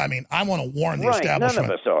said. But, I mean, I want to warn the establishment.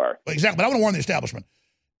 None of us are. Exactly, but I want to warn the establishment.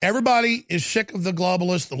 Everybody is sick of the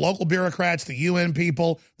globalists, the local bureaucrats, the UN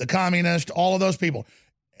people, the communists, all of those people.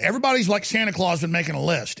 Everybody's like Santa Claus been making a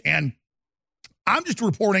list. And I'm just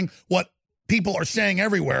reporting what people are saying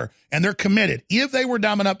everywhere, and they're committed. If they were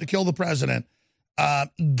dumb enough to kill the president,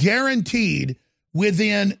 guaranteed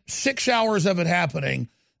within 6 hours of it happening,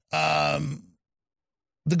 the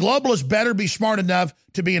globalists better be smart enough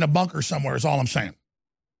to be in a bunker somewhere is all I'm saying.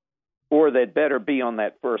 Or they'd better be on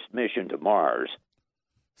that first mission to Mars.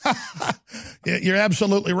 You're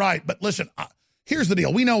absolutely right. But listen, here's the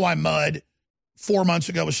deal. We know why Mudd 4 months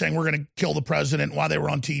ago was saying we're going to kill the president, why they were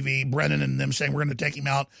on TV, Brennan and them saying we're going to take him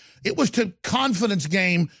out. It was to confidence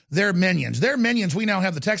game their minions. Their minions, we now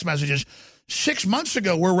have the text messages. 6 months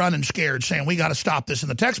ago, we're running scared saying we got to stop this in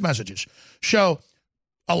the text messages. So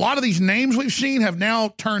a lot of these names we've seen have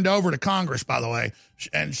now turned over to Congress, by the way.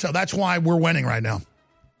 And so that's why we're winning right now.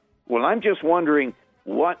 Well, I'm just wondering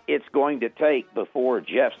what it's going to take before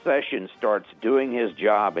Jeff Sessions starts doing his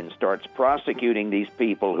job and starts prosecuting these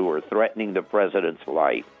people who are threatening the president's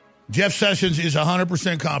life. Jeff Sessions is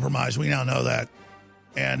 100% compromised. We now know that.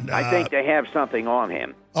 And I think they have something on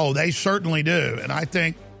him. Oh, they certainly do. And I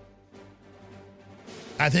think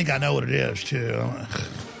I know what it is, too.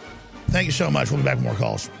 Thank you so much. We'll be back with more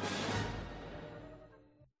calls.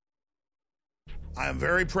 I am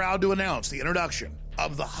very proud to announce the introduction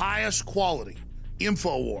of the highest quality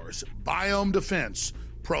InfoWars Biome Defense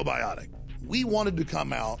Probiotic. We wanted to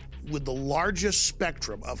come out with the largest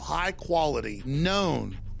spectrum of high-quality,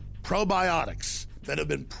 known probiotics that have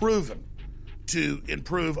been proven to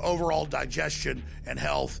improve overall digestion and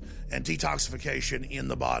health and detoxification in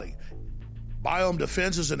the body. Biome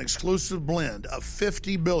Defense is an exclusive blend of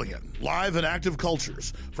 50 billion live and active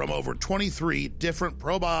cultures from over 23 different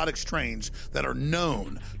probiotic strains that are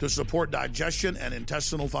known to support digestion and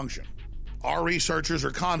intestinal function. Our researchers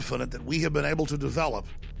are confident that we have been able to develop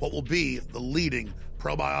what will be the leading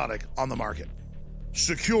probiotic on the market.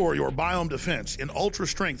 Secure your Biome Defense in ultra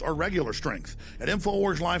strength or regular strength at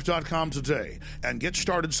InfoWarsLife.com today and get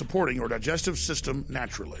started supporting your digestive system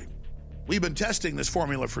naturally. We've been testing this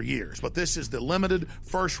formula for years, but this is the limited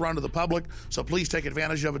first run to the public, so please take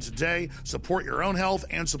advantage of it today. Support your own health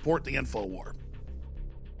and support the InfoWar.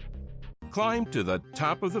 Climb to the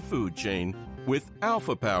top of the food chain with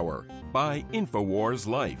Alpha Power by InfoWars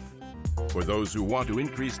Life. For those who want to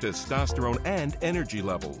increase testosterone and energy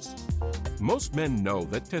levels. Most men know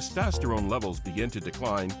that testosterone levels begin to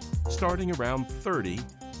decline starting around 30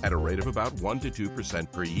 at a rate of about 1 to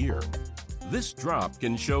 2% per year. This drop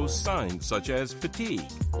can show signs such as fatigue,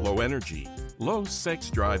 low energy, low sex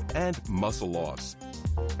drive, and muscle loss.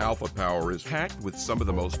 Alpha Power is packed with some of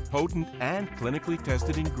the most potent and clinically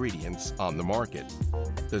tested ingredients on the market.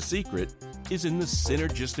 The secret is in the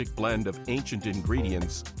synergistic blend of ancient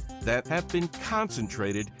ingredients that have been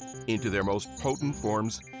concentrated into their most potent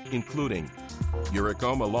forms including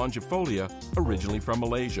Uricoma longifolia, originally from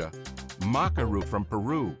Malaysia, maca root from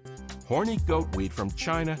Peru, horny goatweed from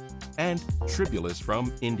China, and tribulus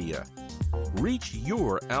from India. Reach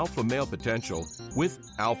your alpha male potential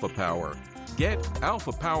with Alpha Power. Get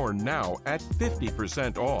Alpha Power now at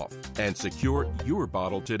 50% off and secure your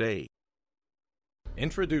bottle today.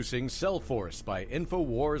 Introducing CellForce by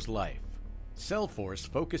InfoWars Life. CellForce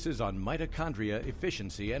focuses on mitochondria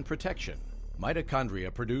efficiency and protection.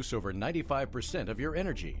 Mitochondria produce over 95% of your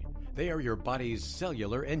energy. They are your body's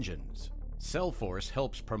cellular engines. CellForce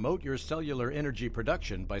helps promote your cellular energy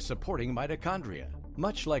production by supporting mitochondria,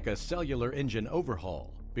 much like a cellular engine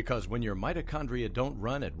overhaul. Because when your mitochondria don't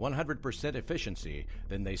run at 100% efficiency,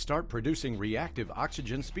 then they start producing reactive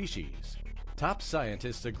oxygen species. Top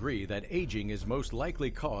scientists agree that aging is most likely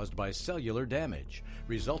caused by cellular damage,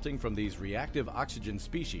 resulting from these reactive oxygen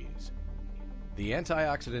species. The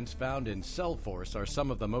antioxidants found in CellForce are some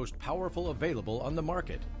of the most powerful available on the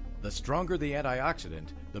market. The stronger the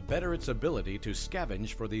antioxidant, the better its ability to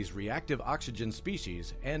scavenge for these reactive oxygen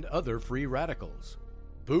species and other free radicals.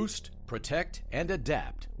 Boost, protect, and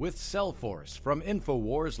adapt with CellForce from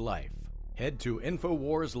InfoWars Life. Head to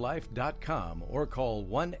InfoWarsLife.com or call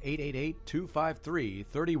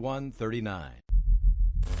 1-888-253-3139.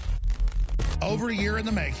 Over a year in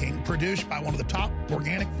the making, produced by one of the top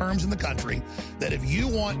organic firms in the country, that if you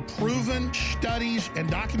want proven studies and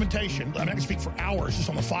documentation, I mean, I can speak for hours just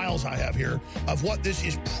on the files I have here, of what this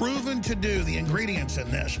is proven to do, the ingredients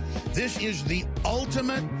in this. This is the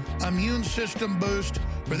ultimate immune system boost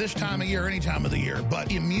for this time of year, any time of the year.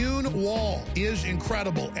 But Immune Wall is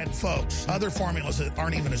incredible. And folks, other formulas that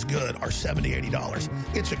aren't even as good are $70, $80.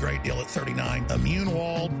 It's a great deal at $39. Immune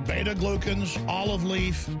Wall, beta-glucans, olive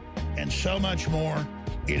leaf, and so much more.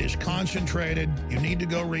 It is concentrated. You need to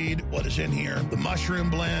go read what is in here. The mushroom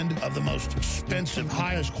blend of the most expensive,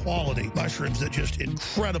 highest quality mushrooms that just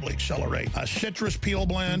incredibly accelerate. A citrus peel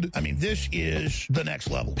blend. I mean, this is the next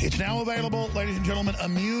level. It's now available, ladies and gentlemen,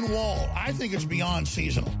 Immune Wall. I think it's beyond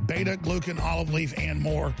seasonal. Beta, glucan, olive leaf, and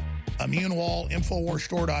more. Immune Wall,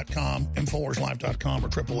 InfoWarsStore.com, InfoWarsLife.com, or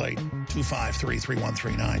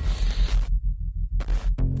 888-253-3139.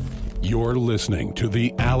 You're listening to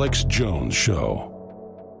The Alex Jones Show.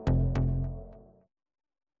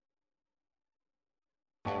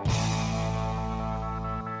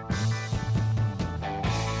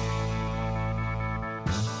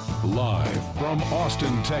 Live from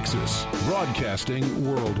Austin, Texas, broadcasting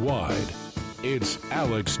worldwide, it's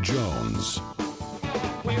Alex Jones.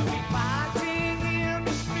 We'll be fighting in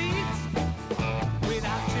the streets with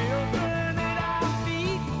our children at our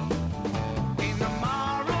feet. In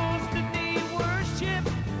tomorrow's the day worship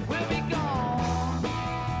will be gone.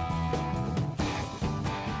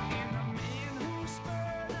 And the men who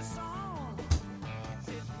spurred us on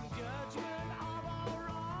sit in judgment of our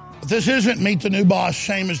wrong. This isn't meet the new boss,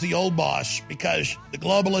 same as the old boss, because the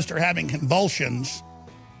globalists are having convulsions.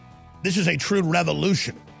 This is a true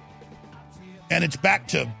revolution. And it's back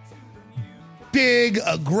to big,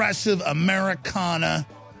 aggressive Americana,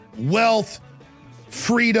 wealth,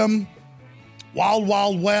 freedom, wild,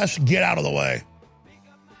 wild west, get out of the way.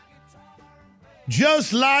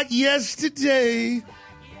 Just like yesterday,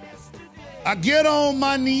 I get on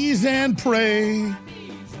my knees and pray.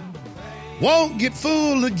 Won't get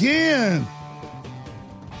fooled again.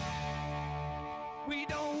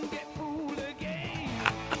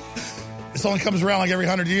 This only comes around like every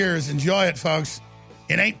 100 years. Enjoy it, folks.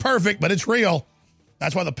 It ain't perfect, but it's real.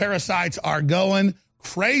 That's why the parasites are going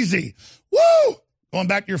crazy. Woo! Going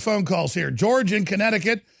back to your phone calls here. George in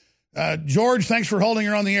Connecticut. George, thanks for holding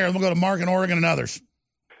her on the air. We'll go to Mark in Oregon and others.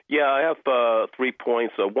 Yeah, I have 3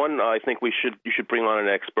 points. One, I think you should bring on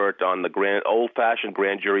an expert on the old-fashioned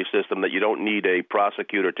grand jury system, that you don't need a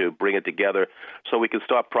prosecutor to bring it together, so we can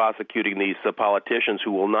stop prosecuting these politicians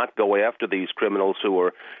who will not go after these criminals who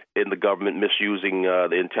are in the government misusing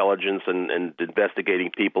the intelligence and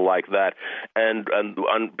investigating people like that. And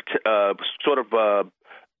on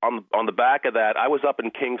the back of that, I was up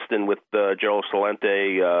in Kingston with Gerald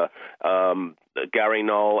Celente, Gary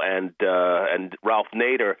Null, and Ralph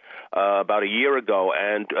Nader about a year ago,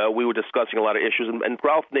 and we were discussing a lot of issues. And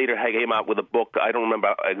Ralph Nader came out with a book, I don't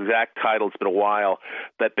remember the exact title, it's been a while,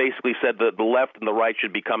 that basically said that the left and the right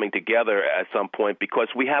should be coming together at some point, because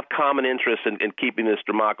we have common interests in keeping this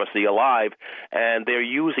democracy alive, and they're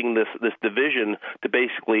using this division to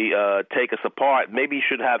basically take us apart. Maybe you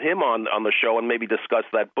should have him on the show and maybe discuss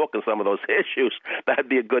that book and some of those issues. That'd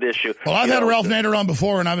be a good issue. Well, I've had Ralph Nader on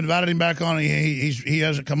before, and I've invited him back on. He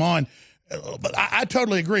hasn't come on. But I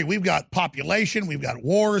totally agree. We've got population, we've got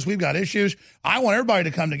wars, we've got issues. I want everybody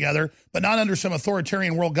to come together, but not under some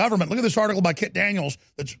authoritarian world government. Look at this article by Kit Daniels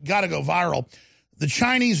that's got to go viral. The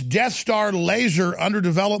Chinese Death Star laser under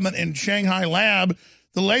development in Shanghai lab.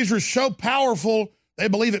 The laser is so powerful, they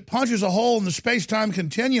believe it punches a hole in the space-time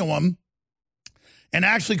continuum and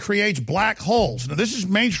actually creates black holes. Now, this is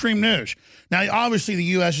mainstream news. Now, obviously, the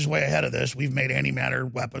U.S. is way ahead of this. We've made antimatter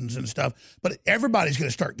weapons and stuff, but everybody's going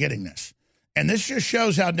to start getting this. And this just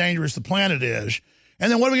shows how dangerous the planet is.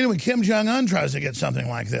 And then what are we going to do when Kim Jong-un tries to get something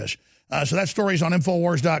like this? So that story's on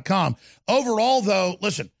Infowars.com. Overall, though,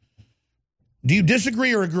 listen, do you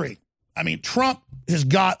disagree or agree? I mean, Trump has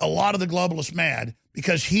got a lot of the globalists mad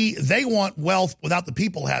because they want wealth without the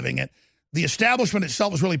people having it. The establishment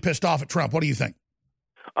itself is really pissed off at Trump. What do you think?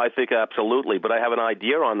 I think absolutely, but I have an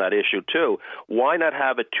idea on that issue too. Why not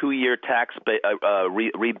have a 2-year tax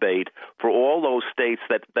rebate for all those states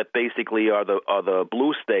that basically are the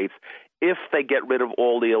blue states? If they get rid of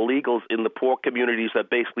all the illegals in the poor communities that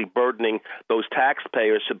basically burdening those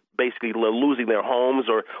taxpayers to basically losing their homes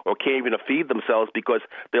or can't even feed themselves because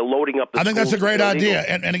they're loading up the I think that's a great illegals. idea.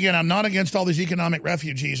 And again, I'm not against all these economic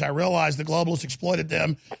refugees. I realize the globalists exploited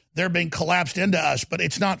them. They're being collapsed into us, but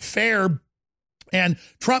it's not fair. And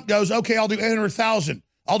Trump goes, okay, I'll do 800,000.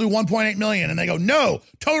 I'll do 1.8 million. And they go, no,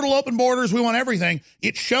 total open borders. We want everything.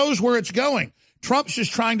 It shows where it's going. Trump's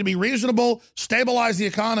just trying to be reasonable, stabilize the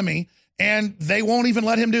economy, and they won't even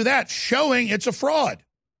let him do that, showing it's a fraud.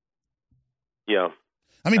 Yeah.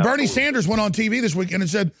 I mean, Bernie Sanders went on TV this weekend and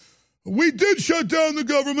said, we did shut down the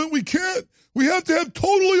government. We can't. We have to have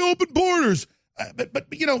totally open borders. But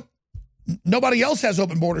you know, nobody else has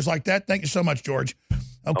open borders like that. Thank you so much, George.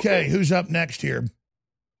 Okay, who's up next here?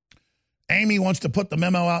 Amy wants to put the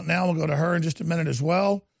memo out now. We'll go to her in just a minute as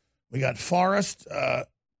well. We got Forrest.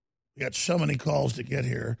 We got so many calls to get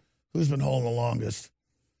here. Who's been holding the longest?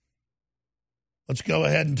 Let's go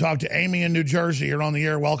ahead and talk to Amy in New Jersey. You're on the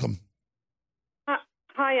air. Welcome.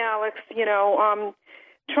 Hi, Alex. You know,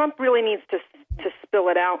 Trump really needs to spill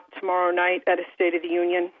it out tomorrow night at a State of the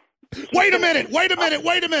Union. Wait a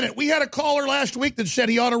minute. We had a caller last week that said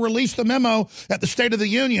he ought to release the memo at the State of the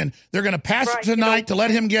Union. They're going to pass it tonight to let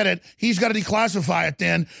him get it. He's got to declassify it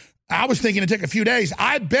then. I was thinking it'd take a few days.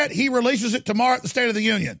 I bet he releases it tomorrow at the State of the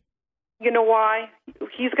Union. You know why?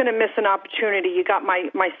 He's going to miss an opportunity. You got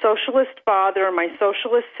my socialist father and my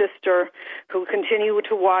socialist sister who continue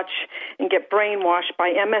to watch and get brainwashed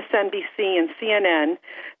by MSNBC and CNN.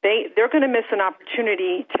 They're going to miss an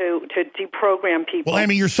opportunity to deprogram people. Well,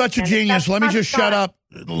 Amy, you're such a genius. Let me just shut up.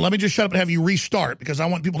 Let me just shut up and have you restart because I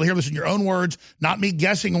want people to hear this in your own words, not me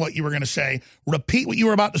guessing what you were going to say. Repeat what you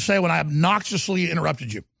were about to say when I obnoxiously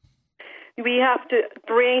interrupted you. We have to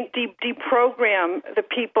deprogram the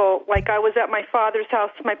people. Like I was at my father's house,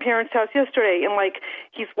 my parents' house yesterday, and like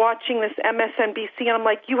he's watching this MSNBC, and I'm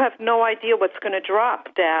like, you have no idea what's going to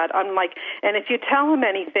drop, Dad. I'm like, and if you tell him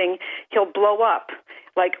anything, he'll blow up.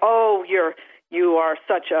 Like, oh, you are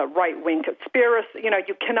such a right-wing conspiracy. You know,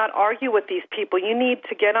 you cannot argue with these people. You need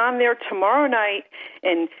to get on there tomorrow night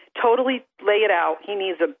and totally lay it out. He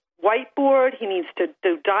needs a whiteboard. He needs to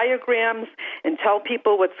do diagrams and tell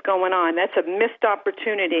people what's going on. That's a missed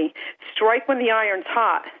opportunity. Strike when the iron's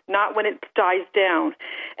hot, not when it dies down.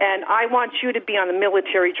 And I want you to be on the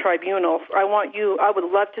military tribunal. I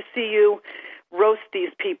would love to see you roast these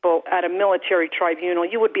people at a military tribunal.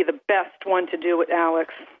 You would be the best one to do it,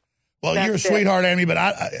 Alex. Well, you're a sweetheart, Amy, but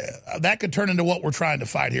that could turn into what we're trying to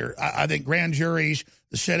fight here. I think grand juries,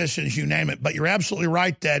 the citizens, you name it. But you're absolutely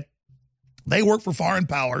right that they work for foreign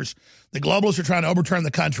powers. The globalists are trying to overturn the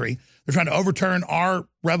country. They're trying to overturn our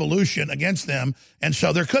revolution against them. And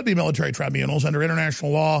so there could be military tribunals under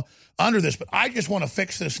international law under this. But I just want to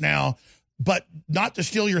fix this now, but not to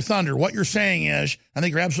steal your thunder. What you're saying is, I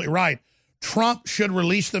think you're absolutely right. Trump should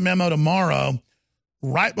release the memo tomorrow,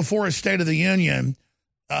 right before his State of the Union,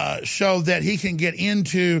 so that he can get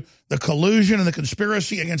into the collusion and the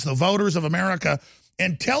conspiracy against the voters of America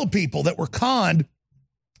and tell people that we're conned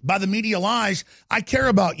by the media lies. I care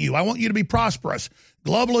about you. I want you to be prosperous.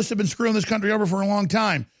 Globalists have been screwing this country over for a long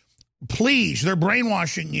time. Please, they're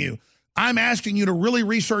brainwashing you. I'm asking you to really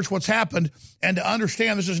research what's happened and to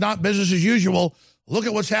understand this is not business as usual. Look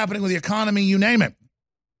at what's happening with the economy, you name it.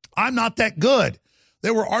 I'm not that good.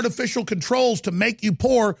 There were artificial controls to make you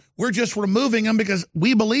poor. We're just removing them because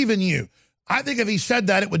we believe in you. I think if he said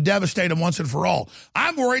that, it would devastate him once and for all.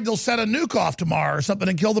 I'm worried they'll set a nuke off tomorrow or something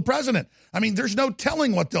and kill the president. I mean, there's no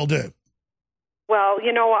telling what they'll do. Well,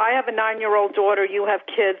 you know, I have a 9-year-old daughter. You have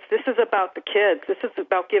kids. This is about the kids. This is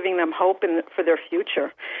about giving them hope for their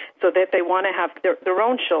future so that they want to have their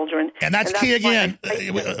own children. And that's key again.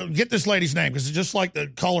 Get this lady's name, because just like the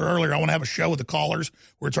caller earlier, I want to have a show with the callers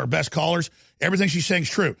where it's our best callers. Everything she's saying is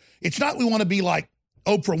true. It's not we want to be like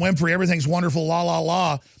Oprah Winfrey, everything's wonderful, la, la,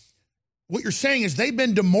 la. What you're saying is they've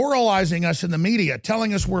been demoralizing us in the media,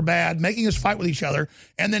 telling us we're bad, making us fight with each other.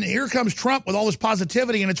 And then here comes Trump with all this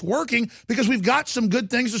positivity, and it's working because we've got some good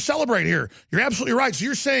things to celebrate here. You're absolutely right. So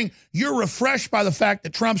you're saying you're refreshed by the fact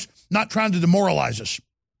that Trump's not trying to demoralize us.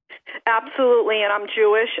 Absolutely, and I'm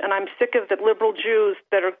Jewish, and I'm sick of the liberal Jews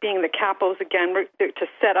that are being the capos again to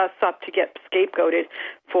set us up to get scapegoated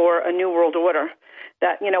for a new world order.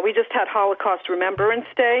 That, you know, we just had Holocaust Remembrance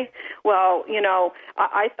Day. Well, you know,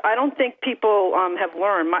 I don't think people have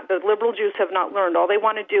learned. The liberal Jews have not learned. All they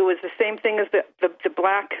want to do is the same thing as the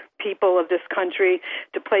black people of this country,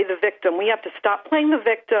 to play the victim. We have to stop playing the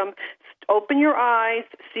victim, open your eyes,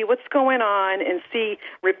 see what's going on, and see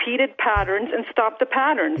repeated patterns and stop the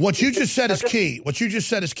patterns. What you just said is key. What you just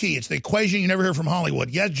said is key. It's the equation you never hear from Hollywood.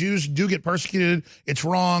 Yes, Jews do get persecuted. It's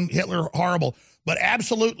wrong. Hitler, horrible. But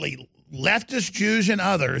absolutely, leftist Jews and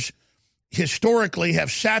others historically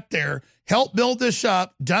have sat there, helped build this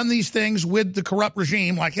up, done these things with the corrupt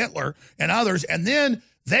regime like Hitler and others, and then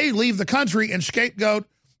they leave the country and scapegoat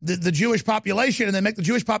the Jewish population, and they make the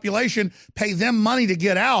Jewish population pay them money to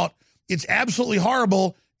get out. It's absolutely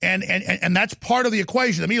horrible, and that's part of the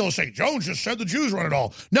equation. The media will say, Jones just said the Jews run it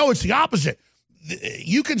all. No, it's the opposite.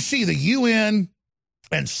 You can see the UN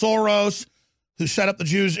and Soros, who set up the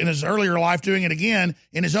Jews in his earlier life, doing it again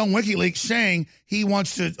in his own WikiLeaks, saying he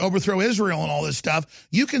wants to overthrow Israel and all this stuff.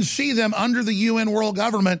 You can see them under the UN world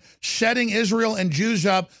government setting Israel and Jews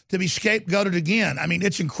up to be scapegoated again. I mean,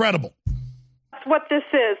 it's incredible. That's what this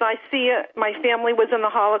is. I see it. My family was in the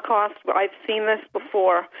Holocaust. I've seen this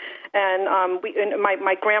before. And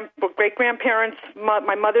my great-grandparents,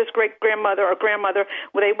 my mother's great-grandmother or grandmother,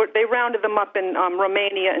 they rounded them up in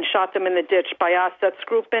Romania and shot them in the ditch by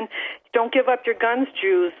Einsatzgruppen. Don't give up your guns,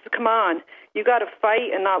 Jews. Come on. You got to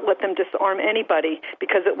fight and not let them disarm anybody,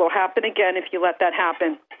 because it will happen again if you let that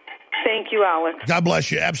happen. Thank you, Alex. God bless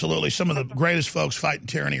you. Absolutely. Some of the greatest folks fighting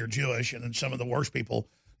tyranny are Jewish, and then some of the worst people,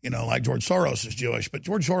 you know, like George Soros is Jewish. But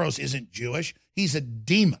George Soros isn't Jewish. He's a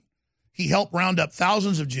demon. He helped round up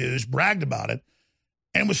thousands of Jews, bragged about it,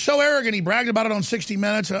 and was so arrogant he bragged about it on 60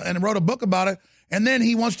 Minutes and wrote a book about it, and then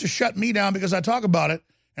he wants to shut me down because I talk about it.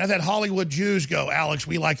 And I've had Hollywood Jews go, Alex,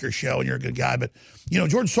 we like your show and you're a good guy, but, you know,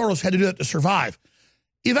 George Soros had to do that to survive.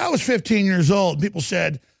 If I was 15 years old and people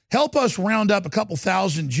said, help us round up a couple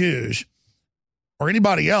thousand Jews or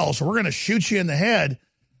anybody else, or we're going to shoot you in the head,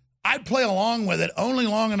 I'd play along with it only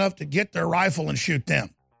long enough to get their rifle and shoot them.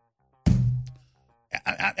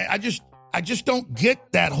 I just don't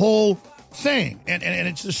get that whole thing. And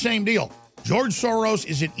it's the same deal. George Soros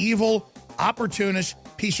is an evil, opportunist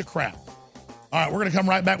piece of crap. All right, we're going to come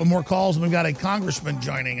right back with more calls. And we've got a congressman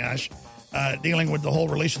joining us dealing with the whole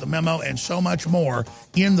release of the memo and so much more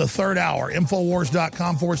in the third hour.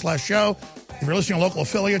 Infowars.com/show. If you're listening to local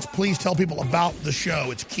affiliates, please tell people about the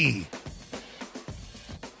show. It's key.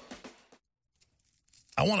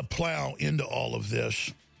 I want to plow into all of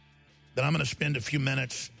this. Then I'm going to spend a few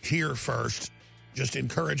minutes here first just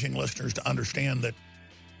encouraging listeners to understand that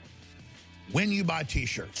when you buy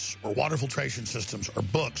T-shirts or water filtration systems or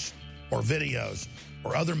books or videos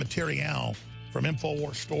or other material from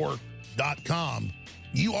InfoWarsStore.com,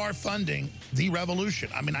 you are funding the revolution.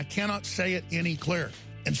 I mean, I cannot say it any clearer.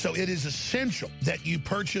 And so it is essential that you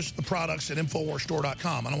purchase the products at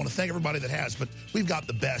InfoWarsStore.com. And I want to thank everybody that has, but we've got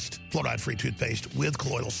the best fluoride-free toothpaste with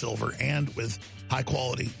colloidal silver and with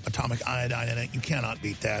high-quality atomic iodine in it. You cannot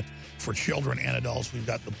beat that. For children and adults, we've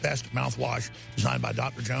got the best mouthwash designed by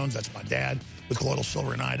Dr. Jones. That's my dad, with colloidal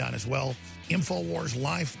silver and iodine as well.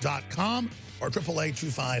 InfoWarsLife.com or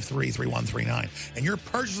 888-253-3139. And your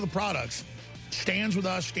purchase of the products stands with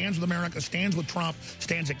us, stands with America, stands with Trump,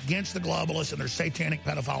 stands against the globalists and their satanic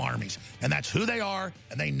pedophile armies. And that's who they are,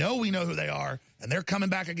 and they know we know who they are, and they're coming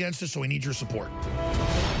back against us, so we need your support.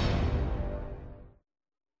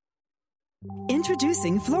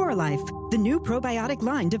 Introducing FloraLife, the new probiotic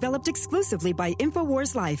line developed exclusively by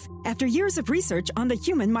InfoWars Life after years of research on the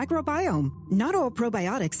human microbiome. Not all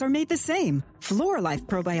probiotics are made the same. FloraLife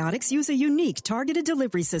probiotics use a unique targeted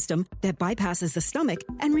delivery system that bypasses the stomach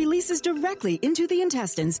and releases directly into the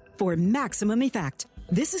intestines for maximum effect.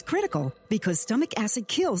 This is critical because stomach acid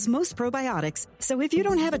kills most probiotics. So if you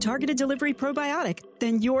don't have a targeted delivery probiotic,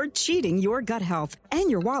 then you're cheating your gut health and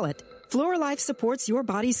your wallet. Flora Life supports your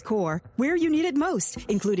body's core, where you need it most,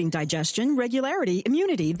 including digestion, regularity,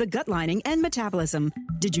 immunity, the gut lining, and metabolism.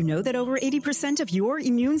 Did you know that over 80% of your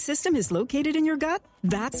immune system is located in your gut?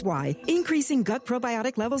 That's why increasing gut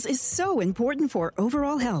probiotic levels is so important for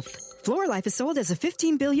overall health. Flora Life is sold as a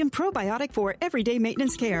 15 billion probiotic for everyday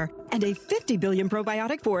maintenance care and a 50 billion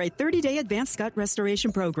probiotic for a 30-day advanced gut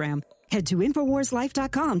restoration program. Head to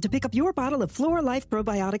InfoWarsLife.com to pick up your bottle of Flora Life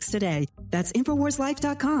probiotics today. That's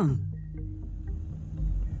InfoWarsLife.com.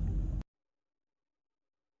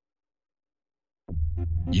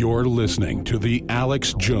 You're listening to The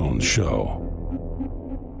Alex Jones Show.